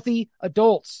 healthy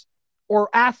adults or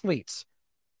athletes.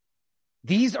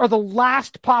 These are the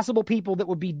last possible people that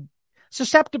would be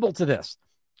susceptible to this.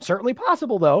 Certainly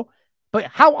possible, though. But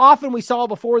how often we saw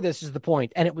before this is the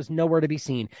point, and it was nowhere to be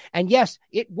seen. And yes,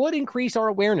 it would increase our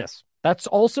awareness. That's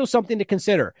also something to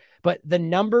consider. But the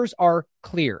numbers are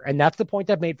clear, and that's the point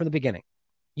I've made from the beginning.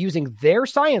 Using their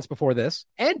science before this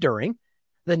and during,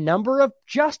 the number of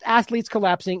just athletes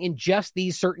collapsing in just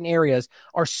these certain areas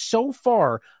are so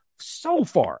far,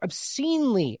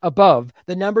 obscenely above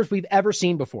the numbers we've ever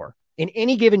seen before in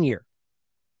any given year.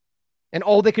 And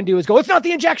all they can do is go, it's not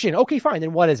the injection. Okay, fine.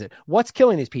 Then what is it? What's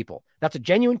killing these people? That's a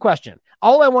genuine question.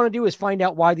 All I want to do is find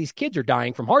out why these kids are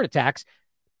dying from heart attacks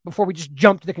before we just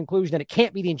jump to the conclusion that it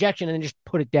can't be the injection and then just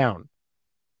put it down.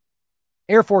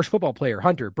 Air Force football player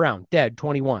Hunter Brown, dead,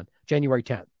 21, January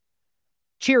 10th.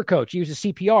 Cheer coach uses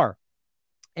CPR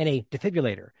and a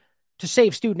defibrillator to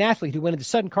save student athlete who went into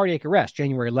sudden cardiac arrest,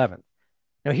 January 11th.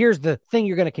 Now, here's the thing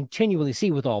you're going to continually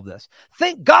see with all of this.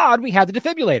 Thank God we had the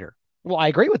defibrillator. Well, I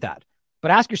agree with that.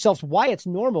 But ask yourselves why it's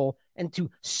normal and to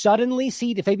suddenly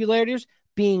see defibrillators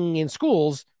being in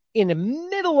schools in the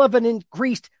middle of an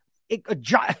increased,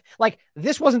 like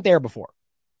this wasn't there before,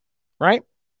 right?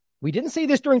 We didn't see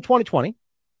this during 2020.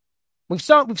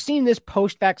 We've seen this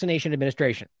post-vaccination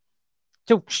administration.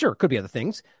 So sure, could be other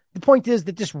things. The point is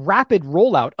that this rapid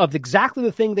rollout of exactly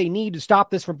the thing they need to stop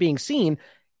this from being seen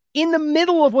in the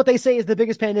middle of what they say is the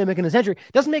biggest pandemic in the century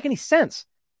doesn't make any sense.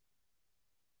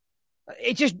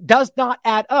 It just does not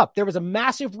add up. There was a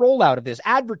massive rollout of this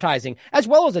advertising, as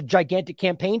well as a gigantic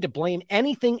campaign to blame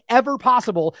anything ever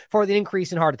possible for the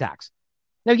increase in heart attacks.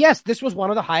 Now, yes, this was one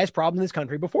of the highest problems in this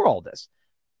country before all this.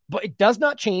 But it does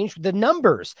not change the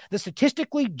numbers, the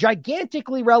statistically,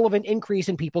 gigantically relevant increase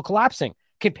in people collapsing.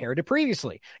 compared to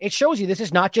previously. It shows you this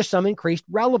is not just some increased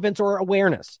relevance or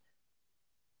awareness.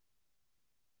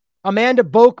 Amanda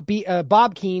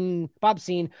Bobseen,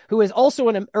 who is also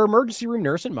an emergency room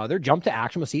nurse and mother, jumped to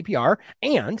action with CPR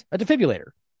and a defibrillator.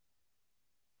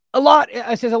 A lot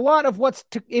of what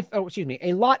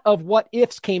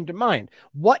ifs came to mind.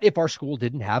 What if our school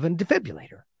didn't have a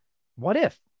defibrillator? What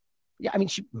if? Yeah, I mean,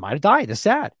 she might have died. It's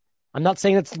sad. I'm not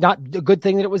saying it's not a good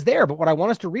thing that it was there, but what I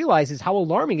want us to realize is how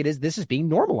alarming it is this is being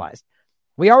normalized.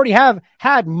 We already have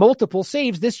had multiple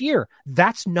saves this year.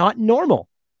 That's not normal.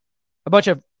 A bunch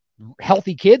of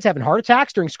healthy kids having heart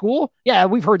attacks during school. Yeah,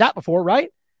 we've heard that before,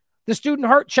 right? The Student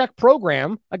Heart Check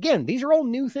Program, again, these are all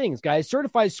new things, guys,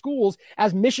 certifies schools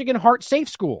as Michigan Heart Safe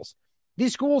schools.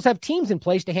 These schools have teams in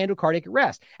place to handle cardiac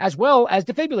arrest, as well as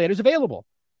defibrillators available.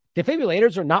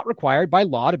 Defibrillators are not required by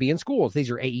law to be in schools.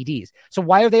 These are AEDs. So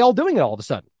why are they all doing it all of a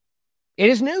sudden? It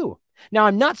is new. Now,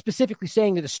 I'm not specifically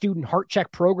saying that the Student Heart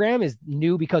Check Program is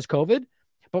new because COVID,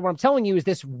 but what I'm telling you is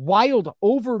this wild,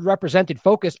 overrepresented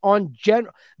focus on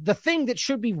the thing that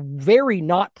should be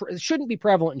shouldn't be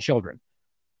prevalent in children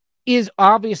is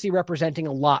obviously representing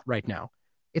a lot right now.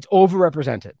 It's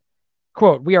overrepresented.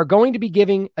 Quote, we are going to be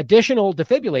giving additional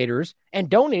defibrillators and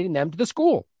donating them to the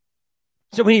school.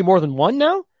 So we need more than one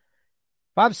now?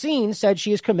 Bobseen said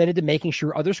she is committed to making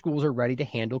sure other schools are ready to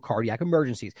handle cardiac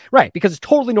emergencies. Right, because it's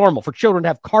totally normal for children to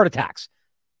have heart attacks.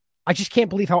 I just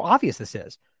can't believe how obvious this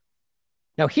is.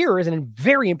 Now, here is a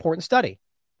very important study.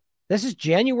 This is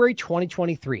January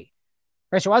 2023.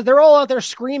 Right, so as they're all out there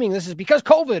screaming, this is because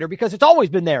COVID or because it's always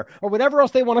been there or whatever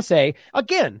else they want to say,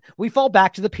 again, we fall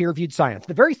back to the peer-reviewed science,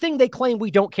 the very thing they claim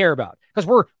we don't care about because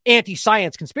we're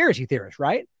anti-science conspiracy theorists,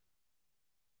 right?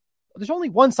 There's only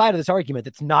one side of this argument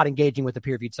that's not engaging with the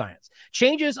peer-reviewed science.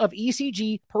 Changes of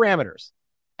ECG parameters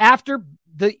after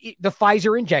the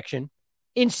Pfizer injection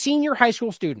in senior high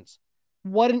school students.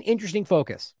 What an interesting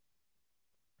focus.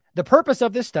 The purpose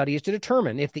of this study is to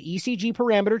determine if the ECG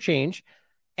parameter change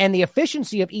and the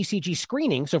efficiency of ECG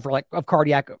screening, so for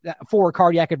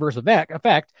cardiac adverse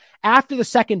effect after the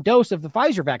second dose of the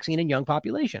Pfizer vaccine in young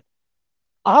population.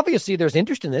 Obviously, there's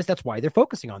interest in this. That's why they're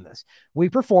focusing on this. We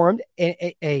performed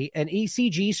an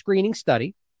ECG screening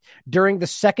study during the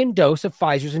second dose of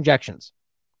Pfizer's injections.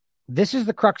 This is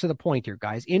the crux of the point here,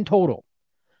 guys. In total,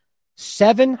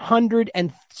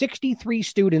 763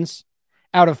 students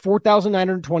out of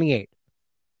 4,928,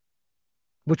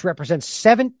 which represents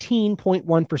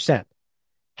 17.1%,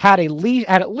 had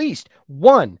at least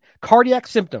one cardiac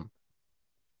symptom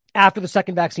after the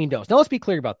second vaccine dose. Now, let's be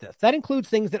clear about this. That includes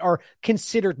things that are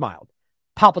considered mild,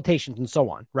 palpitations and so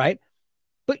on, right?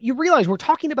 But you realize we're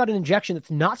talking about an injection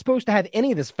that's not supposed to have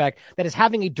any of this effect, that is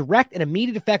having a direct and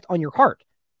immediate effect on your heart.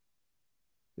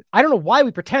 I don't know why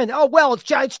we pretend, oh, well, it's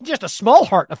just a small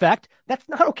heart effect. That's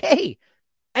not okay.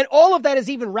 And all of that is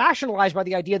even rationalized by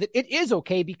the idea that it is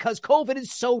okay because COVID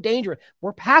is so dangerous.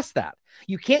 We're past that.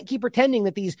 You can't keep pretending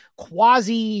that these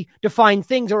quasi-defined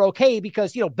things are okay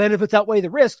because, benefits outweigh the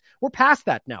risks. We're past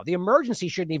that now. The emergency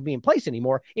shouldn't even be in place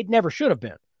anymore. It never should have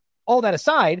been. All that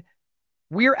aside,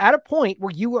 we're at a point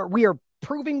where we are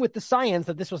proving with the science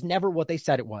that this was never what they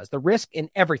said it was, the risk in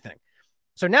everything.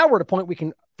 So now we're at a point we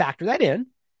can factor that in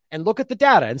and look at the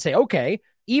data and say, okay,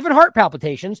 even heart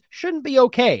palpitations shouldn't be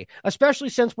okay, especially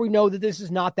since we know that this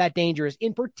is not that dangerous,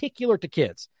 in particular to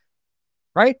kids,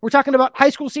 right? We're talking about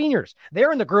high school seniors.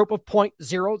 They're in the group of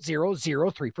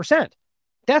 0.0003%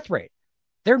 death rate.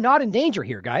 They're not in danger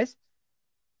here, guys.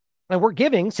 And we're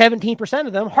giving 17%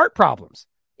 of them heart problems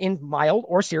in mild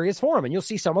or serious form, and you'll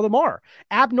see some of them are.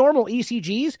 Abnormal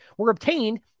ECGs were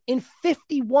obtained in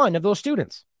 51 of those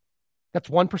students. That's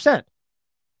 1%,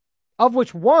 of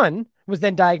which one was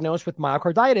then diagnosed with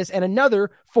myocarditis, and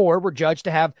another 4 were judged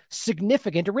to have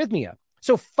significant arrhythmia.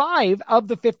 So 5 of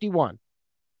the 51.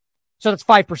 So that's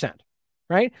 5%,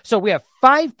 right? So we have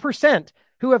 5%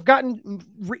 who have gotten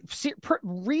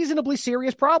reasonably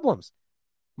serious problems.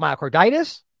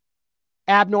 Myocarditis,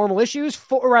 abnormal issues,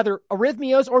 or rather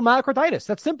arrhythmias or myocarditis.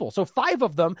 That's simple. So 5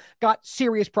 of them got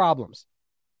serious problems.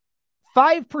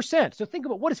 5%. So think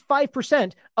about what is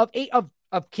 5% of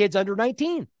kids under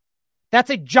 19. That's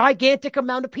a gigantic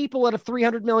amount of people out of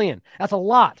 300 million. That's a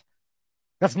lot.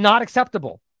 That's not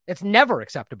acceptable. It's never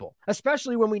acceptable,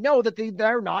 especially when we know that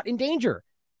they're not in danger,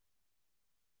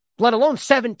 let alone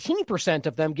 17%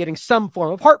 of them getting some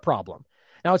form of heart problem.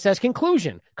 Now it says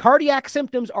conclusion, cardiac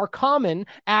symptoms are common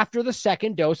after the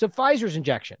second dose of Pfizer's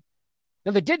injection.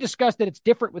 Now they did discuss that it's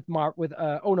different this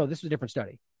was a different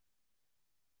study.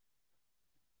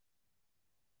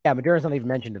 Yeah, Moderna's not even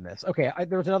mentioned in this. Okay,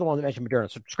 there was another one that mentioned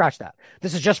Moderna, so scratch that.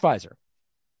 This is just Pfizer.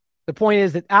 The point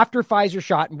is that after Pfizer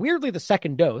shot, and weirdly the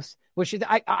second dose, which is,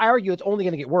 I argue it's only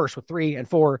going to get worse with 3 and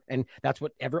 4, and that's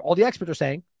what all the experts are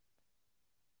saying.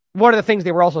 One of the things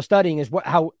they were also studying is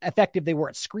how effective they were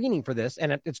at screening for this,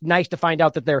 and it's nice to find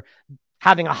out that they're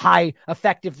having a high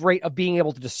effective rate of being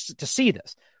able to see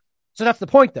this. So that's the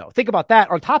point, though. Think about that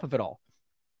on top of it all.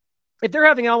 If they're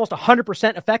having almost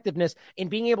 100% effectiveness in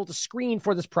being able to screen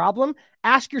for this problem,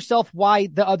 ask yourself why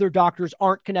the other doctors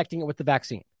aren't connecting it with the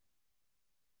vaccine.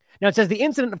 Now, it says the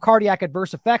incidence of cardiac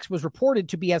adverse effects was reported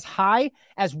to be as high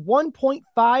as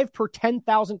 1.5 per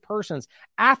 10,000 persons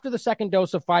after the second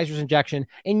dose of Pfizer's injection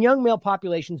in young male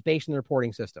populations based on the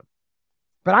reporting system.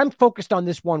 But I'm focused on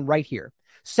this one right here.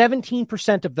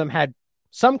 17% of them had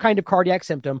some kind of cardiac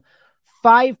symptom.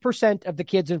 5% of the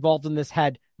kids involved in this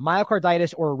had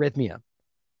myocarditis or arrhythmia,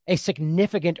 a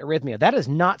significant arrhythmia. That is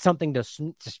not something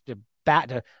to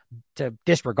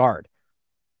disregard.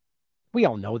 We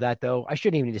all know that, though. I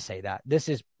shouldn't even need to say that. This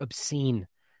is obscene.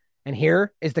 And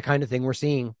here is the kind of thing we're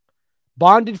seeing.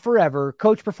 Bonded forever,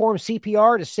 coach performs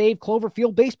CPR to save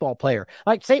Cloverfield baseball player.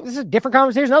 This is a different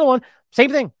conversation. Another one,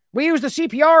 same thing. We used the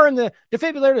CPR and the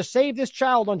defibrillator to save this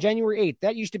child on January 8th.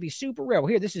 That used to be super rare. Well,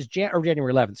 here, this is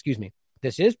January 11th, excuse me.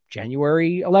 This is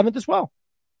January 11th as well.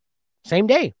 Same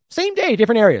day,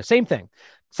 different area, same thing.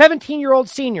 17-year-old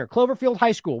senior, Cloverfield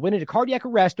High School, went into cardiac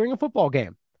arrest during a football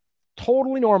game.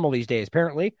 Totally normal these days,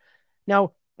 apparently.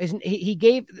 Now,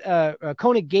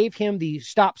 Koenig gave him the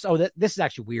stops. Oh, this is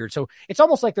actually weird. So it's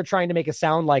almost like they're trying to make it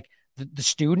sound like the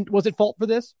student was at fault for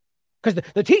this. Because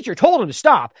the teacher told him to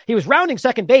stop. He was rounding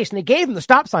second base and they gave him the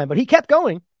stop sign, but he kept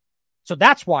going. So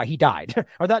that's why he died.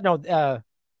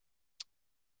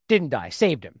 Didn't die,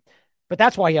 saved him. But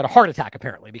that's why he had a heart attack,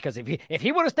 apparently, because if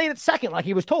he would have stayed at second like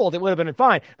he was told, it would have been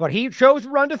fine. But he chose to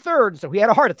run to third, so he had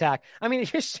a heart attack. I mean,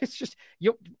 it's just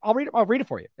I'll read it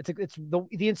for you. It's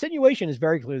the insinuation is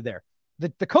very clear there.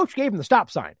 The coach gave him the stop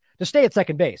sign to stay at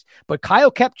second base, but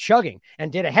Kyle kept chugging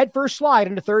and did a headfirst slide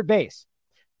into third base.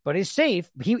 But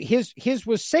his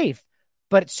was safe,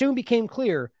 but it soon became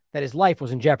clear that his life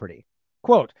was in jeopardy.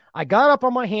 Quote, I got up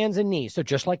on my hands and knees, so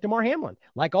just like DeMar Hamlin,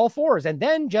 like all fours, and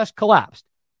then just collapsed.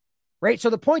 Right?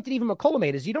 So the point that even McCullough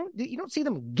made is you don't see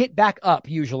them get back up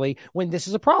usually when this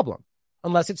is a problem,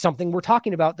 unless it's something we're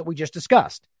talking about that we just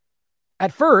discussed.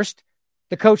 At first,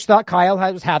 the coach thought Kyle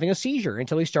was having a seizure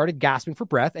until he started gasping for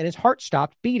breath and his heart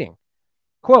stopped beating.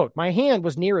 Quote, my hand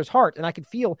was near his heart and I could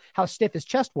feel how stiff his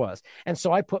chest was. And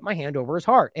so I put my hand over his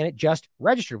heart and it just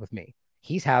registered with me.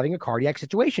 He's having a cardiac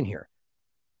situation here.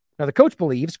 Now, the coach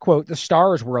believes, quote, the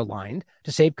stars were aligned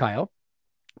to save Kyle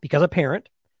because a parent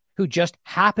who just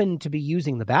happened to be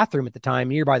using the bathroom at the time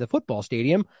nearby the football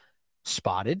stadium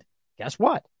spotted, guess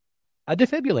what? A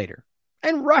defibrillator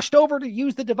and rushed over to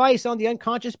use the device on the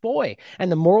unconscious boy.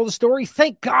 And the moral of the story,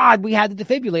 thank God we had the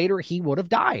defibrillator. He would have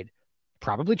died.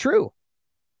 Probably true.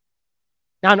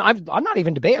 Now, I'm not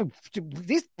even debating.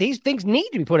 These things need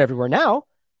to be put everywhere now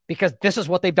because this is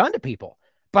what they've done to people.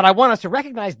 But I want us to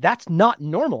recognize that's not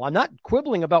normal. I'm not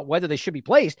quibbling about whether they should be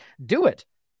placed. Do it.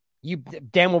 You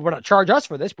damn well will not charge us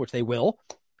for this, which they will.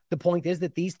 The point is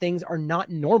that these things are not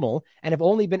normal and have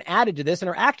only been added to this and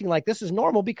are acting like this is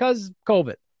normal because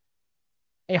COVID.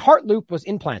 A heart loop was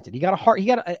implanted. He got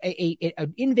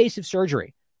an invasive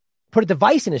surgery, put a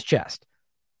device in his chest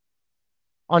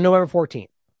on November 14th.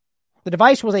 The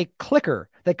device was a clicker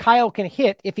that Kyle can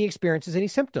hit if he experiences any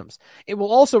symptoms. It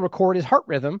will also record his heart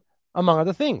rhythm, among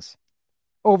other things,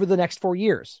 over the next 4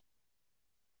 years.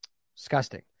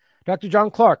 Disgusting. Dr. John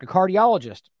Clark, a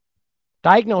cardiologist,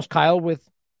 diagnosed Kyle with,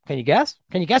 can you guess?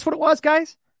 Can you guess what it was,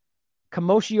 guys?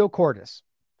 Commotio cordis.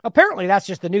 Apparently, that's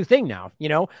just the new thing now,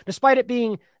 despite it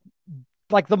being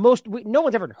like no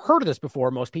one's ever heard of this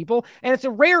before, most people, and it's a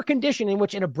rare condition in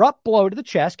which an abrupt blow to the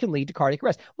chest can lead to cardiac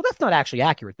arrest. Well, that's not actually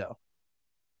accurate, though.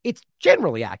 It's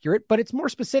generally accurate, but it's more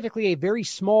specifically a very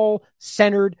small,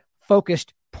 centered,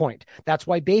 focused point. That's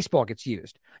why baseball gets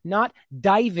used, not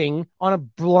diving on a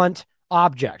blunt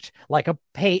object like a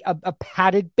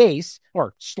padded base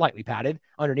or slightly padded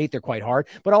underneath. They're quite hard,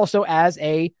 but also as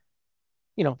the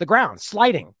ground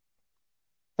sliding.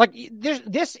 Like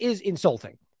this is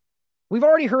insulting. We've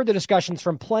already heard the discussions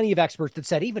from plenty of experts that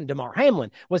said even DeMar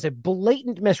Hamlin was a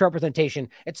blatant misrepresentation.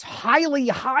 It's highly,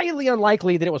 highly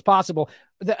unlikely that it was possible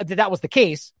that was the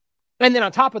case. And then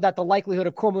on top of that, the likelihood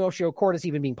of commotio cordis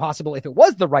even being possible, if it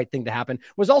was the right thing to happen,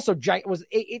 was also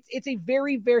it's a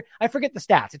very, very, I forget the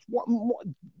stats. It's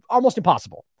almost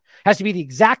impossible. Has to be the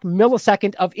exact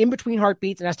millisecond of in between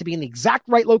heartbeats and has to be in the exact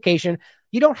right location.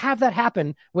 You don't have that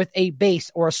happen with a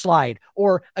base or a slide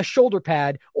or a shoulder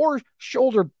pad or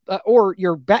or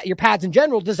your pads in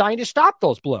general designed to stop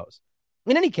those blows.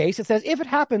 In any case, it says if it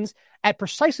happens at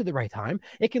precisely the right time,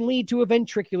 it can lead to a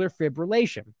ventricular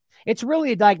fibrillation. It's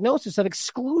really a diagnosis of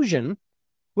exclusion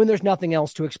when there's nothing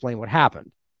else to explain what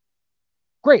happened.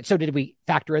 Great. So did we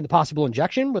factor in the possible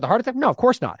injection with a heart attack? No, of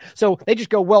course not. So they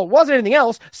just go, well, it wasn't anything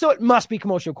else, so it must be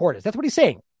commotio cordis. That's what he's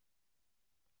saying.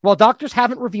 While doctors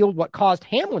haven't revealed what caused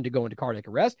Hamlin to go into cardiac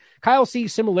arrest, Kyle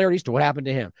sees similarities to what happened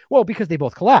to him. Well, because they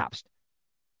both collapsed.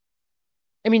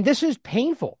 I mean, this is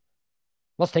painful.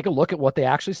 Let's take a look at what they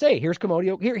actually say. Here is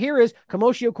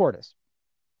commotio cordis.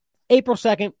 April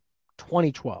 2nd,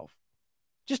 2012.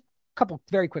 Just a couple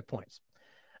very quick points.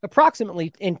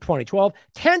 Approximately in 2012,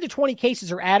 10 to 20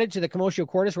 cases are added to the commotio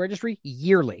cordis registry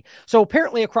yearly. So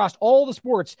apparently across all the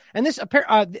sports, and this,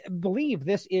 I believe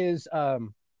this is, I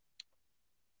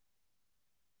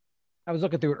was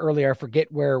looking through it earlier. I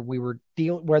forget where we were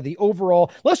dealing, where the overall,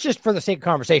 let's just for the sake of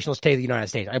conversation, let's take the United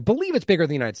States. I believe it's bigger than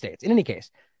the United States. In any case,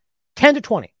 10 to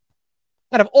 20.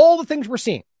 Out of all the things we're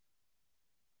seeing,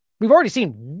 we've already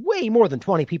seen way more than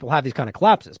 20 people have these kind of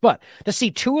collapses. But to see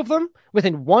 2 of them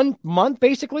within 1 month,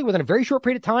 basically, within a very short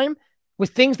period of time,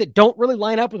 with things that don't really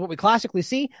line up with what we classically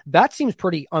see, that seems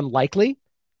pretty unlikely.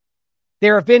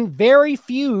 There have been very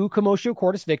few commotio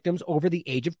cordis victims over the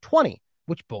age of 20,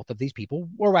 which both of these people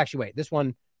were. Actually, wait, this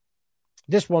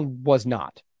one was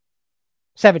not.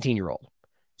 17-year-old.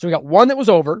 So we got one that was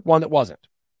over, one that wasn't.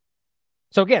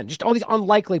 So again, just all these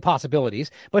unlikely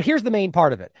possibilities. But here's the main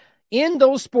part of it. In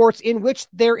those sports in which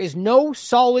there is no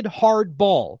solid hard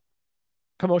ball,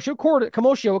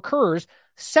 commotio occurs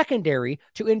secondary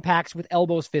to impacts with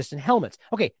elbows, fists, and helmets.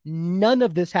 Okay, none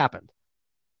of this happened.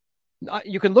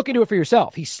 You can look into it for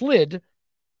yourself. He slid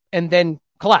and then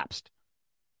collapsed.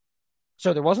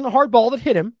 So there wasn't a hard ball that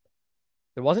hit him.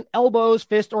 There wasn't elbows,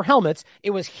 fists, or helmets. It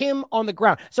was him on the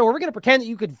ground. So are we going to pretend that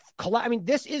you could collapse? I mean,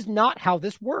 this is not how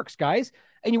this works, guys.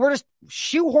 And you were just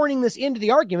shoehorning this into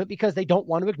the argument because they don't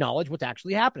want to acknowledge what's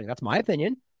actually happening. That's my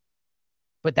opinion.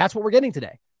 But that's what we're getting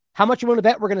today. How much you want to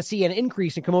bet we're going to see an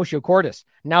increase in commotio cordis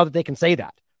now that they can say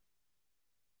that?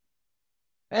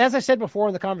 As I said before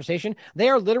in the conversation, they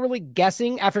are literally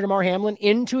guessing after Damar Hamlin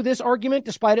into this argument,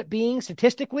 despite it being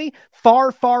statistically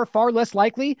far, far, far less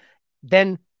likely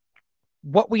than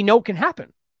what we know can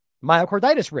happen.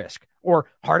 Myocarditis risk or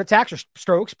heart attacks or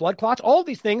strokes, blood clots, all of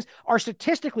these things are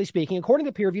statistically speaking, according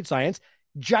to peer-reviewed science,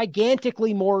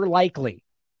 gigantically more likely.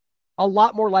 A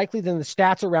lot more likely than the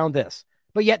stats around this.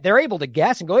 But yet they're able to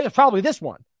guess and go, it's probably this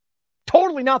one.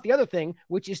 Totally not the other thing,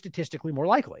 which is statistically more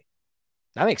likely.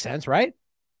 That makes sense, right?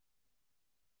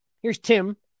 Here's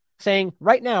Tim saying,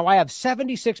 right now I have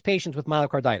 76 patients with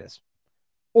myocarditis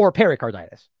or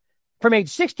pericarditis from age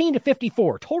 16 to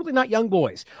 54, totally not young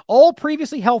boys, all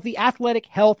previously healthy, athletic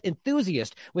health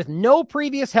enthusiasts with no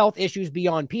previous health issues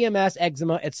beyond PMS,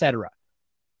 eczema, etc.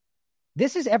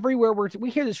 This is everywhere. We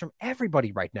hear this from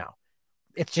everybody right now.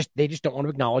 It's just, they just don't want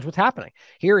to acknowledge what's happening.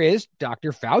 Here is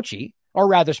Dr. Fauci, or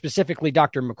rather specifically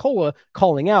Dr. McCullough,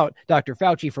 calling out Dr.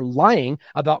 Fauci for lying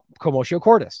about commotio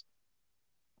cordis.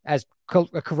 As a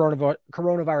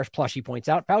coronavirus plushie points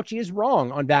out, Fauci is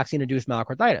wrong on vaccine-induced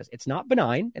myocarditis. It's not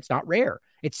benign. It's not rare.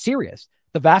 It's serious.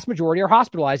 The vast majority are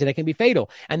hospitalized and it can be fatal.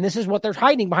 And this is what they're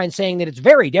hiding behind saying that it's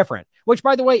very different, which,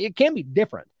 by the way, it can be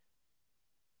different.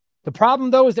 The problem,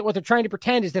 though, is that what they're trying to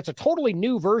pretend is that's a totally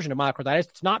new version of myocarditis.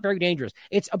 It's not very dangerous.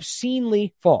 It's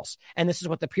obscenely false. And this is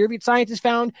what the peer-reviewed science has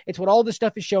found. It's what all this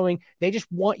stuff is showing. They just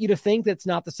want you to think that it's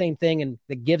not the same thing, and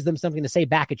that gives them something to say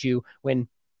back at you when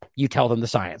you tell them the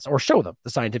science or show them the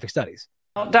scientific studies.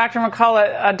 Well, Dr.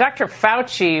 McCullough, Dr.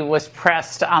 Fauci was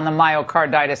pressed on the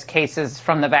myocarditis cases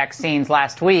from the vaccines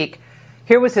last week.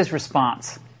 Here was his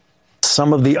response.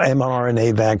 Some of the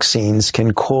mRNA vaccines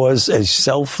can cause a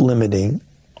self-limiting,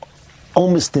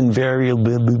 almost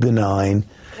invariably benign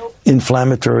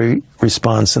inflammatory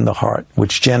response in the heart,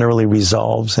 which generally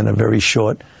resolves in a very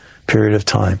short period of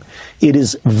time. It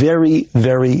is very,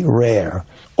 very rare.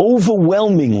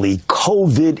 Overwhelmingly,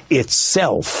 COVID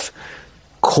itself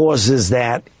causes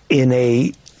that in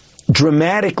a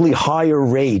dramatically higher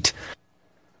rate.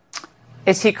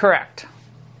 Is he correct?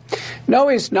 No,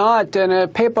 he's not. In a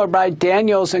paper by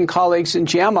Daniels and colleagues in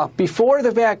JAMA, before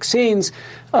the vaccines,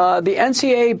 the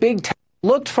NCAA Big Ten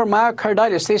looked for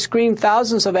myocarditis. They screened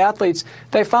thousands of athletes.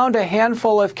 They found a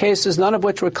handful of cases, none of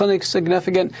which were clinically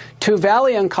significant.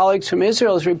 Tuvali and colleagues from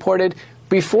Israel has reported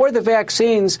before the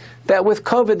vaccines that with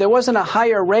COVID, there wasn't a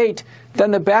higher rate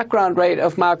than the background rate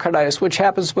of myocarditis, which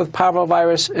happens with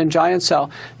parvovirus and giant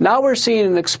cell. Now we're seeing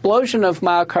an explosion of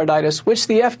myocarditis, which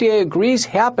the FDA agrees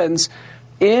happens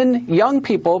in young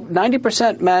people,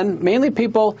 90% men, mainly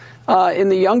people in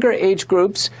the younger age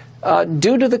groups.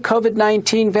 due to the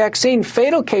COVID-19 vaccine.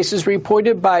 Fatal cases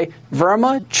reported by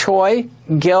Verma, Choi,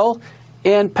 Gill,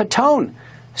 and Patone.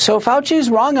 So Fauci is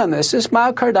wrong on this. This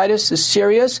myocarditis is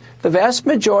serious. The vast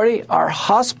majority are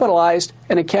hospitalized,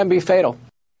 and it can be fatal.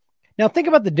 Now, think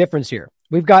about the difference here.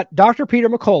 We've got Dr. Peter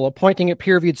McCullough pointing at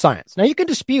peer-reviewed science. Now, you can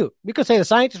dispute. You could say the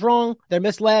science is wrong, they're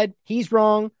misled, he's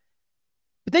wrong.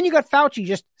 But then you got Fauci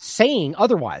just saying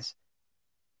otherwise.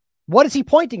 What is he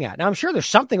pointing at? Now, I'm sure there's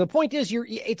something. The point is,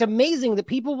 it's amazing that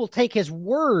people will take his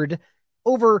word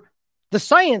over the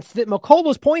science that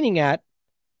McCullough is pointing at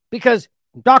because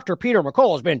Dr. Peter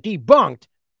McCullough has been debunked,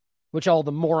 which all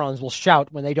the morons will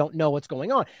shout when they don't know what's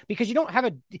going on, because you don't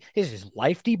have is his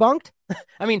life debunked?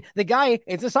 I mean, the guy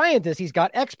is a scientist. He's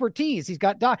got expertise. He's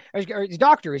got he's a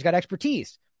doctor. He's got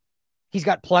expertise. He's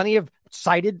got plenty of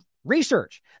cited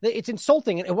research. It's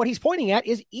insulting. And what he's pointing at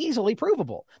is easily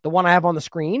provable. The one I have on the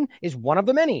screen is one of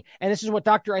the many. And this is what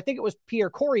I think it was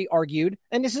Pierre Corey argued.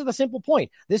 And this is the simple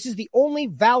point. This is the only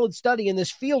valid study in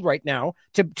this field right now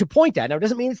to point at. Now, it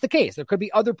doesn't mean it's the case. There could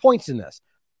be other points in this.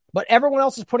 But everyone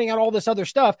else is putting out all this other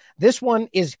stuff. This one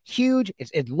is huge.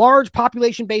 It's a large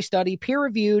population-based study,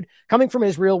 peer-reviewed, coming from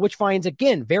Israel, which finds,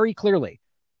 again, very clearly.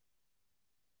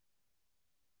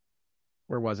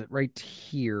 Where was it? Right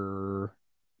here.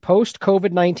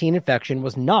 Post-COVID-19 infection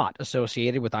was not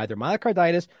associated with either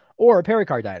myocarditis or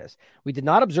pericarditis. We did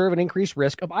not observe an increased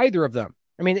risk of either of them.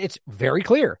 I mean, it's very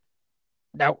clear.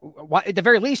 Now, at the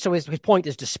very least, so his point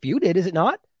is disputed, is it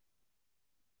not?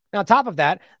 Now, on top of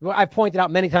that, I've pointed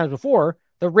out many times before,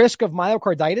 the risk of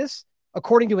myocarditis,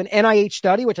 according to an NIH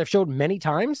study, which I've showed many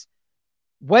times,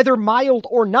 whether mild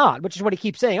or not, which is what he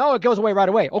keeps saying, oh, it goes away right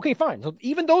away. Okay, fine. So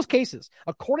even those cases,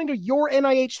 according to your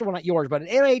NIH, well, not yours, but an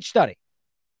NIH study,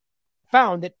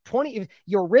 found that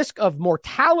your risk of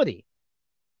mortality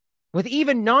with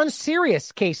even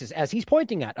non-serious cases, as he's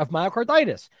pointing at, of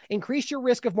myocarditis, increase your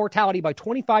risk of mortality by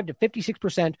 25 to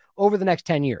 56% over the next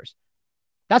 10 years.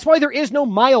 That's why there is no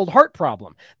mild heart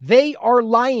problem. They are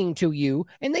lying to you,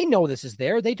 and they know this is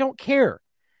there. They don't care.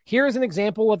 Here is an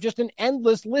example of just an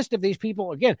endless list of these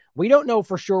people. Again, we don't know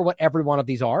for sure what every one of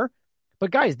these are,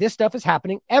 but guys, this stuff is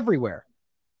happening everywhere.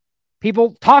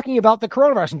 People talking about the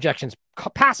coronavirus injections,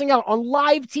 passing out on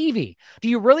live TV. Do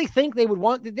you really think they would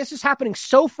want this? Is happening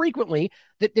so frequently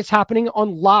that it's happening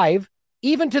on live,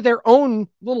 even to their own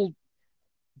little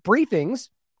briefings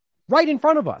right in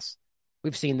front of us.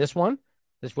 We've seen this one.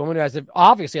 This woman who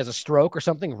obviously has a stroke or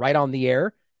something right on the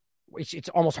air. It's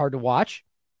almost hard to watch.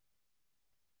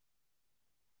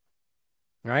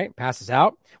 Right? Passes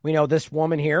out. We know this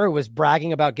woman here who was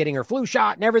bragging about getting her flu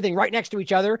shot and everything right next to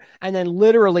each other and then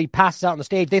literally passes out on the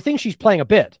stage. They think she's playing a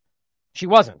bit. She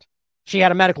wasn't. She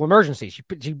had a medical emergency.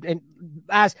 And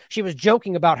as she was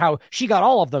joking about how she got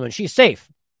all of them and she's safe,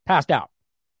 passed out.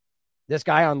 This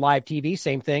guy on live TV,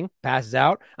 same thing, passes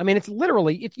out. I mean, it's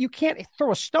literally, you can't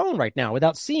throw a stone right now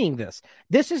without seeing this.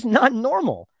 This is not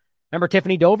normal. Remember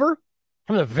Tiffany Dover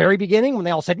from the very beginning when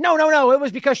they all said, no, it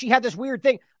was because she had this weird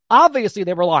thing. Obviously,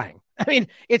 they were lying. I mean,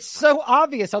 it's so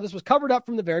obvious how this was covered up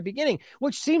from the very beginning,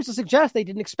 which seems to suggest they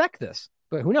didn't expect this.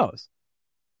 But who knows?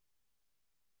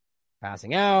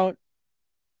 Passing out.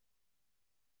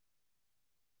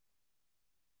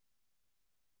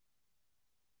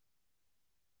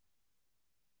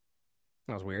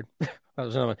 That was weird. That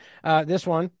was another one. This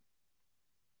one.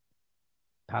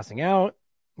 Passing out.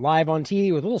 Live on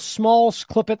TV with little small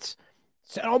clippets.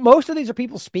 So most of these are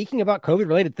people speaking about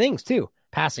COVID-related things, too.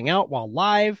 Passing out while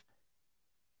live.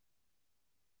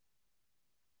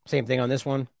 Same thing on this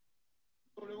one.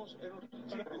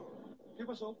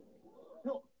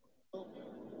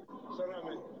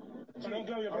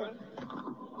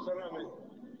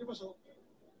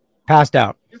 Passed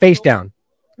out. Face down.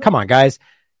 Come on, guys.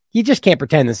 You just can't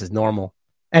pretend this is normal.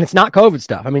 And it's not COVID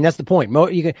stuff. I mean, that's the point.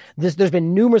 There's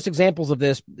been numerous examples of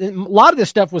this. A lot of this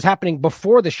stuff was happening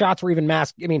before the shots were even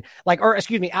masked. I mean,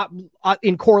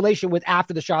 in correlation with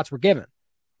after the shots were given,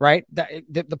 right?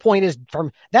 The point is,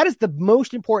 that is the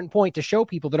most important point to show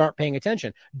people that aren't paying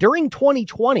attention. During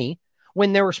 2020,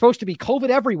 when there were supposed to be COVID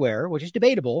everywhere, which is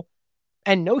debatable,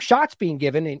 and no shots being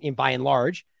given in by and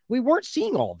large, we weren't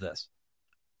seeing all of this.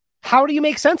 How do you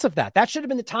make sense of that? That should have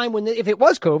been the time when, if it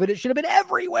was COVID, it should have been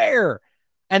everywhere.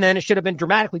 And then it should have been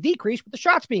dramatically decreased with the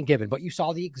shots being given. But you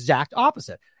saw the exact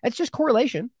opposite. It's just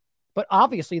correlation. But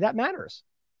obviously that matters.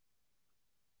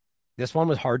 This one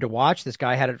was hard to watch. This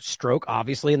guy had a stroke,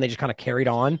 obviously, and they just kind of carried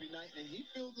on.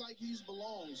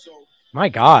 My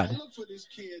God.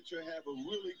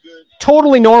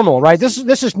 Totally normal, right? This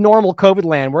is normal COVID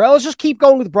land where let's just keep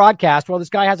going with the broadcast while this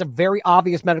guy has a very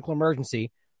obvious medical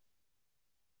emergency.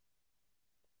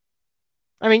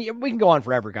 I mean, we can go on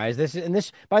forever, guys.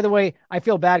 This, by the way, I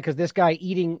feel bad because this guy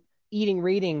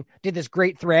reading did this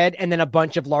great thread, and then a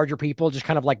bunch of larger people just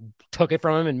kind of like took it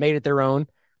from him and made it their own.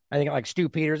 I think like Stu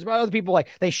Peters, but other people, like,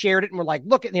 they shared it and were like,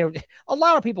 look at, a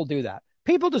lot of people do that.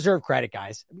 People deserve credit,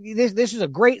 guys. This is a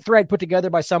great thread put together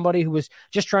by somebody who was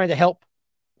just trying to help,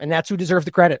 and that's who deserves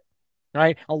the credit,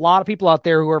 right? A lot of people out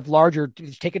there who are larger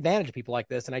take advantage of people like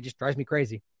this, and it just drives me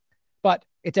crazy. But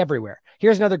it's everywhere.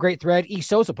 Here's another great thread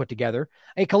Sosa put together.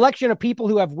 A collection of people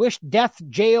who have wished death,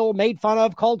 jail, made fun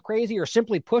of, called crazy, or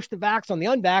simply pushed the vax on the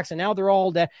unvax, and now they're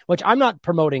all dead, which I'm not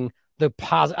promoting the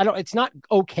positive. It's not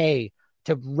okay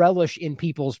to relish in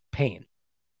people's pain.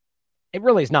 It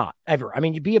really is not, ever. I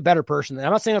mean, you be a better person.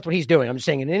 I'm not saying that's what he's doing. I'm just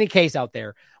saying in any case out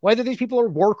there, whether these people are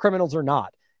war criminals or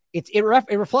not, it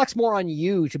reflects more on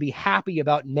you to be happy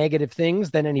about negative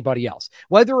things than anybody else,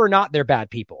 whether or not they're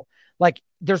bad people. Like,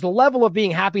 there's a level of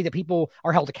being happy that people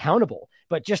are held accountable,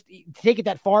 but just take it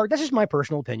that far. That's just my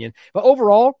personal opinion. But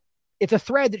overall, it's a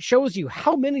thread that shows you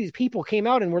how many of these people came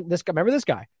out and were this guy. Remember this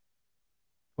guy?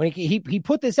 When he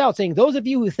put this out saying, those of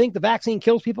you who think the vaccine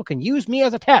kills people can use me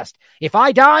as a test. If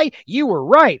I die, you were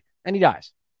right. And he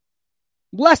dies.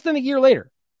 Less than a year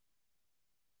later.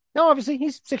 Now, obviously,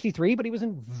 he's 63, but he was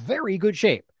in very good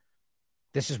shape.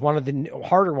 This is one of the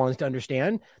harder ones to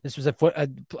understand. This was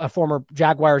a former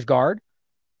Jaguars guard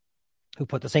who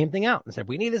put the same thing out and said,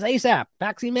 we need this ASAP,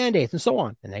 vaccine mandates, and so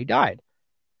on. And they died.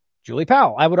 Julie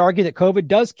Powell, I would argue that COVID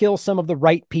does kill some of the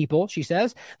right people, she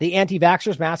says. The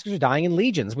anti-vaxxers, maskers are dying in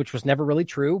legions, which was never really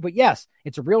true. But yes,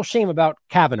 it's a real shame about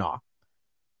Kavanaugh.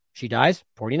 She dies,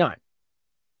 49.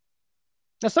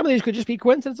 Now, some of these could just be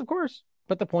coincidence, of course.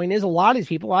 But the point is, a lot of these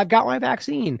people, I've got my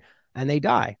vaccine, and they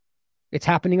die. It's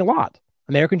happening a lot.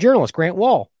 American journalist Grant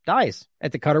Wall dies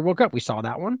at the Qatar World Cup. We saw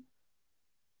that one.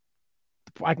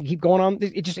 I can keep going on.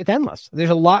 It's endless. There's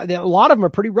a lot of them are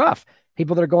pretty rough.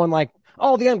 People that are going like,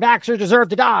 oh, the unvaxxers deserve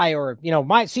to die, or,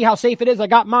 see how safe it is. I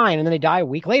got mine. And then they die a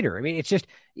week later. I mean,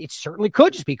 it certainly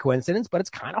could just be coincidence, but it's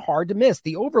kind of hard to miss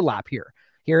the overlap here.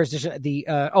 Here's just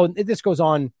this goes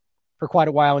on for quite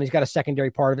a while, and he's got a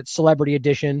secondary part of it. Celebrity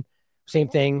edition, same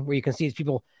thing, where you can see these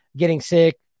people getting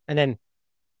sick and then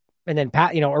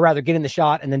or rather getting the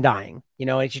shot and then dying.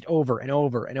 It's just over and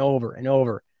over and over and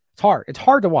over. It's hard. It's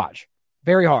hard to watch.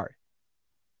 Very hard.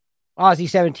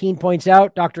 Ozzy17 points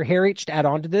out, Dr. Harry, just to add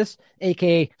on to this,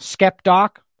 aka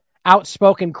Skepdoc,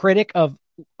 outspoken critic of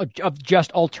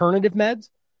just alternative meds,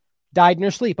 died in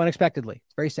her sleep unexpectedly.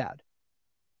 It's very sad.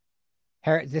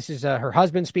 This is her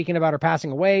husband speaking about her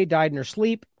passing away, died in her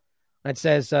sleep. It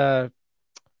says, I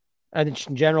think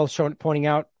in general, pointing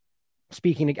out,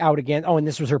 speaking out again. Oh, and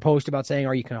this was her post about saying,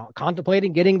 are you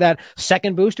contemplating getting that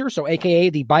second booster? So aka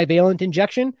the bivalent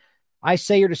injection. I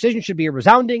say your decision should be a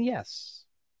resounding yes.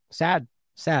 Sad.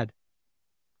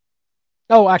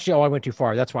 Oh, actually, I went too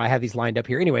far. That's why I have these lined up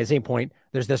here. Anyway, same point.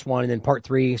 There's this one, and then part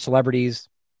 3, celebrities.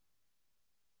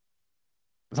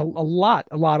 It's a lot.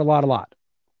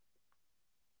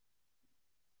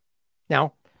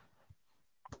 Now,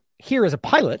 here is a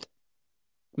pilot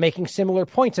making similar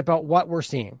points about what we're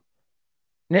seeing.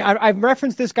 Now, I've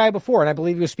referenced this guy before, and I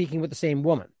believe he was speaking with the same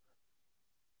woman.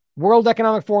 World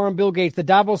Economic Forum, Bill Gates, the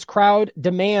Davos crowd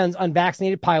demands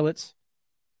unvaccinated pilots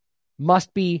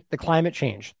must be the climate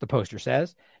change, the poster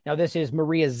says. Now, this is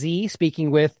Maria Z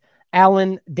speaking with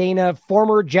Alan Dana,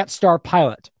 former Jetstar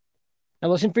pilot. Now,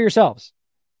 listen for yourselves.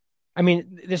 I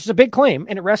mean, this is a big claim,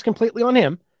 and it rests completely on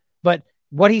him, but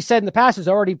what he said in the past is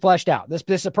already fleshed out. This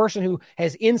is a person who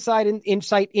has insight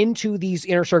into these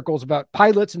inner circles about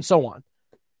pilots and so on.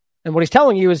 And what he's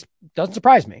telling you doesn't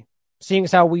surprise me, seeing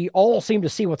as how we all seem to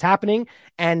see what's happening,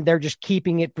 and they're just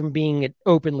keeping it from being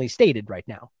openly stated right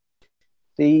now.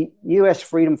 The U.S.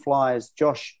 Freedom Flyers,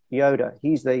 Josh Yoder,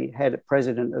 he's the head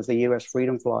president of the U.S.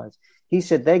 Freedom Flyers. He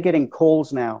said they're getting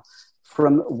calls now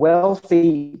from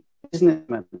wealthy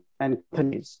businessmen and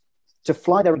companies to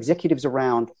fly their executives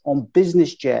around on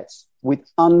business jets with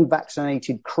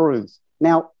unvaccinated crew.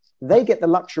 Now, they get the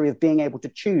luxury of being able to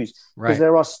choose because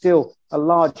there are still a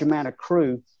large amount of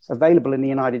crew available in the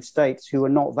United States who are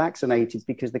not vaccinated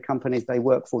because the companies they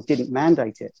work for didn't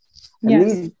mandate it.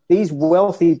 And these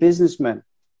wealthy businessmen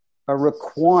are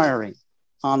requiring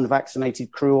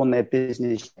unvaccinated crew on their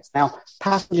business jets. Now,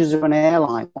 passengers on an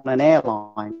airline,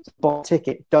 buy a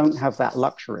ticket, don't have that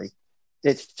luxury.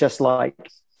 It's just like,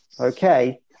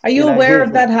 okay. Are you aware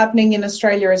of that happening in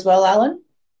Australia as well, Alan?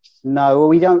 No,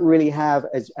 we don't really have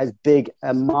as big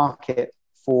a market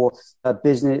for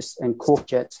business and corporate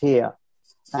jets here.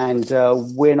 And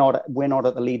we're not at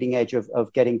the leading edge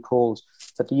of getting calls.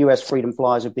 But the US Freedom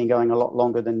Flyers have been going a lot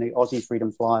longer than the Aussie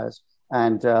Freedom Flyers.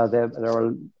 and they're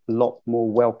a lot more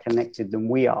well connected than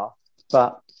we are.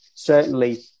 But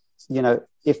certainly, you know,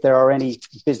 if there are any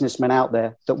businessmen out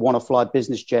there that want to fly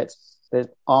business jets,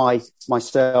 I,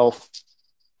 myself,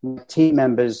 my team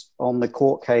members on the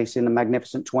court case in the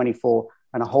Magnificent 24,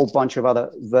 and a whole bunch of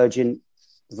other Virgin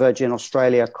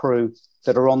Australia crew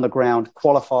that are on the ground,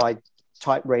 qualified,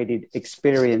 type-rated,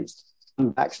 experienced,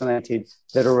 unvaccinated,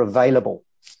 that are available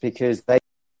because they...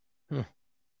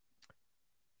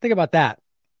 Think about that,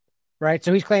 right?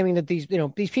 So he's claiming that these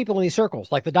people in these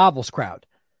circles, like the Davos crowd,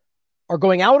 are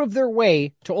going out of their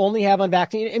way to only have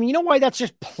unvaccinated. I mean, you know why that's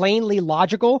just plainly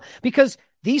logical? Because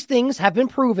these things have been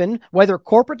proven, whether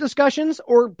corporate discussions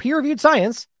or peer-reviewed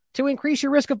science, to increase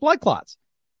your risk of blood clots.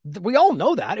 We all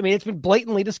know that. I mean, it's been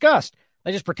blatantly discussed.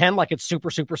 They just pretend like it's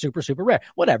super, super, super, super rare.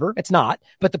 Whatever, it's not.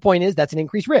 But the point is that's an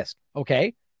increased risk,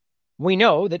 okay? We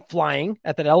know that flying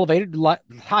at that elevated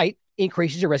height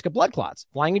increases your risk of blood clots,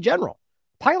 flying in general.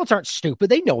 Pilots aren't stupid.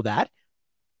 They know that.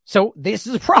 So this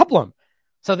is a problem.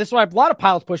 So this is why a lot of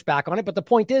pilots push back on it. But the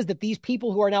point is that these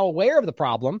people who are now aware of the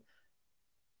problem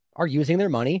are using their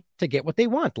money to get what they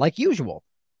want, like usual,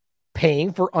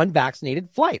 paying for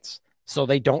unvaccinated flights so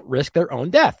they don't risk their own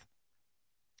death.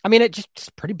 I mean, it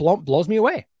just pretty blows me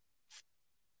away.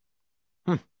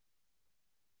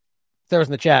 There's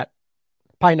in the chat.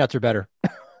 Pine nuts are better.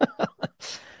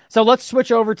 So let's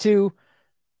switch over to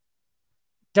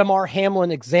Damar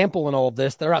Hamlin example in all of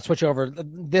this. They're not switch over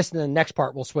this. In the next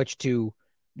part,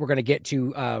 we're going to get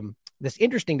to this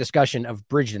interesting discussion of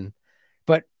Bridgen.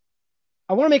 But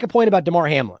I want to make a point about Damar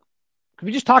Hamlin, because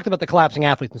we just talked about the collapsing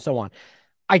athletes and so on.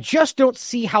 I just don't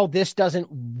see how this doesn't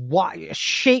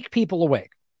shake people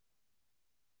awake.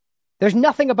 There's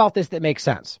nothing about this that makes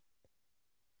sense.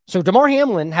 So Damar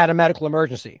Hamlin had a medical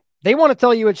emergency. They want to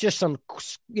tell you it's just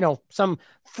some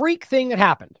freak thing that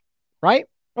happened, right?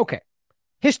 Okay.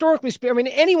 Historically, I mean,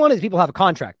 any one of these people have a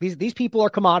contract. These people are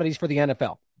commodities for the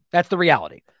NFL. That's the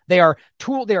reality. They are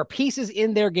pieces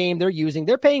in their game they're using.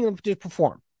 They're paying them to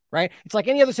perform, right? It's like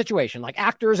any other situation, like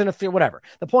actors in a field, whatever.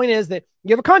 The point is that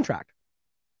you have a contract.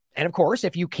 And of course,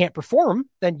 if you can't perform,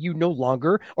 then you no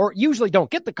longer, or usually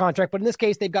don't get the contract. But in this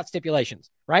case, they've got stipulations,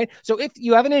 right? So if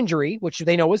you have an injury, which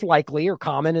they know is likely or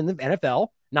common in the NFL,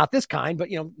 not this kind, but,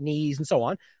 knees and so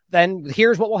on, then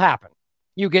here's what will happen.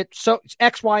 You get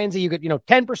X, Y, and Z. You get, 10%,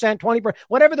 20%,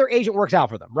 whatever their agent works out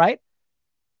for them, right?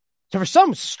 So for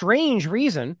some strange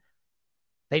reason,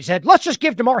 they said, let's just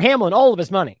give Damar Hamlin all of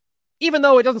his money, even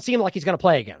though it doesn't seem like he's going to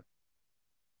play again.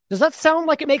 Does that sound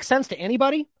like it makes sense to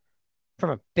anybody? From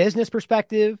a business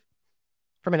perspective,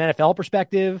 from an NFL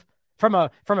perspective, from a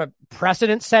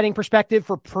precedent-setting perspective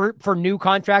for new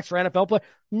contracts for NFL players?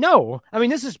 No. I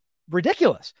mean, this is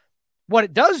ridiculous. What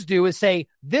it does do is say,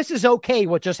 this is okay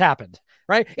what just happened,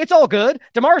 right? It's all good.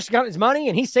 Damar's got his money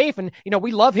and he's safe and,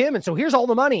 we love him. And so here's all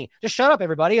the money. Just shut up,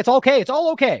 everybody. It's okay. It's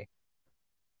all okay.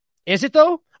 Is it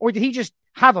though? Or did he just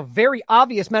have a very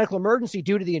obvious medical emergency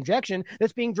due to the injection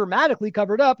that's being dramatically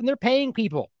covered up and they're paying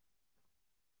people?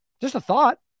 Just a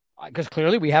thought, because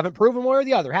clearly we haven't proven one or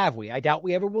the other, have we? I doubt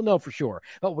we ever will know for sure.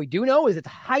 But what we do know is it's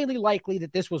highly likely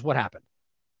that this was what happened,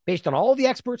 based on all the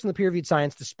experts in the peer-reviewed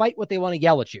science, despite what they want to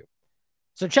yell at you.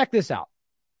 So check this out.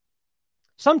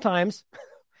 Sometimes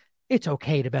it's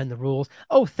okay to bend the rules.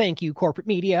 Oh, thank you, corporate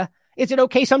media. Is it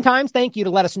okay sometimes? Thank you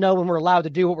to let us know when we're allowed to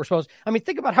do what we're supposed to. I mean,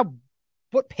 think about how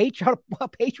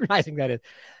patronizing that is.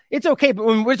 It's okay, but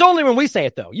it's only when we say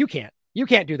it, though. You can't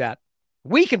do that.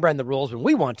 We can bend the rules when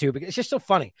we want to, because it's just so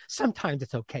funny. Sometimes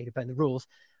it's okay to bend the rules.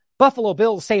 Buffalo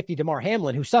Bills safety Damar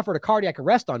Hamlin, who suffered a cardiac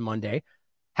arrest on Monday,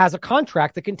 has a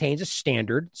contract that contains a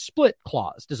standard split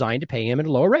clause designed to pay him at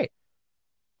a lower rate,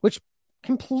 which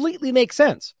completely makes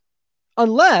sense.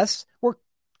 Unless we're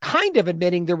kind of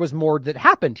admitting there was more that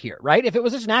happened here, right? If it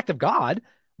was just an act of God,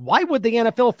 why would the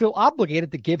NFL feel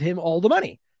obligated to give him all the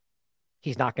money?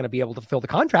 He's not going to be able to fulfill the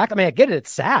contract. I mean, I get it.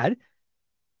 It's sad.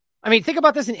 I mean, think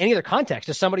about this in any other context.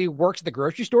 Does somebody who works at the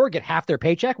grocery store get half their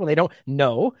paycheck when they don't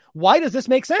know? Why does this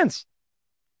make sense?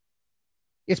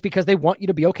 It's because they want you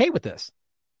to be okay with this.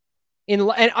 And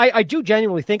I do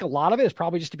genuinely think a lot of it is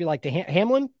probably just to be like, to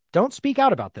Hamlin, don't speak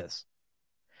out about this.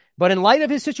 But in light of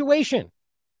his situation,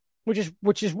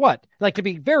 which is what? Like, to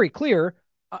be very clear,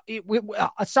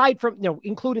 aside from,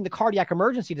 including the cardiac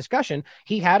emergency discussion,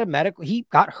 he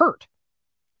got hurt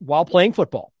while playing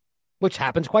football, which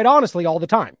happens quite honestly all the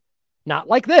time. Not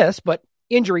like this, but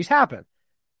injuries happen.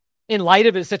 In light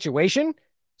of his situation,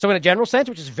 so in a general sense,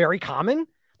 which is very common,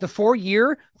 the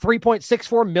 4-year,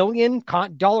 $3.64 million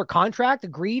contract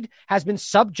agreed has been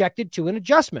subjected to an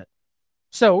adjustment.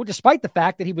 So despite the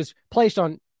fact that he was placed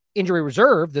on injury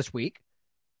reserve this week,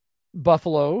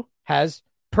 Buffalo has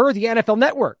per the NFL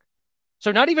Network.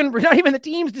 So not even the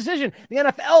team's decision. The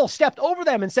NFL stepped over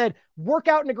them and said, work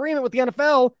out an agreement with the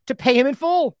NFL to pay him in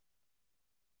full.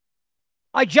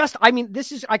 I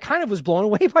kind of was blown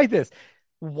away by this.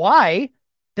 Why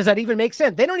does that even make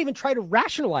sense? They don't even try to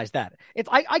rationalize that.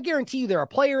 I guarantee you there are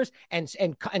players and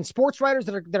sports writers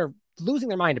that are losing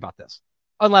their mind about this,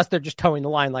 unless they're just towing the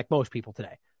line like most people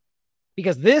today.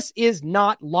 Because this is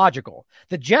not logical.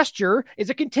 The gesture is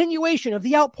a continuation of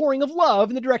the outpouring of love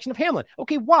in the direction of Hamlin.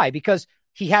 Okay, why? Because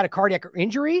he had a cardiac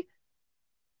injury?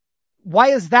 Why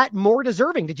is that more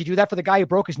deserving? Did you do that for the guy who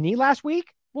broke his knee last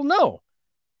week? Well, no.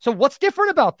 So what's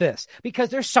different about this? Because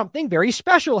there's something very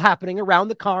special happening around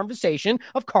the conversation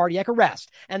of cardiac arrest,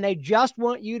 and they just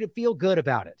want you to feel good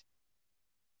about it.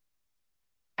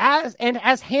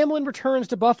 As Hamlin returns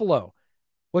to Buffalo,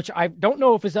 which I don't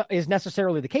know if is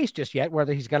necessarily the case just yet,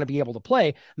 whether he's going to be able to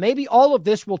play, maybe all of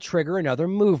this will trigger another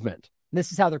movement. And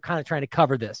this is how they're kind of trying to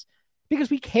cover this. Because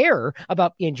we care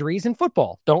about injuries in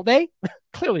football, don't they?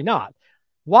 Clearly not.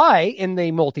 Why, in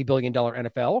the multi-billion-dollar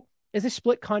NFL, is a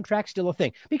split contract still a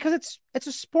thing? Because it's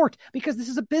a sport. Because this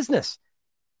is a business.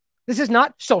 This is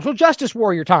not social justice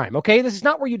warrior time, okay? This is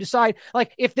not where you decide,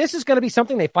 like, if this is going to be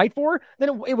something they fight for,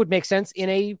 then it would make sense in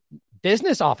a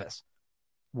business office.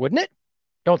 Wouldn't it?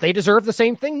 Don't they deserve the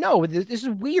same thing? No, this is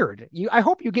weird. I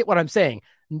hope you get what I'm saying.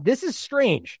 This is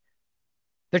strange.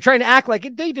 They're trying to act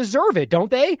like they deserve it,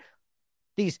 don't they?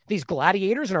 These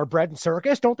gladiators in our bread and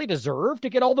circus, don't they deserve to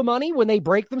get all the money when they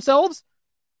break themselves?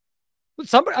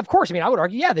 Somebody, of course, I would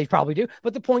argue, yeah, they probably do.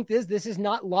 But the point is, this is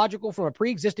not logical from a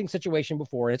pre-existing situation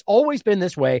before. And it's always been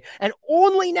this way. And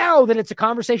only now that it's a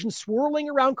conversation swirling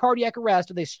around cardiac arrest,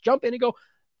 do they jump in and go,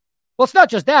 well, it's not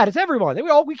just that, it's everyone.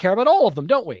 We care about all of them,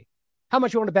 don't we? How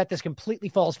much you want to bet this completely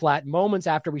falls flat moments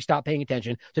after we stop paying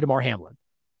attention to DeMar Hamlin?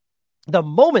 The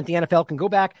moment the NFL can go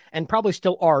back, and probably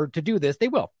still are, to do this, they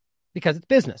will, because it's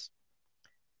business.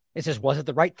 It says, was it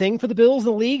the right thing for the Bills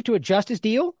and the league to adjust his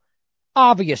deal?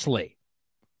 Obviously.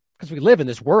 Because we live in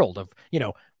this world of,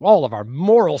 all of our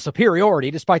moral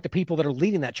superiority, despite the people that are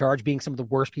leading that charge being some of the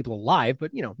worst people alive,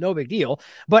 but, no big deal.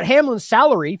 But Hamlin's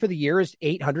salary for the year is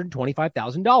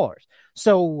 $825,000.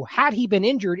 So had he been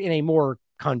injured in a more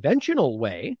conventional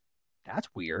way, that's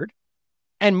weird,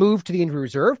 and moved to the injury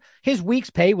reserve, his week's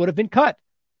pay would have been cut.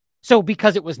 So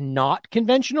because it was not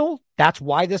conventional, that's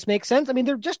why this makes sense.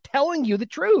 They're just telling you the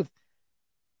truth.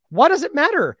 What does it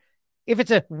matter if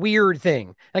it's a weird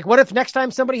thing? Like, what if next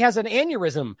time somebody has an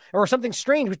aneurysm or something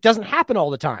strange, which doesn't happen all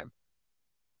the time?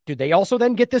 Do they also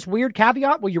then get this weird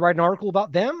caveat? Will you write an article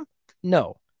about them?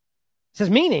 No. It says,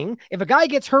 meaning, if a guy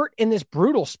gets hurt in this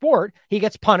brutal sport, he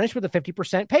gets punished with a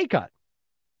 50% pay cut.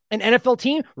 An NFL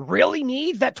team really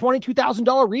needs that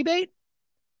 $22,000 rebate?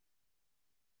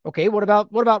 Okay, what about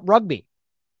rugby?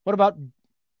 What about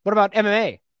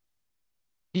MMA?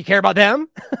 Do you care about them?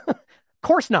 Of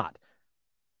course not.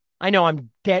 I know I'm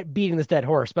beating this dead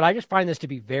horse, but I just find this to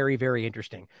be very, very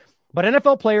interesting. But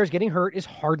NFL players getting hurt is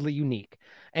hardly unique.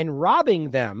 And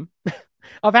robbing them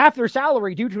of half their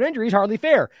salary due to an injury is hardly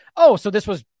fair. Oh, so this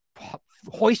was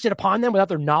hoisted upon them without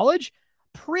their knowledge?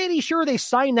 Pretty sure they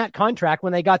signed that contract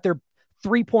when they got their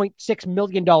 $3.6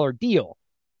 million deal.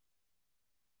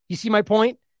 You see my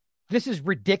point? This is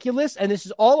ridiculous, and this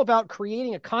is all about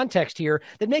creating a context here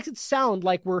that makes it sound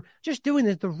like we're just doing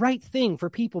the right thing for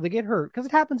people to get hurt, because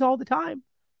it happens all the time.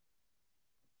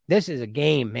 This is a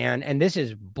game, man, and this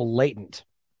is blatant.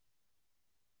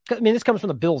 This comes from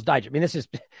the Bills Digest. It's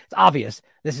obvious.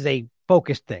 This is a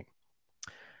focused thing.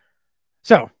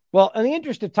 So, well, in the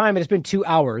interest of time, it has been 2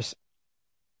 hours.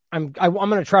 I'm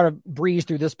going to try to breeze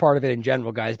through this part of it in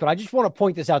general, guys, but I just want to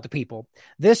point this out to people.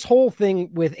 This whole thing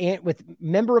with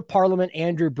Member of Parliament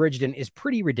Andrew Bridgen is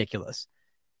pretty ridiculous.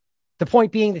 The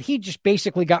point being that he just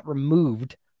basically got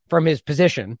removed from his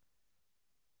position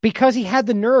because he had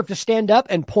the nerve to stand up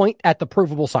and point at the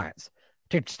provable science,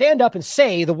 to stand up and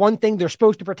say the one thing they're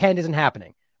supposed to pretend isn't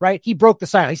happening, right? He broke the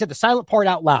silence. He said the silent part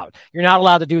out loud. You're not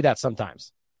allowed to do that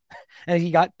sometimes. And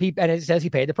it says he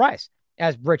paid the price.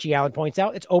 As Richie Allen points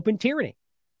out, it's open tyranny.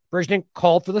 Bridgen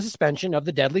called for the suspension of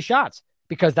the deadly shots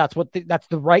because that's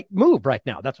the right move right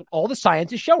now. That's what all the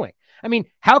science is showing.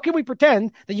 How can we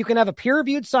pretend that you can have a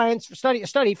peer-reviewed science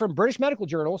study from British Medical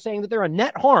Journal saying that they're a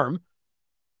net harm,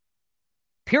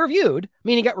 peer-reviewed,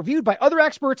 meaning it got reviewed by other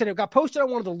experts and it got posted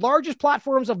on one of the largest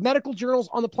platforms of medical journals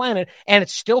on the planet, and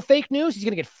it's still fake news? He's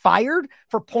going to get fired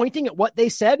for pointing at what they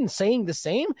said and saying the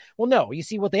same? Well, no. You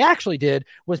see, what they actually did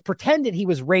was pretended he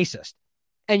was racist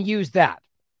and used that,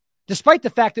 despite the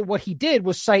fact that what he did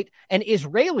was cite an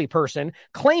Israeli person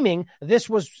claiming this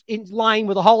was in line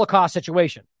with a Holocaust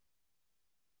situation.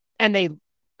 And they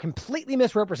completely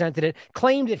misrepresented it,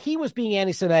 claimed that he was being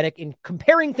anti-Semitic in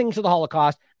comparing things to the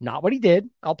Holocaust. Not what he did.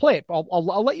 I'll play it.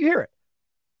 I'll let you hear it.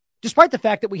 Despite the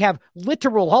fact that we have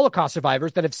literal Holocaust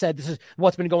survivors that have said this is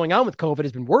what's been going on with COVID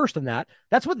has been worse than that.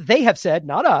 That's what they have said,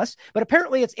 not us. But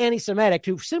apparently it's anti-Semitic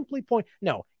to simply point,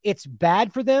 no, it's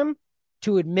bad for them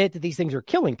to admit that these things are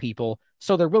killing people,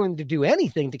 so they're willing to do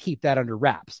anything to keep that under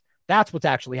wraps. That's what's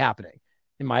actually happening,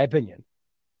 in my opinion.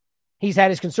 He's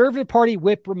had his Conservative Party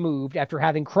whip removed after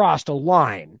having crossed a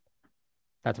line.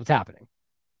 That's what's happening.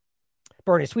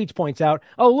 Bernie Sweets points out,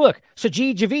 oh, look,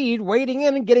 Sajid Javid wading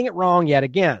in and getting it wrong yet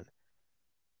again.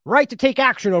 Right to take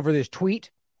action over this tweet.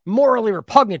 Morally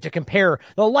repugnant to compare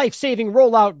the life-saving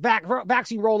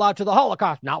vaccine rollout to the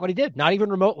Holocaust. Not what he did, not even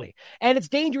remotely. And it's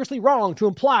dangerously wrong to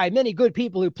imply many good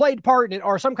people who played part in it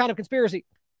are some kind of conspiracy.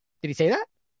 Did he say that?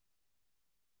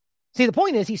 See, the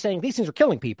point is he's saying these things are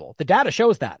killing people. The data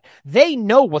shows that. They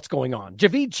know what's going on.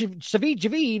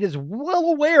 Javid is well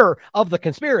aware of the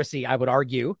conspiracy, I would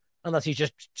argue, unless he's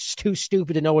just too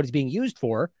stupid to know what it's being used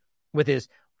for with his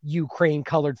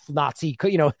Ukraine-colored Nazi,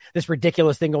 this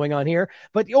ridiculous thing going on here.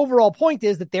 But the overall point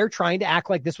is that they're trying to act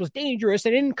like this was dangerous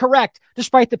and incorrect,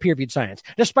 despite the peer-reviewed science,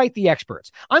 despite the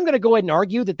experts. I'm going to go ahead and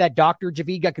argue that Dr.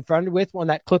 Javid got confronted with on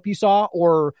that clip you saw,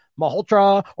 or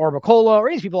Malhotra, or McCullough, or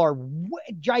these people are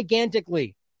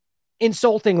gigantically,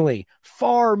 insultingly,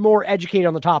 far more educated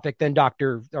on the topic than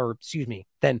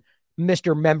than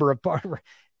Mr. Member of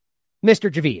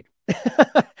Mr. Javid,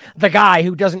 the guy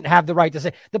who doesn't have the right to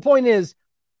say. The point is,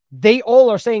 they all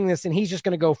are saying this, and he's just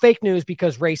going to go fake news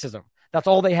because racism. That's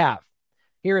all they have.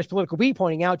 Here is Political Bee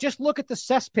pointing out, just look at the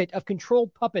cesspit of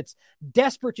controlled puppets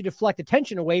desperate to deflect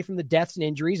attention away from the deaths and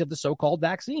injuries of the so-called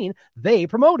vaccine they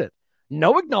promoted.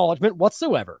 No acknowledgement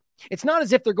whatsoever. It's not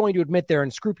as if they're going to admit their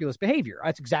unscrupulous behavior.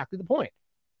 That's exactly the point.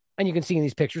 And you can see in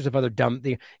these pictures of other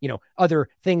other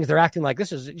things, they're acting like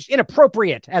this is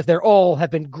inappropriate, as they're all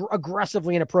have been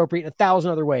aggressively inappropriate in 1,000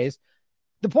 other ways.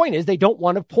 The point is they don't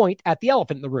want to point at the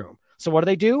elephant in the room. So what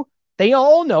do? They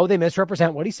all know they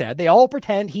misrepresent what he said. They all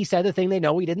pretend he said the thing they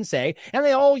know he didn't say, and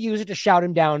they all use it to shout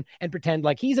him down and pretend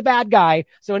like he's a bad guy.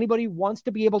 So anybody who wants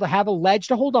to be able to have a ledge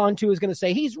to hold on to is going to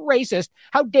say, he's racist.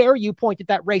 How dare you point at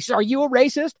that racist? Are you a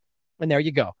racist? And there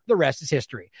you go. The rest is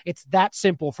history. It's that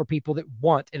simple for people that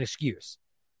want an excuse.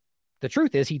 The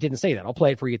truth is he didn't say that. I'll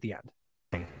play it for you at the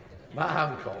end. My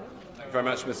uncle. Thank you very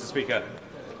much, Mr. Speaker.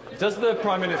 Does the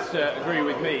Prime Minister agree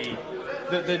with me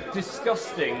that the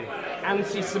disgusting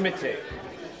anti-Semitic,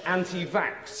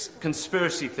 anti-vax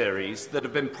conspiracy theories that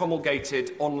have been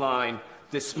promulgated online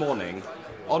this morning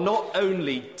are not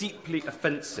only deeply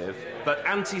offensive, but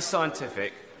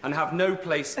anti-scientific and have no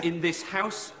place in this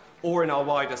House or in our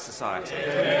wider society?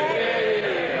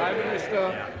 Prime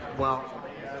Minister. Well,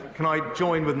 can I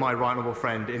join with my right honourable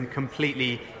friend in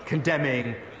completely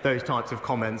condemning those types of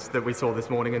comments that we saw this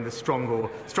morning in the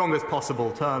strongest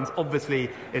possible terms? Obviously,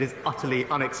 it is utterly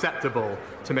unacceptable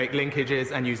to make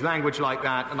linkages and use language like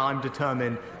that, and I'm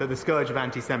determined that the scourge of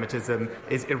anti-Semitism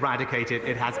is eradicated.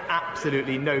 It has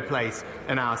absolutely no place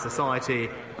in our society,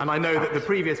 and I know that the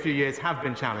previous few years have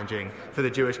been challenging for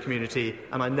the Jewish community,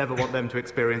 and I never want them to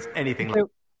experience anything like that.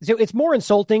 So it's more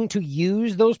insulting to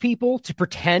use those people to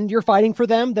pretend you're fighting for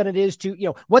them than it is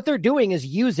to, what they're doing is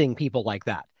using people like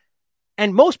that.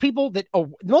 And most people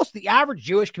most of the average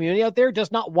Jewish community out there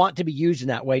does not want to be used in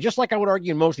that way. Just like I would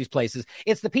argue in most of these places,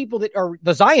 it's the people that are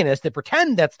the Zionists that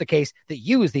pretend that's the case that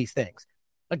use these things.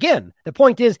 Again, the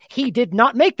point is he did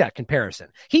not make that comparison.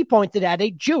 He pointed at a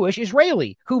Jewish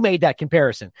Israeli who made that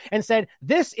comparison and said,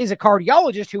 this is a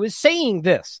cardiologist who is saying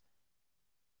this.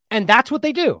 And that's what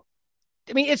they do.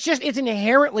 I mean, it's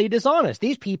inherently dishonest.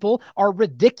 These people are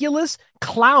ridiculous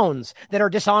clowns that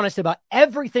are dishonest about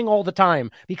everything all the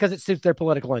time because it suits their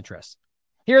political interests.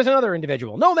 Here's another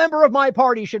individual. No member of my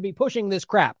party should be pushing this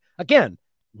crap. Again,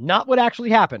 not what actually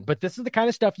happened, but this is the kind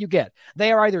of stuff you get.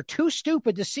 They are either too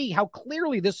stupid to see how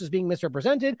clearly this is being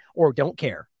misrepresented or don't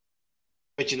care.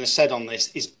 Has said on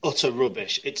this is utter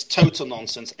rubbish. It's total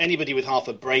nonsense. Anybody with half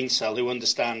a brain cell who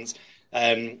understands,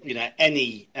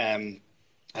 any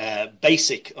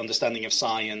basic understanding of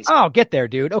science. Oh, get there,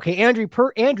 dude. Okay,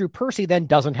 Andrew Percy then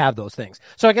doesn't have those things.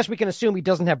 So I guess we can assume he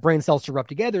doesn't have brain cells to rub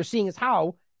together, seeing as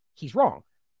how he's wrong.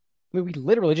 I mean, we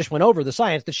literally just went over the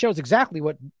science that shows exactly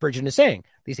what Bridget is saying.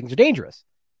 These things are dangerous.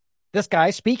 This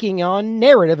guy speaking on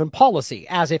narrative and policy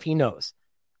as if he knows.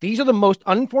 These are the most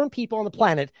uninformed people on the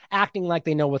planet acting like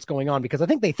they know what's going on because I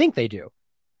think they do.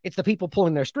 It's the people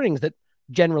pulling their strings that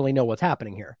generally know what's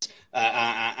happening here.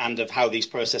 And of how these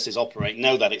processes operate,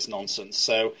 know that it's nonsense.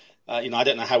 So I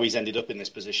don't know how he's ended up in this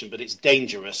position, but it's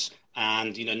dangerous.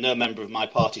 And, no member of my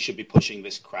party should be pushing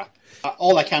this crap.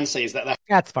 All I can say is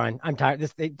that's fine. I'm tired.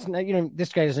 This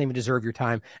guy doesn't even deserve your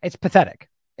time. It's pathetic.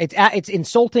 It's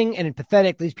insulting and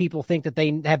pathetic. These people think that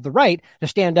they have the right to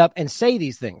stand up and say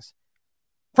these things.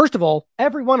 First of all,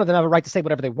 every one of them have a right to say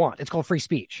whatever they want. It's called free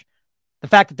speech. The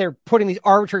fact that they're putting these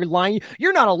arbitrary lines,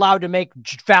 you're not allowed to make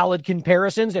valid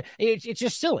comparisons. It's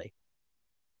just silly.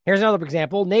 Here's another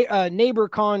example.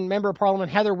 NeighborCon Member of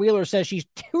Parliament Heather Wheeler says she's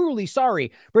truly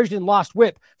sorry Bridgerton lost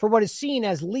whip for what is seen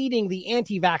as leading the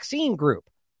anti-vaccine group.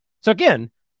 So again,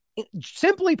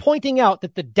 simply pointing out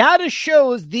that the data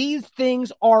shows these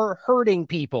things are hurting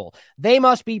people. They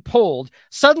must be pulled.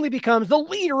 Suddenly becomes the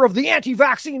leader of the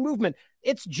anti-vaccine movement.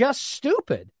 It's just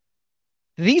stupid.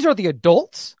 These are the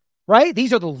adults, right?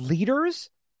 These are the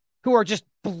leaders who are just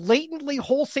blatantly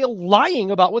wholesale lying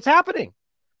about what's happening.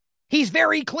 He's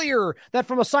very clear that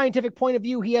from a scientific point of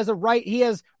view, he has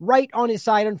right on his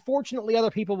side. Unfortunately,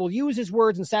 other people will use his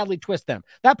words and sadly twist them.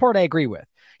 That part I agree with.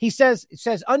 He says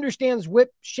understands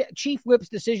Chief Whip's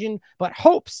decision, but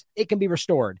hopes it can be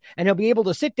restored. And he'll be able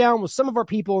to sit down with some of our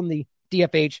people in the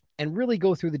DFH and really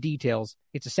go through the details.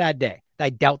 It's a sad day. I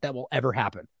doubt that will ever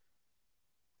happen.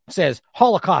 Says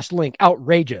Holocaust link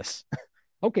outrageous.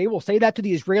 Okay, we'll say that to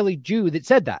the Israeli Jew that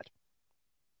said that.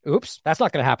 Oops, that's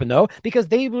not going to happen, though, because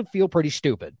they would feel pretty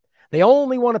stupid. They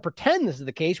only want to pretend this is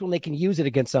the case when they can use it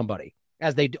against somebody,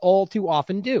 as they all too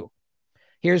often do.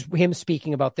 Here's him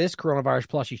speaking about this. Coronavirus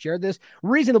Plus, he shared this.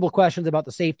 Reasonable questions about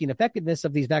the safety and effectiveness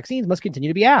of these vaccines must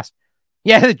continue to be asked.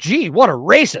 Yeah, gee, what a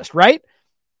racist, right?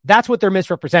 That's what they're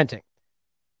misrepresenting.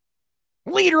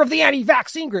 Leader of the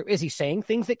anti-vaccine group. Is he saying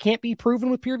things that can't be proven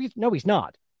with peer review? No, he's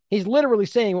not. He's literally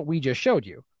saying what we just showed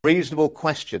you. Reasonable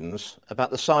questions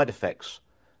about the side effects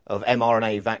of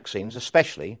mRNA vaccines,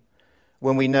 especially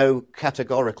when we know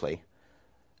categorically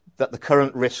that the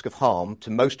current risk of harm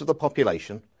to most of the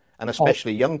population, and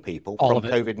especially young people from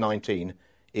COVID-19,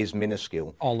 is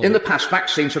minuscule. In the past,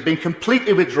 vaccines have been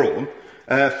completely withdrawn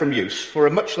from use for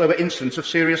a much lower incidence of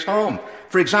serious harm.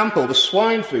 For example, the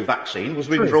swine flu vaccine was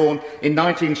withdrawn in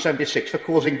 1976 for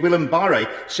causing Guillain-Barré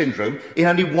syndrome in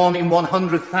only 1 in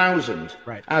 100,000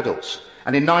 adults.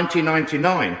 And in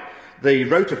 1999, the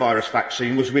rotavirus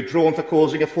vaccine was withdrawn for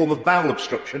causing a form of bowel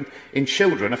obstruction in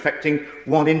children, affecting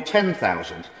 1 in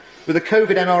 10,000. With the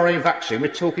COVID mRNA vaccine, we're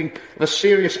talking of a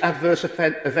serious adverse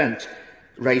event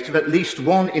rate of at least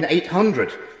 1 in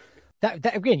 800.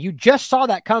 That again, you just saw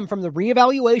that come from the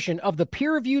reevaluation of the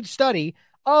peer-reviewed study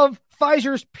of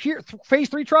Pfizer's phase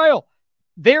 3 trial,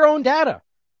 their own data.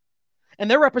 And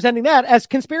they're representing that as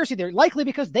conspiracy theory, likely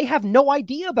because they have no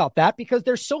idea about that because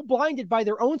they're so blinded by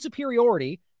their own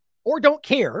superiority or don't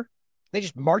care. They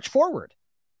just march forward.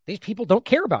 These people don't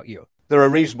care about you. There are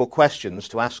reasonable questions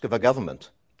to ask of a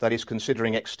government that is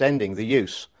considering extending the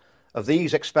use of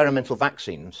these experimental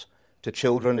vaccines to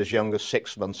children as young as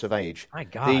 6 months of age. My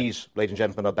God. These, ladies and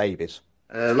gentlemen, are babies.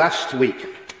 Last week,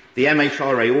 the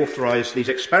MHRA authorised these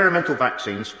experimental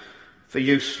vaccines for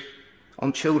use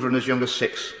on children as young as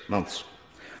 6 months.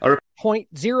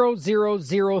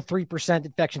 0.0003%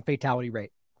 infection fatality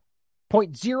rate.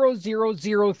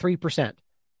 0.0003%.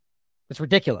 It's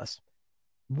ridiculous.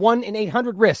 1 in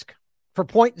 800 risk for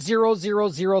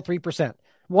 0.0003%.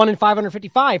 1 in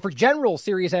 555 for general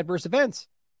serious adverse events.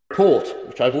 Report,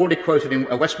 which I've already quoted in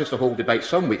a Westminster Hall debate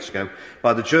some weeks ago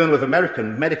by the Journal of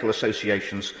American Medical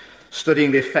Associations,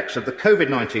 studying the effects of the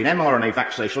COVID-19 mRNA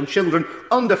vaccination on children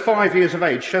under 5 years of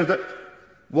age, showed that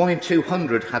 1 in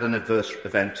 200 had an adverse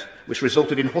event, which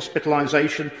resulted in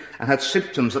hospitalisation and had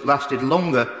symptoms that lasted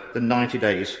longer than 90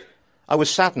 days. I was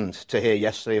saddened to hear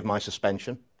yesterday of my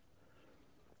suspension,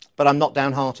 but I'm not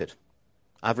downhearted.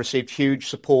 I've received huge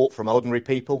support from ordinary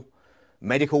people,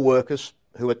 medical workers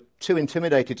who are too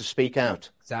intimidated to speak out.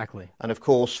 Exactly. And, of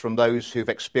course, from those who've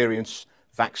experienced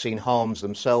vaccine harms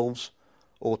themselves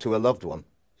or to a loved one.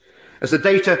 As the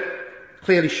data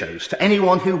clearly shows, to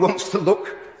anyone who wants to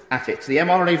look at it, the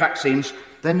mRNA vaccines,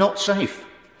 they're not safe.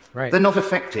 Right. They're not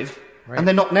effective. Right. And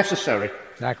they're not necessary.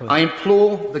 Exactly. I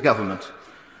implore the government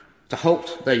to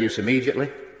halt their use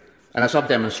immediately. And as I've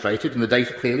demonstrated, and the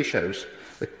data clearly shows,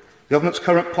 the government's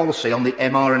current policy on the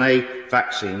mRNA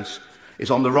vaccines is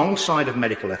on the wrong side of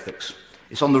medical ethics.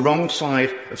 It's on the wrong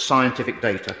side of scientific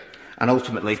data. And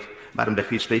ultimately, Madam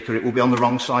Deputy Speaker, it will be on the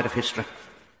wrong side of history.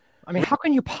 I mean, how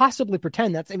can you possibly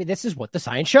pretend this is what the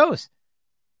science shows?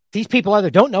 These people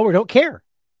either don't know or don't care.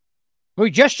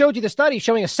 We just showed you the study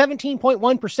showing a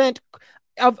 17.1%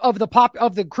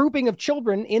 of the grouping of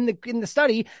children in the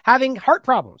study having heart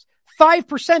problems.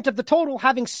 5% of the total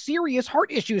having serious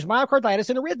heart issues, myocarditis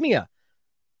and arrhythmia.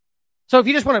 So if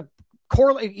you just want to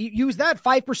use that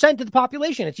 5% of the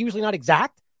population. It's usually not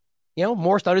exact.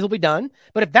 More studies will be done.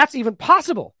 But if that's even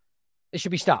possible, it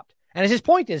should be stopped. And as his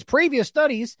point is, previous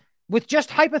studies with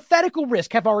just hypothetical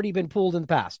risk have already been pulled in the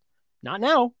past. Not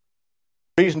now.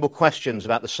 Reasonable questions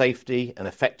about the safety and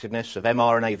effectiveness of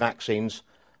mRNA vaccines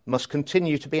must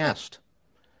continue to be asked,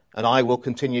 and I will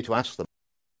continue to ask them.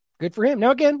 Good for him.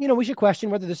 Now, again, we should question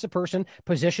whether this is a person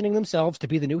positioning themselves to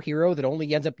be the new hero that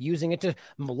only ends up using it to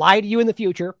lie to you in the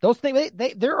future. Those things,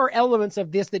 there are elements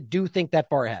of this that do think that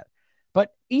far ahead.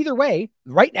 But either way,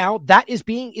 right now, that is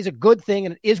a good thing,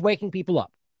 and it is waking people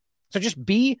up. So just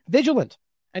be vigilant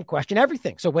and question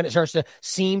everything. So when it starts to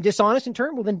seem dishonest in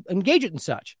turn, well, then engage it in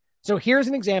such. So here's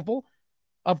an example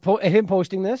of him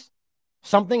posting this.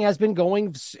 Something has been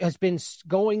going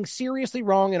seriously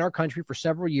wrong in our country for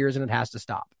several years, and it has to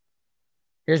stop.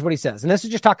 Here's what he says. And this is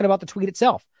just talking about the tweet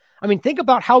itself. I mean, think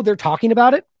about how they're talking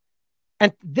about it.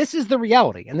 And this is the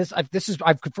reality. And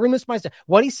I've confirmed this myself.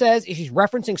 What he says is he's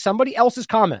referencing somebody else's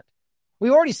comment.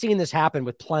 We've already seen this happen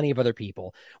with plenty of other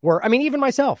people even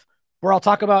myself, where I'll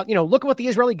talk about, look at what the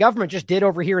Israeli government just did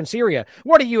over here in Syria.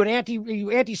 What are you,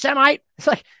 anti-Semite? It's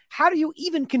like, how do you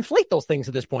even conflate those things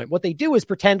at this point? What they do is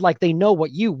pretend like they know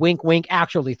what you, wink, wink,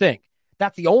 actually think.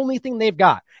 That's the only thing they've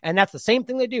got. And that's the same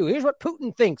thing they do. Here's what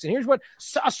Putin thinks. And here's what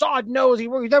Assad knows. They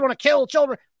want to kill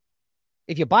children.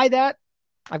 If you buy that,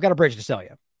 I've got a bridge to sell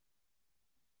you.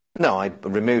 No, I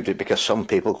removed it because some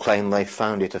people claim they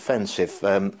found it offensive.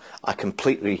 I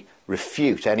completely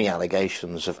refute any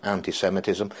allegations of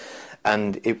anti-Semitism,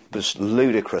 and it was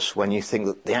ludicrous when you think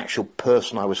that the actual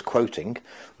person I was quoting,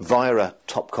 via a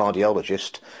top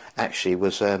cardiologist, actually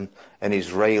was an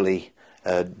Israeli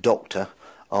doctor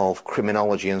of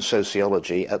criminology and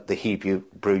sociology at the Hebrew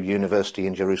University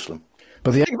in Jerusalem.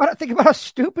 But think about how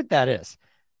stupid that is.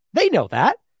 They know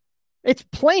that. It's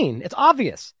plain. It's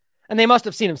obvious. And they must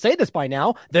have seen him say this by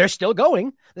now. They're still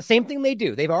going. The same thing they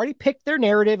do. They've already picked their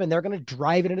narrative, and they're going to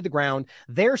drive it into the ground.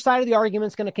 Their side of the argument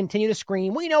is going to continue to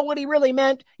scream, we know what he really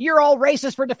meant. You're all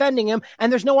racist for defending him. And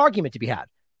there's no argument to be had.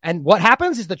 And what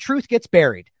happens is the truth gets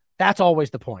buried. That's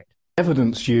always the point.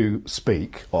 Evidence you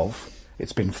speak of,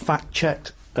 it's been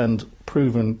fact-checked and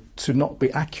proven to not be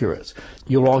accurate.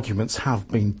 Your arguments have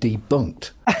been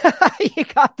debunked. You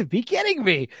got to be kidding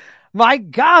me. My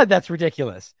God, that's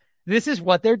ridiculous. This is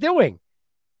what they're doing.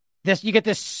 You get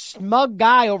this smug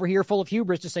guy over here full of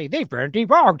hubris to say they've been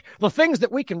debunked. The things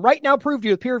that we can right now prove to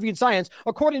you with peer-reviewed science,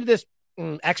 according to this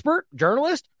expert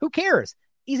journalist, who cares?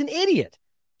 He's an idiot.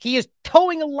 He is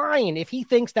towing a line if he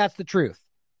thinks that's the truth.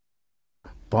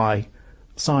 By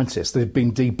scientists, they've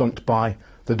been debunked by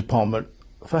the Department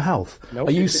for Health. Nope.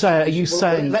 Are you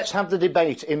saying? Let's have the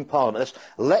debate in Parliament.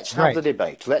 Let's have the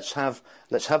debate. Let's have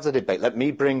the debate. Let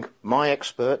me bring my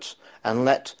experts, and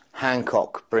let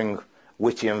Hancock bring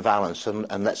Whitty and Valance,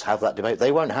 and let's have that debate.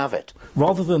 They won't have it.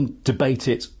 Rather than debate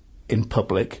it in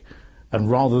public, and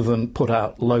rather than put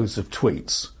out loads of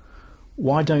tweets,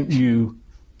 why don't you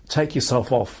take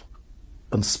yourself off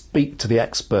and speak to the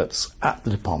experts at the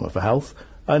Department for Health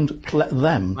and let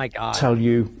them tell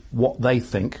you what they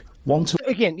think?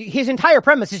 Again, his entire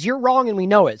premise is you're wrong and we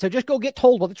know it. So just go get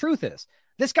told what the truth is.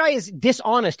 This guy is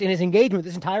dishonest in his engagement with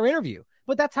this entire interview.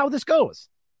 But that's how this goes.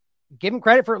 Give him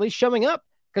credit for at least showing up.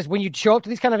 Because when you show up to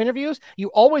these kind of interviews, you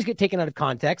always get taken out of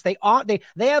context. They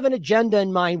have an agenda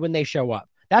in mind when they show up.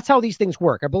 That's how these things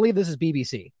work. I believe this is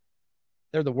BBC.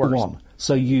 They're the worst.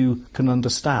 So you can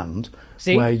understand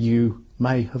where you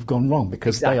may have gone wrong,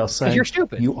 because they are saying you're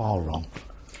stupid. You are wrong.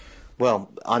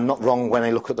 Well, I'm not wrong when I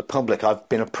look at the public. I've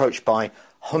been approached by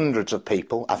hundreds of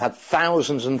people. I've had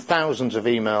thousands and thousands of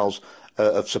emails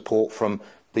of support from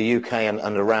the UK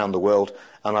and around the world,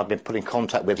 and I've been put in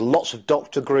contact with lots of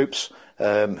doctor groups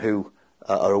who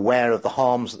are aware of the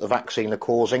harms that the vaccine are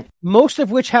causing. Most of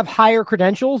which have higher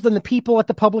credentials than the people at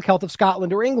the Public Health of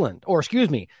Scotland or England, or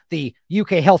the UK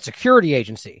Health Security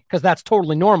Agency, because that's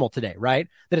totally normal today, right?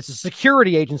 That it's a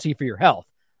security agency for your health.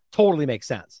 Totally makes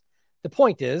sense. The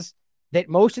point is that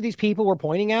most of these people we're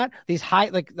pointing at, these high,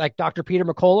 like Dr. Peter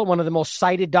McCullough, one of the most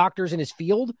cited doctors in his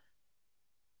field,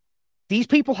 these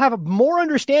people have a more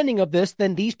understanding of this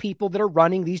than these people that are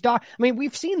running these I mean,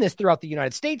 we've seen this throughout the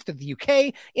United States, through the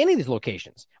UK, any of these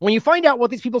locations. When you find out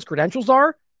what these people's credentials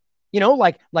are,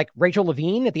 like Rachel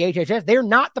Levine at the HHS, they're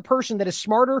not the person that is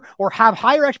smarter or have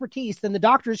higher expertise than the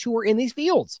doctors who are in these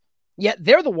fields. Yet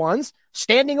they're the ones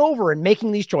standing over and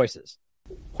making these choices.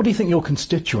 What do you think your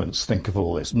constituents think of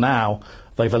all this? Now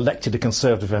they've elected a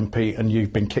Conservative MP and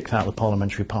you've been kicked out of the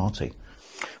parliamentary party.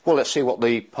 Well, let's see what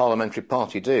the parliamentary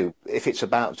party do. If it's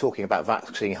about talking about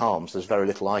vaccine harms, there's very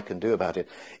little I can do about it.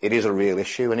 It is a real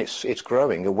issue, and it's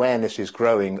growing. Awareness is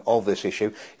growing of this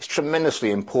issue. It's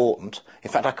tremendously important. In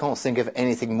fact, I can't think of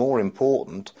anything more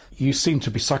important. You seem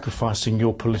to be sacrificing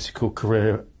your political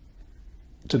career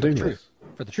to do this.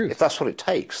 For the truth. If that's what it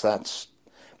takes, it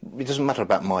doesn't matter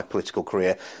about my political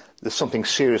career. There's something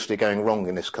seriously going wrong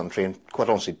in this country, and quite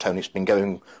honestly, Tony, it's been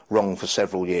going wrong for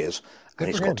several years, and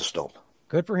it's got to stop.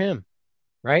 Good for him,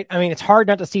 right? I mean, it's hard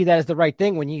not to see that as the right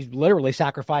thing when he's literally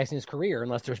sacrificing his career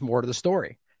unless there's more to the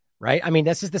story, right? I mean,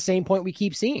 this is the same point we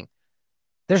keep seeing.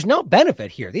 There's no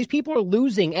benefit here. These people are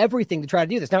losing everything to try to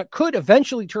do this. Now, it could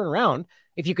eventually turn around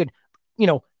if you could,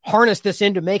 harness this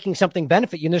into making something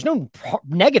benefit you. And there's no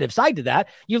negative side to that.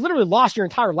 You literally lost your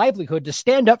entire livelihood to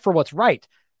stand up for what's right.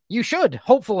 You should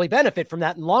hopefully benefit from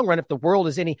that in the long run if the world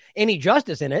is any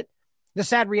justice in it. The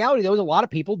sad reality, though, is a lot of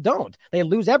people don't. They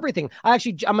lose everything. I'm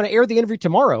going to air the interview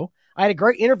tomorrow. I had a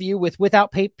great interview with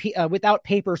Without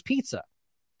Papers Pizza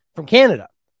from Canada.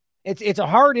 It's a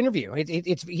hard interview.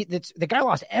 It's the guy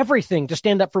lost everything to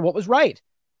stand up for what was right,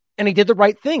 and he did the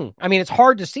right thing. I mean, it's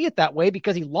hard to see it that way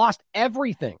because he lost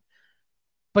everything.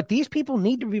 But these people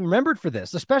need to be remembered for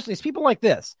this, especially it's people like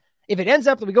this. If it ends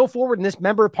up that we go forward and this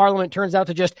member of parliament turns out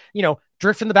to just,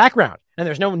 drift in the background and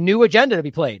there's no new agenda to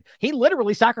be played, he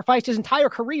literally sacrificed his entire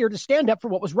career to stand up for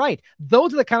what was right.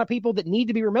 Those are the kind of people that need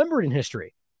to be remembered in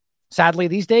history. Sadly,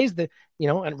 these days,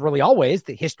 and really always,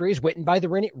 the history is written by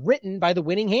the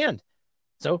winning hand.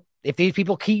 So if these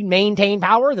people maintain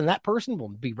power, then that person will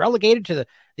be relegated to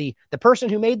the person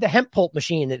who made the hemp pulp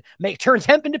machine that turns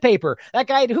hemp into paper. That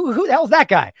guy, who the hell's that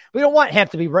guy? We don't want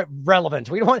hemp to be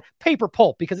relevant. We don't want paper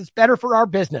pulp because it's better for our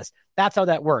business. That's how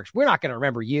that works. We're not going to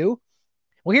remember you.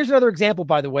 Well, here's another example,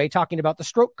 by the way, talking about the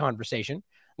stroke conversation.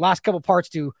 Last couple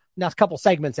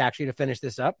segments, actually, to finish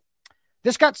this up.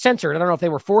 This got censored. I don't know if they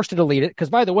were forced to delete it because,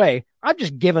 by the way, I've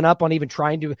just given up on even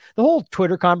trying to. The whole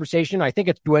Twitter conversation, I think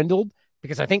it's dwindled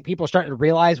because I think people are starting to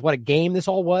realize what a game this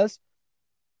all was.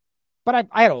 But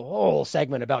I had a whole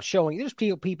segment about showing there's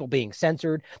people being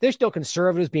censored. There's still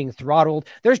conservatives being throttled.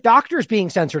 There's doctors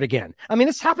being censored again. I mean,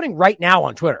 it's happening right now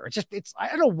on Twitter. I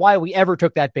don't know why we ever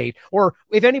took that bait, or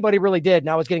if anybody really did,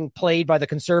 now it's getting played by the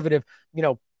conservative,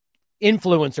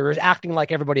 influencers acting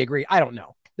like everybody agreed. I don't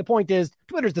know. The point is,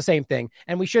 Twitter's the same thing,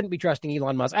 and we shouldn't be trusting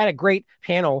Elon Musk. I had a great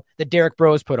panel that Derek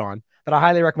Bros put on that I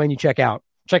highly recommend you check out.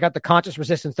 Check out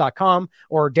theconsciousresistance.com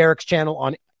or Derek's channel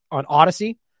on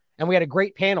Odyssey. And we had a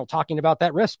great panel talking about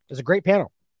that risk. It was a great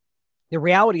panel. The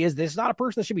reality is this is not a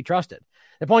person that should be trusted.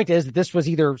 The point is that this was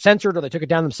either censored or they took it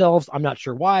down themselves. I'm not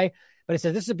sure why, but it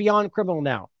says this is beyond criminal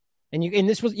now. And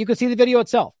you could see the video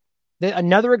itself.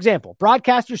 Another example,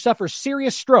 broadcaster suffers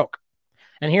serious stroke.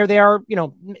 And here they are,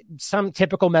 some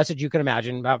typical message you can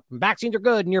imagine about vaccines are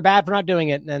good and you're bad for not doing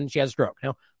it. And then she has a stroke.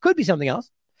 Now, could be something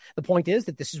else. The point is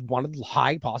that this is one of the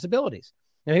high possibilities.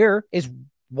 Now, here is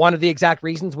one of the exact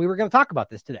reasons we were going to talk about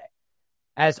this today.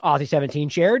 As Aussie 17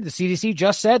 shared, the CDC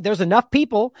just said there's enough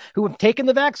people who have taken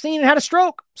the vaccine and had a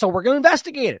stroke. So we're going to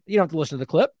investigate it. You don't have to listen to the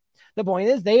clip. The point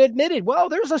is they admitted, well,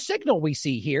 there's a signal we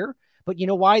see here. But you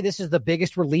know why this is the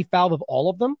biggest relief valve of all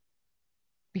of them?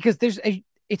 Because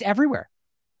it's everywhere.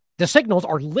 The signals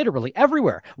are literally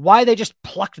everywhere. Why they just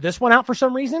plucked this one out for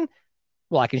some reason?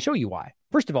 Well, I can show you why.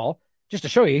 First of all, just to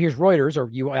show you, here's Reuters or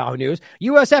Yahoo News.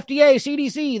 US FDA,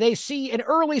 CDC, they see an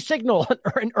early signal.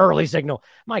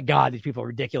 My God, these people are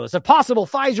ridiculous. A possible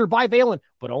Pfizer bivalent,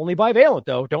 but only bivalent,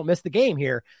 though. Don't miss the game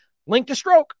here. Link to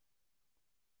stroke.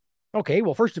 Okay,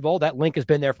 well, first of all, that link has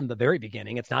been there from the very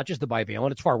beginning. It's not just the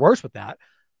bivalent. It's far worse with that.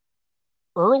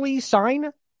 Early sign?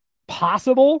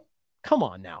 Possible? Come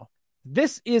on now.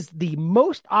 This is the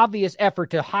most obvious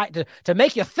effort to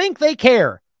make you think they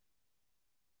care.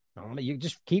 You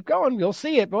just keep going. You'll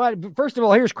see it. But first of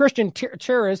all, here's Christian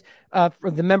Cheres,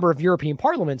 the member of European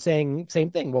Parliament, saying same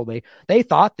thing. Well, they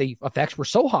thought the effects were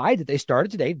so high that they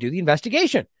started today to do the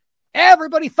investigation.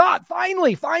 Everybody thought,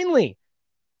 finally.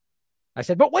 I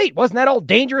said, but wait, wasn't that all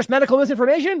dangerous medical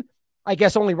misinformation? I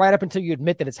guess only right up until you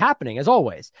admit that it's happening, as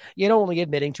always. You're only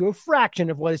admitting to a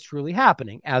fraction of what is truly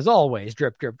happening, as always.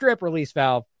 Drip, drip, drip, relief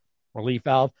valve,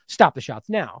 stop the shots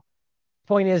now.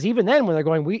 Point is, even then, when they're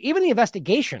going, even the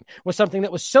investigation was something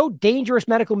that was so dangerous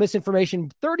medical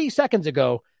misinformation 30 seconds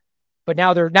but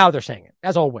now they're saying it,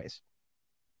 as always.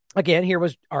 Again, here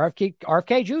was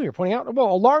RFK Jr. pointing out,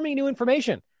 alarming new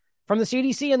information from the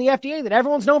CDC and the FDA that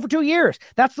everyone's known for 2 years.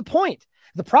 That's the point.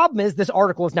 The problem is this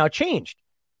article has now changed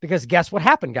because guess what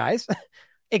happened, guys?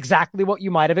 Exactly what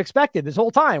you might have expected this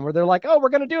whole time, where they're like, oh, we're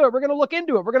going to do it. We're going to look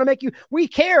into it. We're going to make we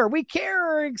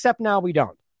care, except now we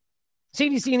don't.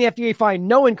 CDC and the FDA find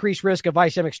no increased risk of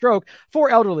ischemic stroke for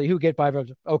elderly who get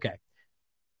okay.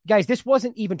 Guys, this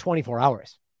wasn't even 24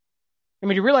 hours. I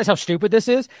mean, you realize how stupid this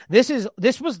is?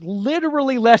 This was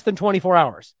literally less than 24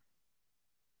 hours.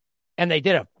 And they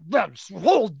did a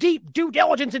whole deep due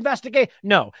diligence investigation.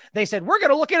 No, they said, we're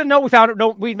going to look at it. No, we found it. No,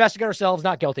 we investigated ourselves.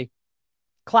 Not guilty.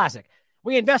 Classic.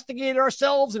 We investigated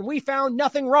ourselves and we found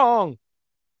nothing wrong.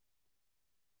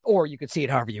 Or you could see it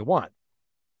however you want.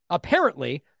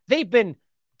 Apparently, they've been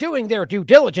doing their due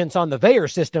diligence on the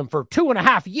VAERS system for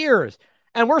 2.5 years,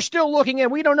 and we're still looking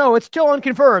and we don't know. It's still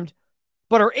unconfirmed,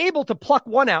 but are able to pluck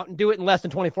one out and do it in less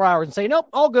than 24 hours and say, nope,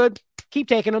 all good. Keep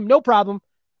taking them. No problem.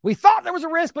 We thought there was a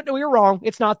risk, but no, we were wrong.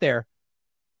 It's not there.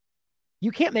 You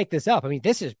can't make this up. I mean,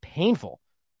 this is painful.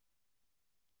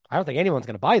 I don't think anyone's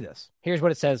going to buy this. Here's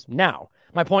what it says now.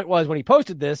 My point was when he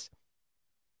posted this,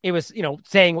 it was,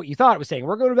 saying what you thought it was saying.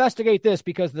 We're going to investigate this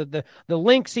because the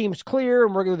link seems clear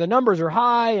and the numbers are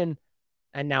high. And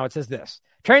now it says this.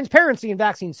 Transparency and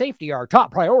vaccine safety are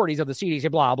top priorities of the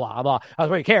CDC, blah, blah, blah. As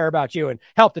we care about you and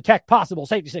help detect possible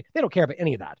safety. They don't care about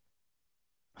any of that.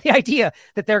 The idea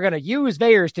that they're going to use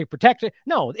VAERS to protect it.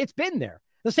 No, it's been there.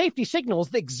 The safety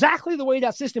signals, exactly the way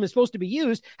that system is supposed to be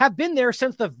used, have been there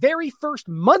since the very first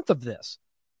month of this.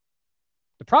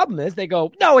 The problem is they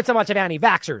go, no, it's a bunch of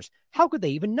anti-vaxxers. How could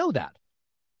they even know that?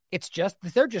 It's just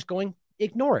that they're just going,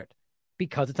 ignore it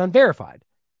because it's unverified.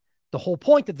 The whole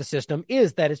point of the system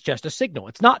is that it's just a signal.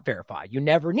 It's not verified. You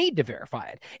never need to verify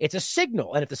it. It's a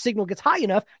signal. And if the signal gets high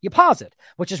enough, you pause it,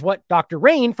 which is what Dr.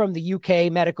 Rain from the UK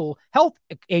Medical Health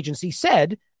Agency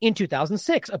said in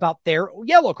 2006 about their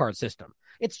yellow card system.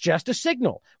 It's just a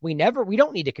signal. We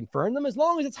don't need to confirm them. As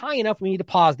long as it's high enough, we need to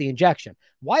pause the injection.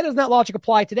 Why doesn't that logic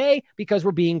apply today? Because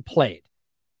we're being played.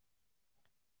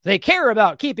 They care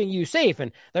about keeping you safe,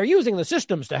 and they're using the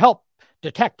systems to help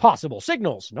detect possible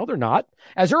signals. No, they're not.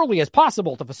 As early as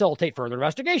possible to facilitate further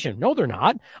investigation. No, they're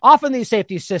not. Often these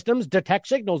safety systems detect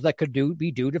signals that could be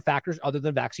due to factors other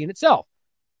than vaccine itself.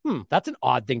 That's an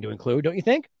odd thing to include, don't you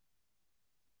think?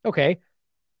 Okay.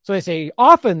 So they say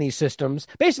often these systems,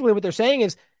 basically what they're saying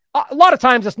is a lot of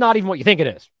times it's not even what you think it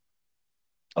is.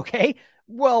 Okay.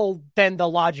 Well, then the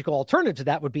logical alternative to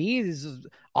that would be is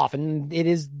often it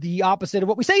is the opposite of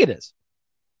what we say it is.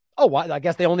 Oh, well, I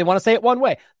guess they only want to say it one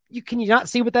way. Can you not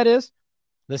see what that is?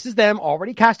 This is them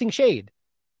already casting shade.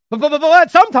 But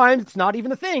sometimes it's not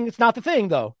even a thing. It's not the thing,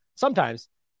 though. Sometimes.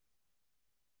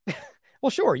 Well,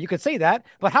 sure, you could say that.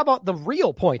 But how about the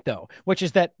real point, though, which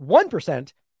is that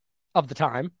 1% of the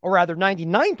time, or rather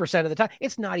 99% of the time,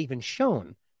 it's not even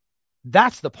shown.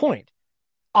 That's the point.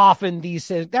 Often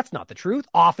that's not the truth.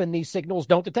 Often these signals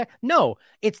don't detect. No,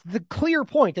 it's the clear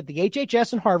point that the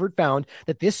HHS and Harvard found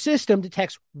that this system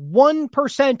detects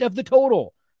 1% of the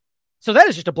total. So that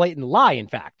is just a blatant lie, in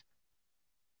fact.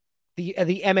 The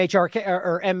MHRK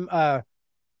or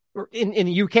in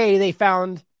the UK, they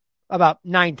found about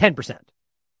 9-10%,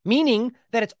 meaning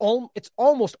that it's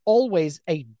almost always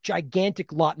a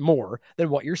gigantic lot more than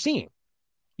what you're seeing.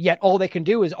 Yet all they can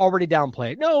do is already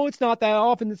downplay it. No, it's not that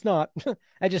often. It's not.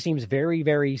 That just seems very,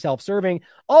 very self-serving.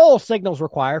 All signals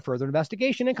require further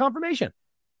investigation and confirmation.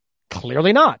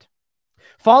 Clearly not.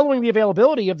 Following the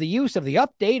availability of the use of the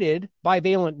updated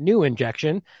bivalent new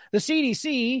injection, the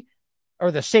CDC,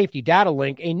 or the Safety Data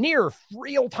Link, a near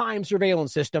real-time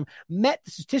surveillance system, met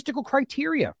the statistical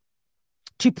criteria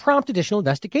to prompt additional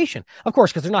investigation. Of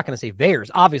course, because they're not going to say VAERS,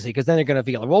 obviously, because then they're going to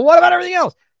be like, well, what about everything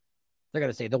else? They're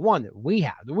going to say the one that we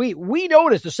have. We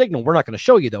noticed the signal. We're not going to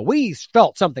show you, though. We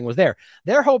felt something was there.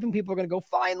 They're hoping people are going to go,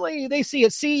 finally, they see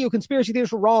it. See, you conspiracy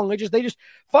theorists were wrong. They just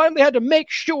finally had to make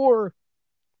sure.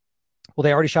 Well,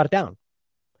 they already shot it down.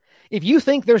 If you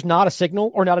think there's not a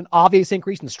signal or not an obvious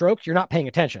increase in strokes, you're not paying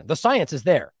attention. The science is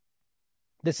there.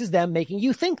 This is them making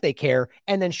you think they care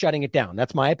and then shutting it down.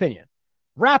 That's my opinion.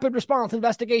 Rapid response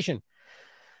investigation.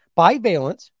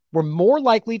 Bivalents were more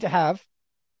likely to have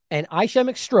an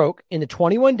ischemic stroke in the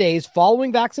 21 days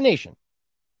following vaccination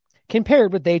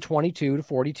compared with day 22 to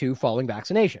 42 following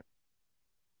vaccination.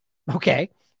 Okay.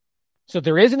 So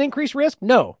there is an increased risk?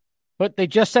 No. But they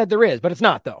just said there is, but it's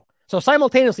not, though. So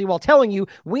simultaneously, while telling you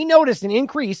we noticed an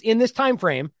increase in this time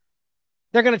frame,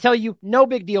 they're going to tell you no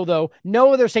big deal, though.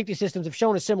 No other safety systems have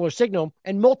shown a similar signal,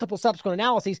 and multiple subsequent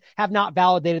analyses have not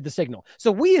validated the signal.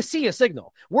 So we see a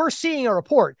signal. We're seeing a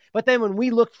report, but then when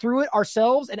we looked through it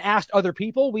ourselves and asked other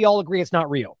people, we all agree it's not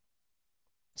real.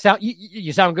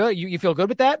 You sound good? You feel good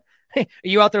with that? Are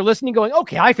you out there listening going,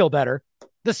 okay, I feel better.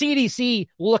 The CDC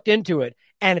looked into it,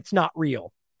 and it's not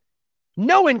real.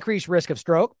 No increased risk of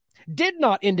stroke. Did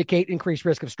not indicate increased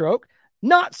risk of stroke.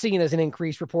 Not seen as an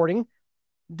increased reporting.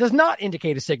 does not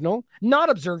indicate a signal, not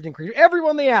observed increase.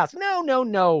 Everyone they ask,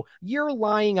 no, your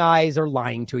lying eyes are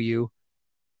lying to you.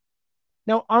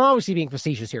 Now, I'm obviously being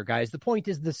facetious here, guys. The point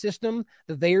is the system,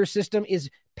 the VAERS system is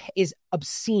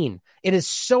obscene. It is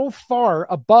so far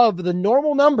above the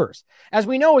normal numbers. As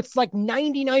we know, it's like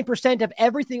 99% of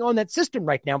everything on that system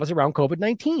right now is around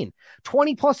COVID-19.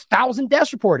 20,000+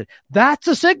 deaths reported. That's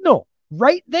a signal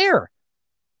right there.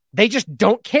 They just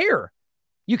don't care.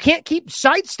 You can't keep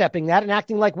sidestepping that and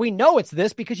acting like we know it's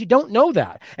this because you don't know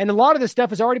that. And a lot of this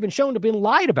stuff has already been shown to have been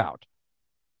lied about.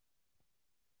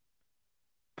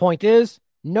 Point is,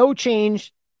 no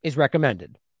change is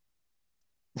recommended.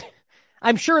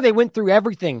 I'm sure they went through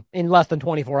everything in less than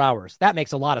 24 hours. That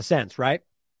makes a lot of sense, right?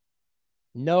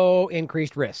 No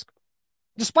increased risk,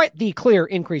 despite the clear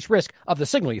increased risk of the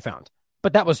signal you found.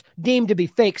 But that was deemed to be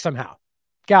fake somehow.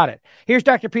 Got it. Here's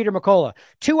Dr. Peter McCullough.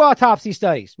 2 autopsy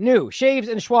studies, new, Shaves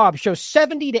and Schwab, show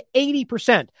 70 to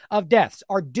 80% of deaths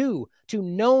are due to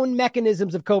known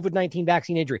mechanisms of COVID-19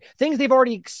 vaccine injury. Things they've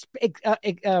already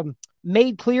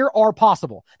made clear are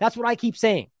possible. That's what I keep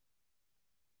saying.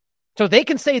 So they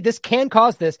can say this can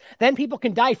cause this, then people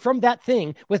can die from that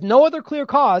thing with no other clear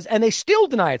cause, and they still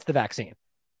deny it's the vaccine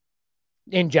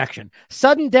injection.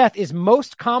 Sudden death is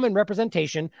most common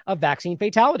representation of vaccine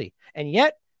fatality, and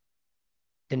yet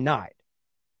denied.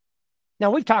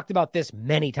 Now, we've talked about this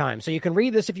many times, so you can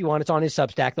read this if you want. It's on his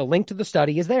Substack. The link to the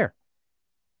study is there.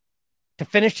 To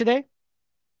finish today,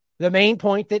 the main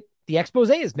point that the expose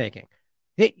is making,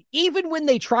 that even when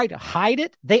they try to hide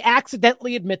it, they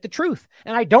accidentally admit the truth.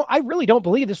 And I really don't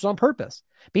believe this was on purpose.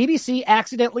 BBC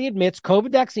accidentally admits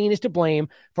COVID vaccine is to blame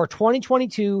for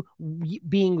 2022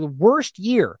 being the worst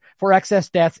year for excess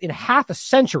deaths in half a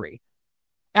century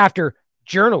after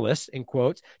journalists, in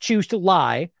quotes, choose to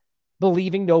lie,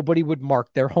 believing nobody would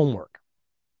mark their homework.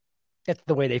 That's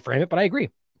the way they frame it, but I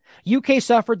agree. UK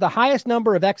suffered the highest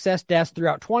number of excess deaths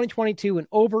throughout 2022 in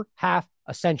over half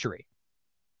a century.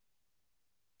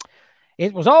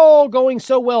 It was all going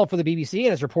so well for the BBC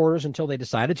and its reporters until they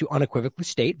decided to unequivocally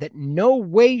state that in no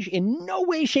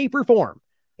way, shape, or form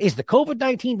is the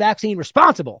COVID-19 vaccine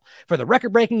responsible for the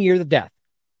record-breaking year of death.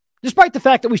 Despite the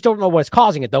fact that we still don't know what's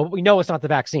causing it, though, we know it's not the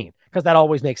vaccine, because that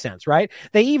always makes sense, right?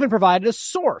 They even provided a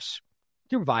source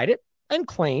to provide it and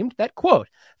claimed that, quote,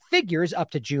 figures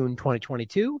up to June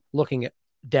 2022, looking at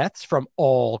deaths from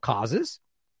all causes,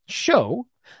 show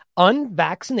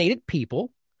unvaccinated people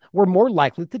were more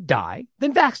likely to die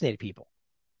than vaccinated people.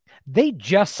 They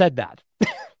just said that.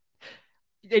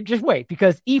 Just wait,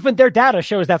 because even their data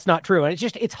shows that's not true. And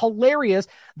it's hilarious.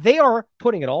 They are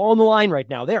putting it all on the line right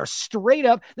now. They are straight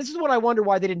up. This is what I wonder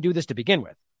why they didn't do this to begin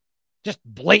with. Just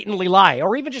blatantly lie,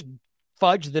 or even just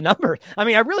fudge the numbers. I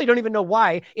mean, I really don't even know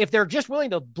why. If they're just willing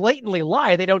to blatantly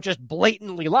lie, they don't just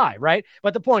blatantly lie, right?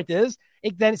 But the point is,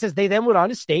 it says they then went on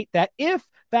to state that if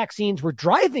vaccines were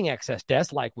driving excess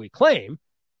deaths like we claim,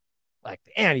 like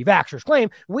the anti-vaxxers claim,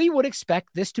 we would expect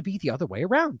this to be the other way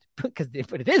around. But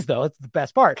it is, though. It's the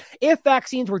best part. If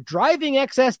vaccines were driving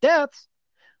excess deaths,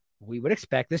 we would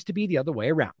expect this to be the other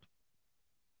way around.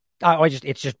 That's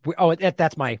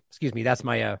my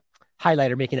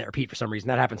highlighter making that repeat for some reason.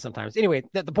 That happens sometimes. Anyway,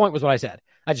 the point was what I said.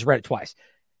 I just read it twice.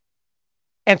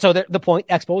 And so the point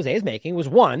expose is making was,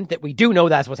 one, that we do know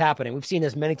that's what's happening. We've seen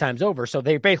this many times over. So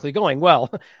they're basically going,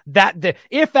 well,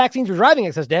 if vaccines were driving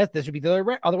excess death, this would be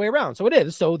the other way around. So it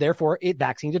is. So therefore,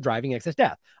 vaccines are driving excess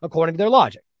death, according to their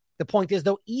logic. The point is,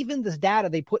 though, even this data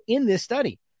they put in this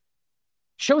study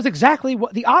shows exactly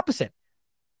what the opposite.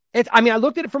 I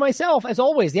looked at it for myself, as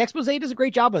always. The expose does a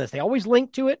great job on this. They always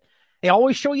link to it. They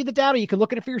always show you the data. You can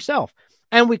look at it for yourself.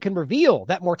 And we can reveal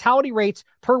that mortality rates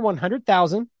per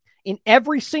 100,000 in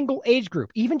every single age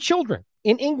group, even children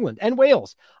in England and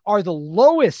Wales, are the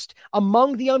lowest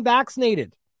among the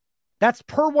unvaccinated. That's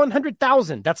per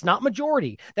 100,000. That's not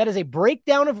majority. That is a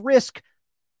breakdown of risk,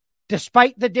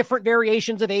 despite the different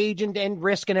variations of age and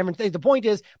risk and everything. The point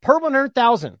is, per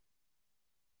 100,000,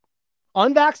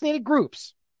 unvaccinated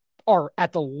groups are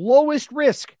at the lowest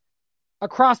risk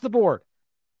across the board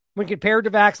when compared to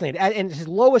vaccinated. And it's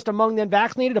lowest among the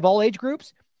unvaccinated of all age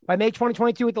groups by May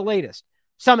 2022 at the latest.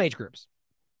 Some age groups.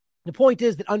 The point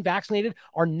is that unvaccinated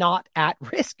are not at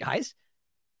risk, guys.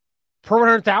 Per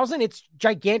 100,000, it's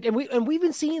gigantic. And we've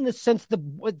been seeing this since the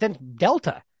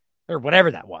Delta or whatever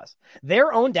that was.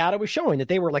 Their own data was showing that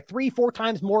they were like 3-4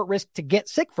 times more at risk to get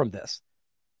sick from this.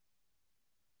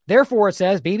 Therefore, it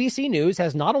says BBC News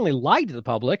has not only lied to the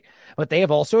public, but they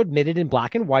have also admitted in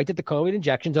black and white that the COVID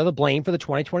injections are the blame for the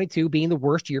 2022 being the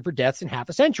worst year for deaths in half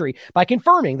a century by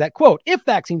confirming that, quote, if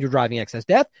vaccines are driving excess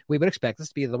death, we would expect this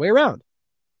to be the other way around.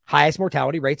 highest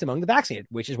mortality rates among the vaccinated,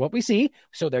 which is what we see.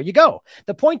 So there you go.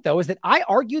 The point, though, is that I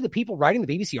argue the people writing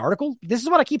the BBC article, this is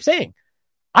what I keep saying.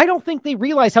 I don't think they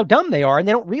realize how dumb they are, and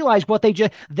they don't realize what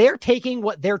they're taking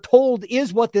what they're told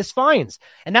is what this finds.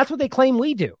 And that's what they claim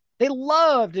we do. They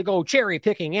love to go cherry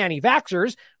picking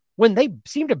anti-vaxxers when they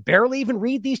seem to barely even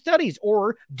read these studies,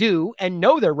 or do and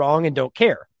know they're wrong and don't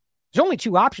care. There's only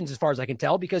two options as far as I can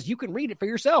tell, because you can read it for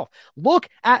yourself. Look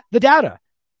at the data.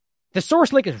 The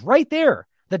source link is right there.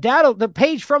 The data, the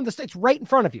page from it's right in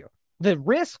front of you. The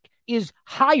risk is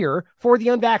higher for the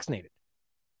unvaccinated.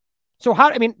 So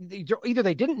either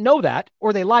they didn't know that,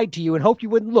 or they lied to you and hoped you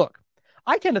wouldn't look.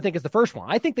 I tend to think it's the first one.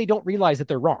 I think they don't realize that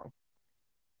they're wrong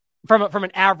from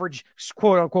an average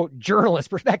quote unquote journalist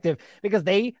perspective, because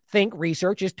they think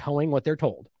research is towing what they're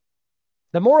told.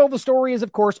 The moral of the story is,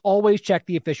 of course, always check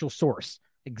the official source.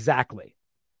 Exactly.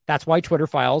 That's why Twitter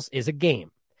Files is a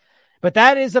game. But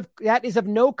that is of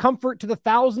no comfort to the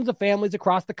thousands of families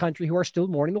across the country who are still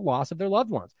mourning the loss of their loved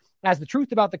ones, as the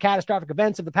truth about the catastrophic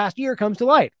events of the past year comes to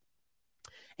light.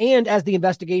 And as the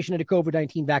investigation into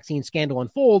COVID-19 vaccine scandal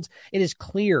unfolds, it is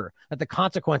clear that the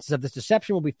consequences of this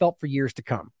deception will be felt for years to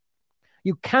come.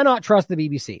 You cannot trust the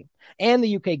BBC, and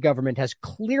the UK government has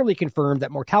clearly confirmed that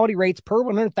mortality rates per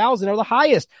 100,000 are the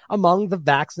highest among the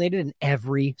vaccinated in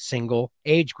every single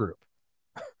age group.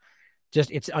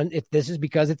 This is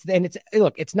because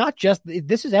it's not just,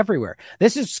 this is everywhere.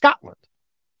 This is Scotland.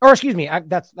 Or excuse me, I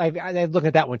looked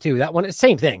at that one too. That one,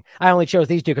 same thing. I only chose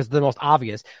these two because they're the most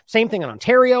obvious. Same thing in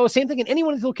Ontario. Same thing in any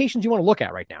one of the locations you want to look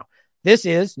at right now. This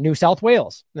is New South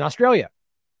Wales in Australia.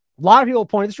 A lot of people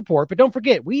point at this report, but don't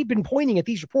forget, we've been pointing at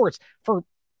these reports for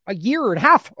a year and a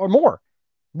half or more,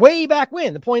 way back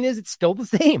when. The point is, it's still the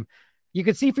same. You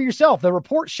can see for yourself. The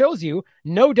report shows you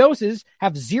no doses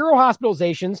have 0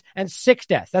 hospitalizations and 6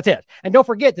 deaths. That's it. And don't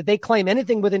forget that they claim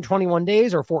anything within 21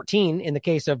 days or 14 in the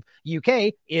case of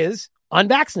UK is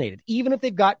unvaccinated, even if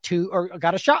they've got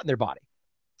got a shot in their body.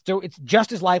 So it's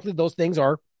just as likely those things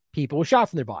are people with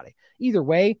shots in their body. Either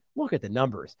way, look at the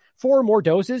numbers. 4 more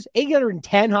doses,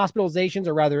 810 hospitalizations,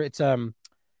 or rather it's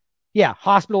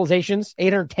hospitalizations,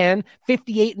 810,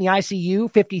 58 in the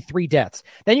ICU, 53 deaths.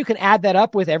 Then you can add that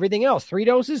up with everything else. 3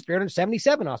 doses,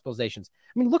 377 hospitalizations.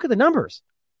 I mean, look at the numbers.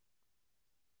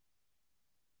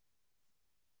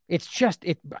 It's just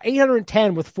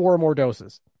 810 with 4 more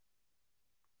doses.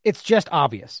 It's just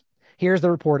obvious. Here's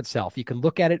the report itself. You can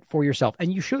look at it for yourself,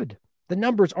 and you should. The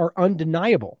numbers are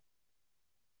undeniable.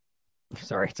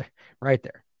 Sorry, it's right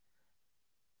there.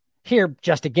 Here,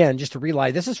 just to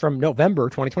realize, this is from November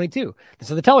 2022. This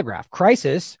is the Telegraph.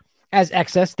 Crisis as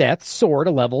excess deaths soar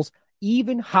to levels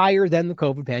even higher than the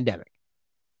COVID pandemic.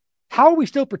 How are we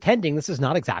still pretending this is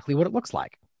not exactly what it looks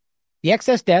like? The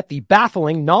excess death, the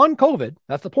baffling non-COVID,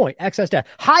 that's the point, excess death,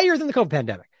 higher than the COVID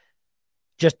pandemic.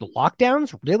 Just the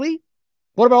lockdowns? Really?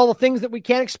 What about all the things that we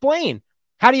can't explain?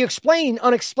 How do you explain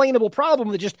unexplainable problem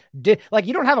that just you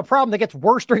don't have a problem that gets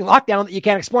worse during lockdown that you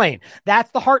can't explain?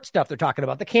 That's the heart stuff they're talking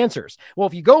about, the cancers. Well,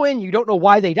 if you go in, you don't know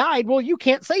why they died. Well, you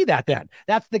can't say that then.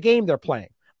 That's the game they're playing.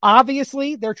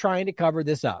 Obviously, they're trying to cover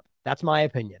this up. That's my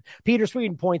opinion. Peter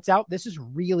Sweden points out this is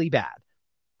really bad.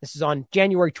 This is on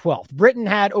January 12th. Britain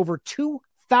had over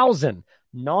 2,000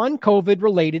 non-COVID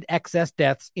related excess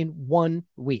deaths in 1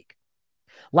 week.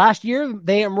 Last year,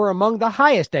 they were among the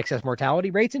highest excess mortality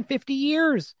rates in 50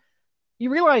 years. You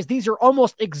realize these are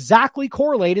almost exactly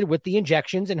correlated with the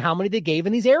injections and how many they gave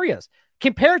in these areas.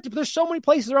 Compared to, there's so many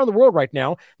places around the world right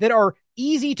now that are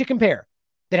easy to compare,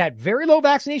 that had very low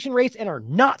vaccination rates and are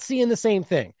not seeing the same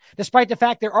thing, despite the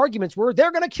fact their arguments were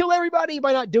they're going to kill everybody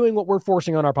by not doing what we're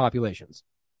forcing on our populations.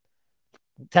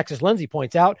 Texas Lindsay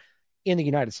points out, in the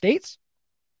United States,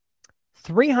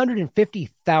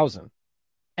 350,000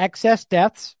 excess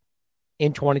deaths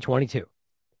in 2022.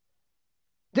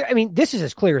 I mean, this is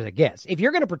as clear as it gets. If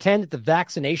you're going to pretend that the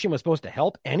vaccination was supposed to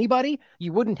help anybody,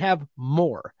 you wouldn't have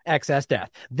more excess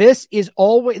death. This is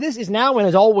now and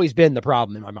has always been the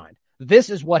problem in my mind. This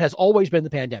is what has always been the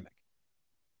pandemic.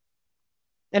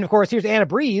 And of course, here's Anna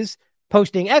Breeze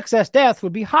posting excess deaths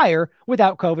would be higher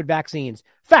without COVID vaccines.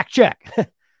 Fact check.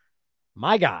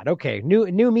 My God. Okay.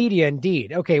 New media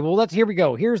indeed. Okay. Well, here we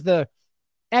go. Here's the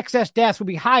excess deaths would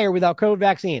be higher without COVID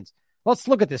vaccines. Let's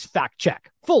look at this fact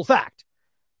check. Full fact.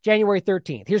 January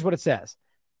 13th. Here's what it says.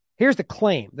 Here's the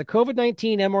claim. The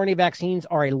COVID-19 mRNA vaccines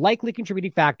are a likely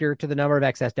contributing factor to the number of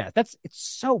excess deaths.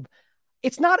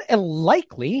 It's not a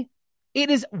likely. It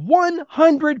is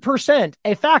 100%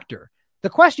 a factor. The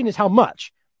question is how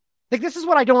much? This is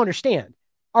what I don't understand.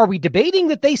 Are we debating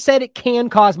that they said it can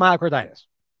cause myocarditis?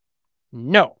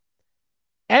 No.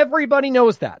 Everybody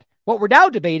knows that. What we're now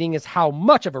debating is how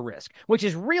much of a risk, which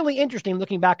is really interesting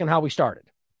looking back on how we started.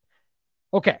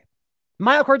 Okay.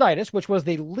 Myocarditis, which was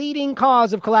the leading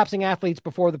cause of collapsing athletes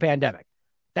before the pandemic.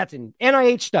 That's an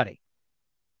NIH study.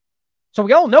 So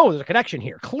we all know there's a connection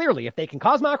here. Clearly, if they can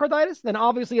cause myocarditis, then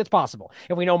obviously it's possible.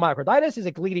 If we know myocarditis is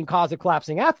a leading cause of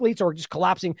collapsing athletes or just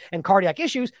collapsing and cardiac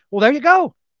issues, well, there you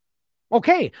go.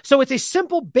 Okay, so it's a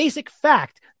simple, basic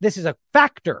fact. This is a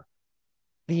factor.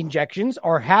 The injections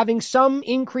are having some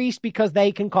increase because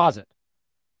they can cause it.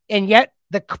 And yet,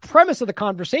 the premise of the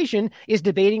conversation is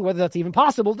debating whether that's even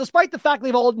possible, despite the fact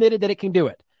they've all admitted that it can do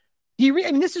it.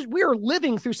 We're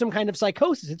living through some kind of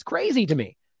psychosis. It's crazy to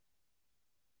me.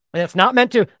 And it's not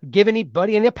meant to give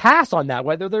anybody any pass on that,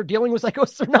 whether they're dealing with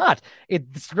psychosis or not.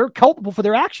 They're culpable for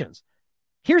their actions.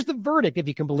 Here's the verdict, if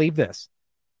you can believe this.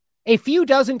 A few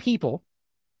dozen people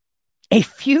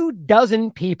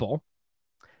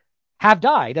have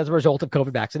died as a result of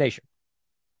COVID vaccination.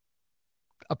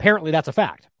 Apparently, that's a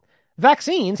fact.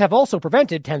 Vaccines have also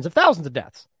prevented tens of thousands of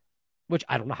deaths, which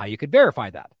I don't know how you could verify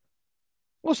that.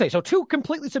 We'll say, so two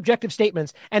completely subjective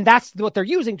statements, and that's what they're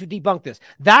using to debunk this.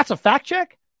 That's a fact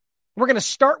check? We're going to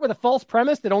start with a false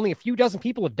premise that only a few dozen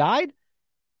people have died?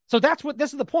 So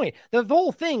this is the point. The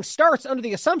whole thing starts under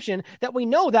the assumption that we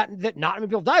know that not many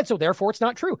people died, so therefore it's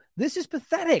not true. This is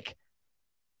pathetic.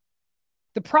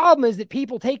 The problem is that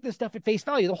people take this stuff at face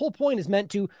value. The whole point is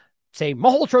meant to say,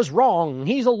 Malhotra's wrong,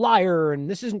 he's a liar, and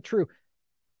this isn't true.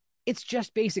 It's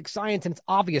just basic science, and it's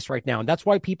obvious right now. And that's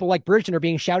why people like Bridgerton are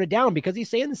being shouted down, because he's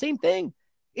saying the same thing.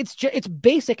 It's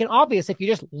basic and obvious if you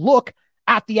just look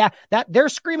at that they're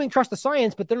screaming trust the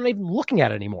science, but they're not even looking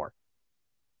at it anymore.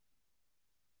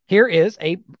 Here is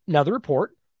another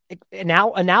report,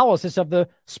 analysis of the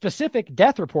specific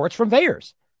death reports from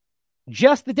VAERS.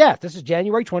 Just the death. This is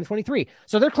January 2023.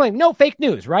 So they're claiming no fake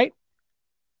news, right?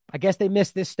 I guess they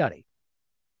missed this study.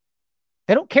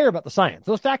 They don't care about the science.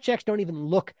 Those fact checks don't even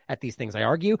look at these things, I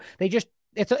argue.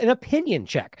 It's an opinion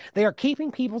check. They are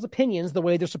keeping people's opinions the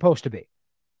way they're supposed to be.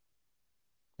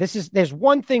 There's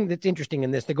one thing that's interesting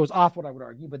in this that goes off what I would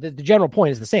argue, but the general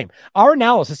point is the same. Our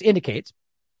analysis indicates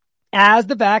as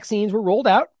the vaccines were rolled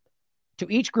out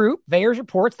to each group, VAERS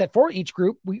reports that for each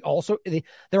group, the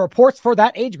reports for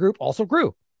that age group also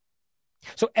grew.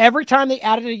 So every time they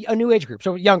added a new age group,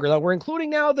 so younger, though, we're including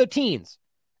now the teens.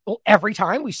 Well, every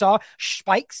time we saw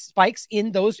spikes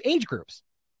in those age groups.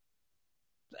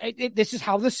 This is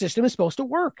how the system is supposed to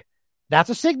work. That's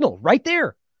a signal right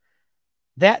there.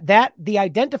 That the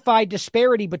identified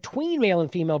disparity between male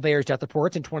and female VAERS death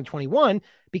reports in 2021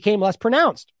 became less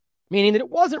pronounced, meaning that it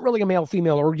wasn't really a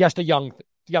male-female or just a young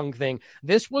thing.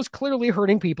 This was clearly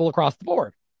hurting people across the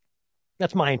board.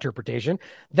 That's my interpretation.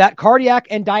 That cardiac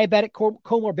and diabetic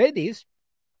comorbidities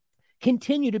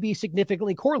continue to be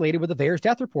significantly correlated with the VAERS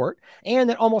death report, and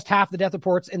that almost half the death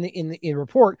reports in the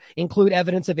report include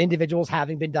evidence of individuals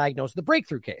having been diagnosed with a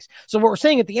breakthrough case. So what we're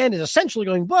saying at the end is essentially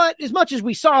going, but as much as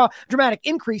we saw dramatic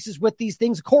increases with these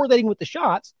things correlating with the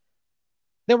shots,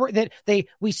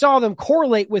 we saw them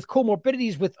correlate with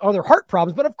comorbidities with other heart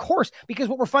problems. But of course, because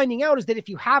what we're finding out is that if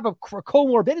you have a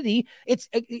comorbidity, it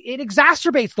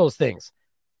exacerbates those things.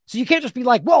 So you can't just be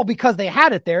like, well, because they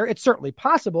had it there, it's certainly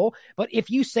possible. But if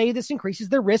you say this increases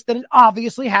their risk, then it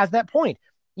obviously has that point.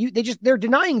 They're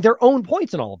denying their own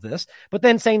points in all of this, but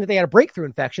then saying that they had a breakthrough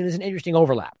infection is an interesting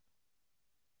overlap.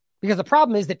 Because the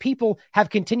problem is that people have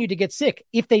continued to get sick.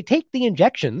 If they take the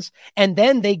injections and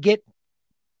then they get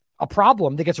a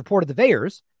problem that gets reported to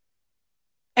VAERS,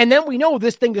 and then we know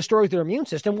this thing destroys their immune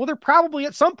system, well, they're probably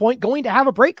at some point going to have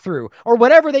a breakthrough or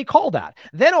whatever they call that.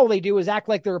 Then all they do is act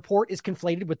like the report is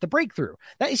conflated with the breakthrough.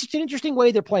 That is just an interesting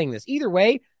way they're playing this. Either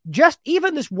way, just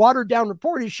even this watered down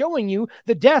report is showing you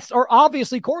the deaths are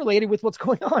obviously correlated with what's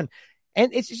going on.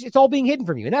 And it's all being hidden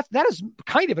from you. And that is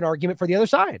kind of an argument for the other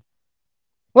side.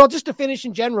 Well, just to finish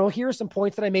in general, here are some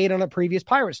points that I made on a previous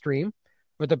Pirate Stream,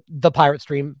 or the Pirate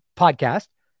Stream podcast.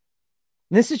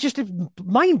 And this is just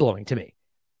mind-blowing to me.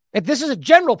 This is a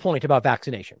general point about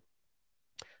vaccination.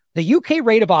 The UK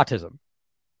rate of autism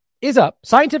is up.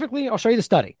 Scientifically, I'll show you the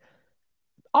study.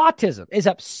 Autism is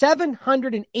up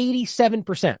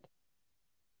 787%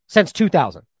 since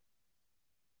 2000.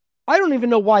 I don't even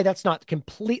know why that's not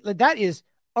completely. That is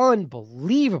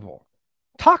unbelievable.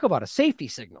 Talk about a safety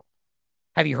signal.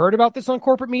 Have you heard about this on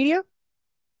corporate media?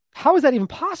 How is that even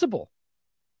possible?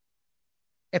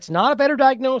 It's not a better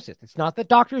diagnosis. It's not that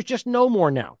doctors just know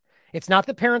more now. It's not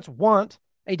that parents want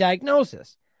a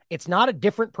diagnosis. It's not a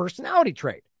different personality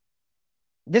trait.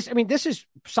 This is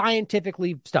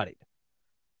scientifically studied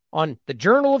on the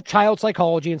Journal of Child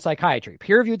Psychology and Psychiatry,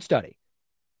 peer-reviewed study.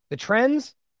 The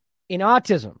trends in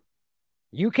autism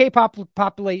UK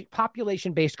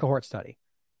population-based cohort study.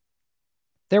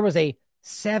 There was a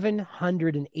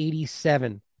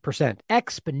 787%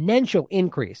 exponential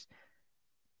increase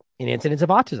in incidence of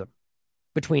autism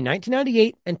between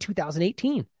 1998 and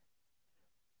 2018.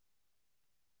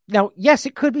 Now, yes,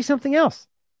 it could be something else,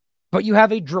 but you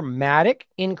have a dramatic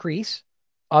increase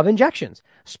of injections,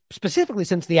 specifically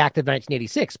since the Act of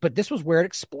 1986. But this was where it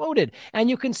exploded. And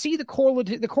you can see the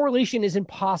correlation is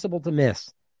impossible to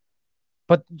miss.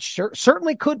 But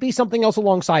certainly could be something else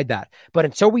alongside that. But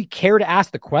until we care to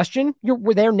ask the question,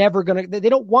 they're never going to, they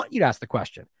don't want you to ask the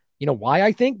question. You know why,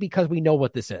 I think? Because we know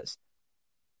what this is.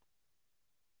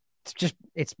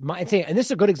 And this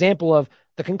is a good example of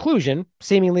the conclusion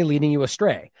seemingly leading you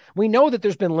astray. We know that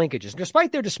there's been linkages.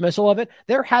 Despite their dismissal of it,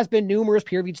 there has been numerous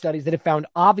peer-reviewed studies that have found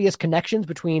obvious connections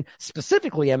between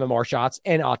specifically MMR shots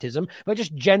and autism, but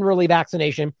just generally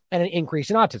vaccination and an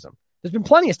increase in autism. There's been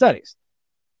plenty of studies.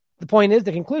 The point is,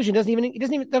 the conclusion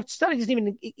the study doesn't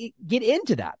even get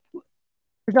into that.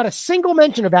 There's not a single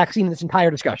mention of vaccine in this entire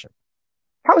discussion.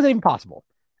 How is that even possible?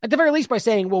 At the very least, by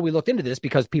saying, well, we looked into this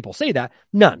because people say that,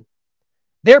 none.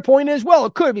 Their point is, well,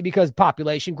 it could be because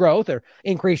population growth or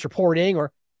increased reporting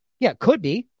it could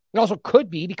be. It also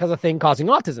could be because of a thing causing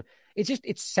autism.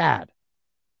 It's sad.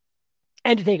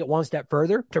 And to take it one step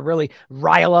further, to really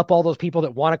rile up all those people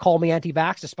that want to call me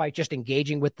anti-vax despite just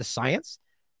engaging with the science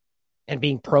and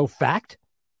being pro-fact,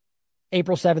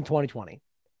 April 7th, 2020.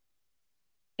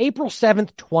 April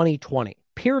 7th, 2020,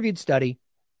 peer-reviewed study,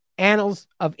 Annals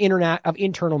of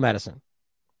Internal Medicine.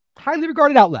 Highly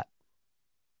regarded outlet.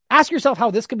 Ask yourself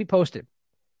how this can be posted.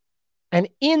 And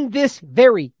in this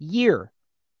very year,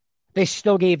 they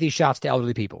still gave these shots to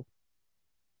elderly people.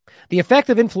 The effect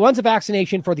of influenza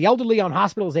vaccination for the elderly on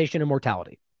hospitalization and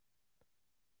mortality.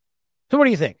 So what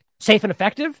do you think? Safe and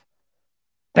effective?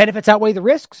 Benefits outweigh the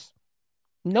risks?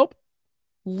 Nope.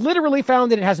 Literally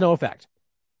found that it has no effect.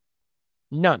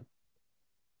 None.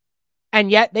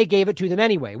 And yet they gave it to them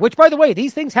anyway, which, by the way,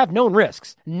 these things have known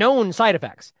risks, known side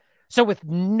effects. So with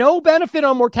no benefit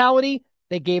on mortality,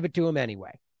 they gave it to him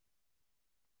anyway.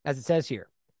 As it says here,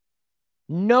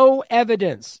 no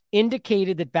evidence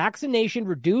indicated that vaccination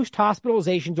reduced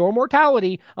hospitalizations or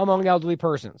mortality among elderly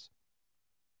persons.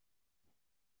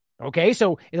 Okay,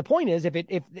 so the point is, if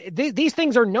these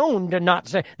things are known to not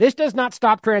say, this does not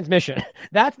stop transmission.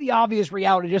 That's the obvious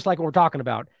reality, just like what we're talking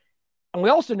about. And we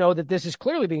also know that this is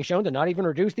clearly being shown to not even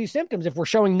reduce these symptoms if we're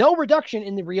showing no reduction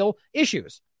in the real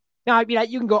issues. Now, I mean,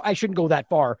 I shouldn't go that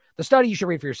far. The study you should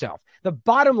read for yourself. The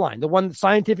bottom line, the one that's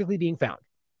scientifically being found,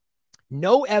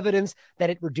 no evidence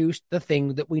that it reduced the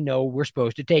thing that we know we're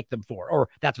supposed to take them for, or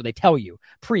that's what they tell you,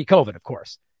 pre-COVID, of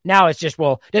course. Now it's just,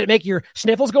 well, did it make your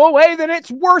sniffles go away? Then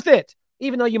it's worth it,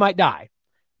 even though you might die.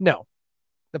 No.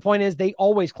 The point is, they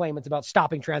always claim it's about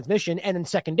stopping transmission and then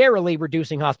secondarily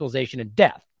reducing hospitalization and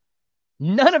death.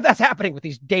 None of that's happening with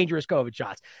these dangerous COVID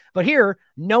shots. But here,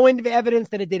 no evidence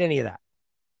that it did any of that.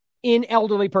 In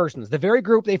elderly persons, the very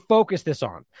group they focused this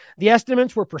on. The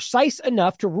estimates were precise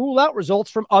enough to rule out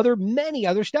results from many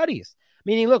other studies.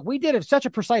 Meaning, look, we did such a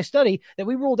precise study that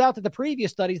we ruled out that the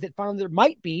previous studies that found there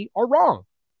might be are wrong.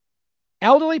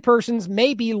 Elderly persons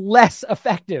may be less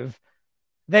effective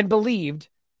than believed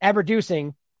at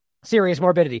reducing serious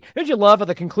morbidity. Don't you love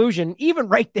the conclusion, even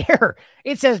right there?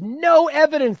 It says no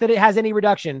evidence that it has any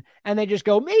reduction, and they just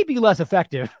go, maybe less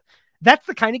effective. That's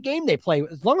the kind of game they play.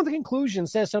 As long as the conclusion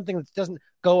says something that doesn't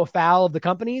go afoul of the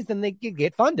companies, then they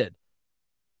get funded.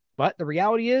 But the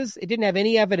reality is, it didn't have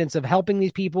any evidence of helping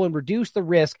these people and reduce the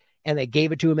risk, and they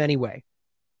gave it to them anyway.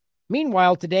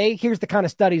 Meanwhile, today, here's the kind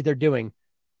of studies they're doing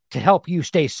to help you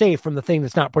stay safe from the thing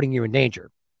that's not putting you in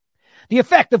danger. The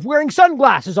effect of wearing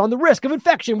sunglasses on the risk of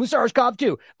infection with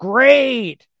SARS-CoV-2.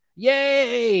 Great.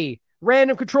 Yay.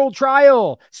 Random controlled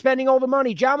trial, spending all the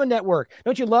money, JAMA network.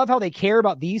 Don't you love how they care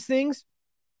about these things?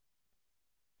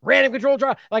 Random controlled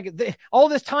trial, all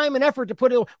this time and effort to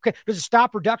put it, okay, does it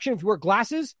stop reduction if you wear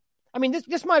glasses? I mean,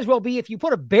 this might as well be if you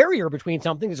put a barrier between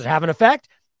something, does it have an effect?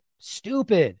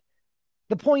 Stupid.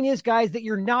 The point is, guys, that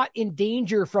you're not in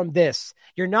danger from this.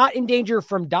 You're not in danger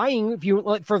from dying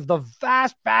for the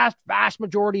vast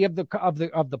majority of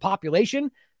the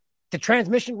population. The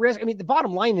transmission risk. I mean, the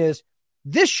bottom line is,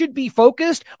 this should be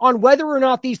focused on whether or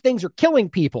not these things are killing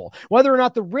people, whether or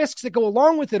not the risks that go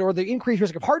along with it, or the increased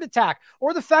risk of heart attack,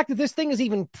 or the fact that this thing is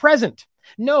even present.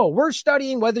 No, we're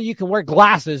studying whether you can wear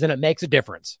glasses and it makes a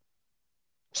difference.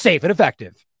 Safe and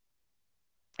effective.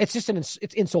 It's just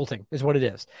it's insulting is what it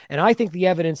is. And I think the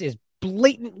evidence is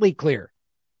blatantly clear.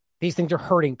 These things are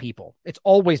hurting people. It's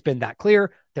always been that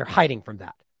clear. They're hiding from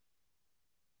that.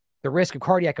 The risk of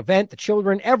cardiac event, the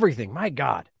children, everything. My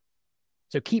God.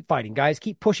 So keep fighting, guys.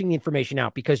 Keep pushing the information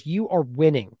out because you are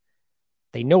winning.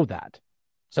 They know that.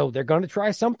 So they're going to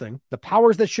try something. The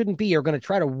powers that shouldn't be are going to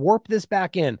try to warp this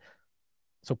back in.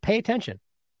 So pay attention.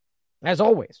 As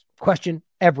always, question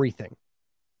everything.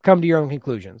 Come to your own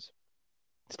conclusions.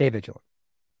 Stay vigilant.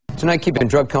 Tonight, keeping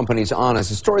drug companies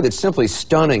honest, a story that's simply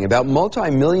stunning about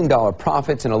multi-million-dollar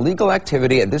profits and illegal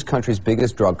activity at this country's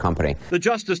biggest drug company. The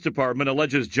Justice Department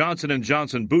alleges Johnson &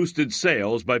 Johnson boosted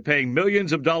sales by paying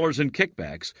millions of dollars in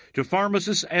kickbacks to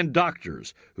pharmacists and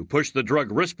doctors who pushed the drug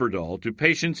Risperdal to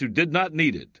patients who did not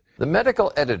need it. The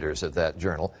medical editors of that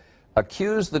journal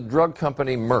accused the drug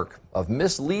company Merck of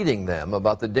misleading them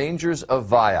about the dangers of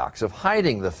Vioxx, of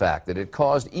hiding the fact that it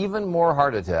caused even more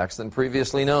heart attacks than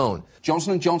previously known.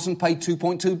 Johnson & Johnson paid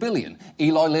 $2.2 billion.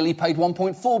 Eli Lilly paid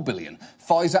 $1.4 billion.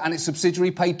 Pfizer and its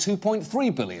subsidiary paid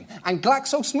 $2.3 billion. And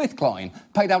GlaxoSmithKline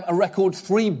paid out a record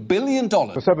 $3 billion.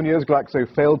 For 7 years, Glaxo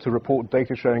failed to report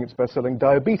data showing its best-selling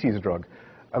diabetes drug.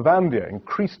 Avandia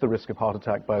increased the risk of heart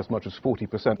attack by as much as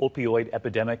 40%. Opioid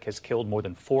epidemic has killed more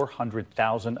than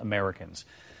 400,000 Americans.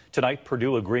 Tonight,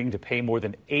 Purdue agreeing to pay more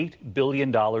than $8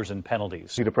 billion in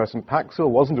penalties. Antidepressant Paxil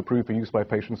wasn't approved for use by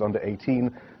patients under 18.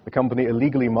 The company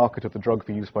illegally marketed the drug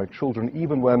for use by children,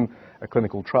 even when a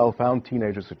clinical trial found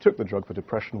teenagers who took the drug for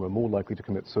depression were more likely to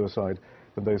commit suicide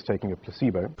than those taking a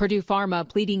placebo. Purdue Pharma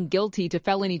pleading guilty to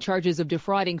felony charges of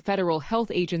defrauding federal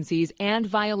health agencies and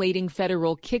violating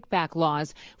federal kickback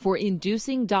laws for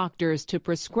inducing doctors to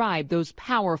prescribe those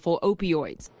powerful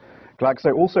opioids.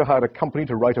 Glaxo also hired a company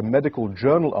to write a medical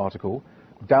journal article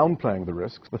downplaying the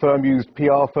risks. The firm used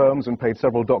PR firms and paid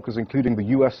several doctors, including the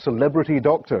U.S. celebrity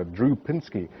doctor Drew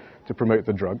Pinsky, to promote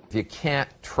the drug. If you can't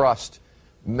trust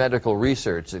medical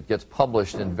research that gets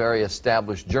published in very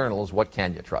established journals, what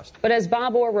can you trust? But as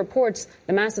Bob Orr reports,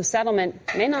 the massive settlement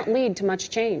may not lead to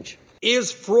much change.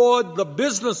 Is fraud the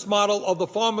business model of the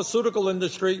pharmaceutical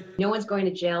industry? No one's going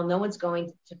to jail. No one's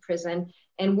going to prison.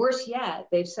 And worse yet,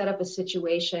 they've set up a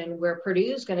situation where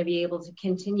Purdue's going to be able to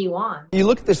continue on. You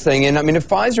look at this thing, and I mean, if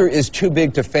Pfizer is too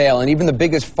big to fail, and even the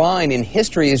biggest fine in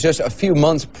history is just a few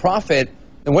months' profit,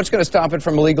 then what's going to stop it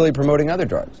from illegally promoting other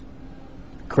drugs?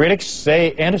 Critics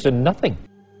say Anderson nothing.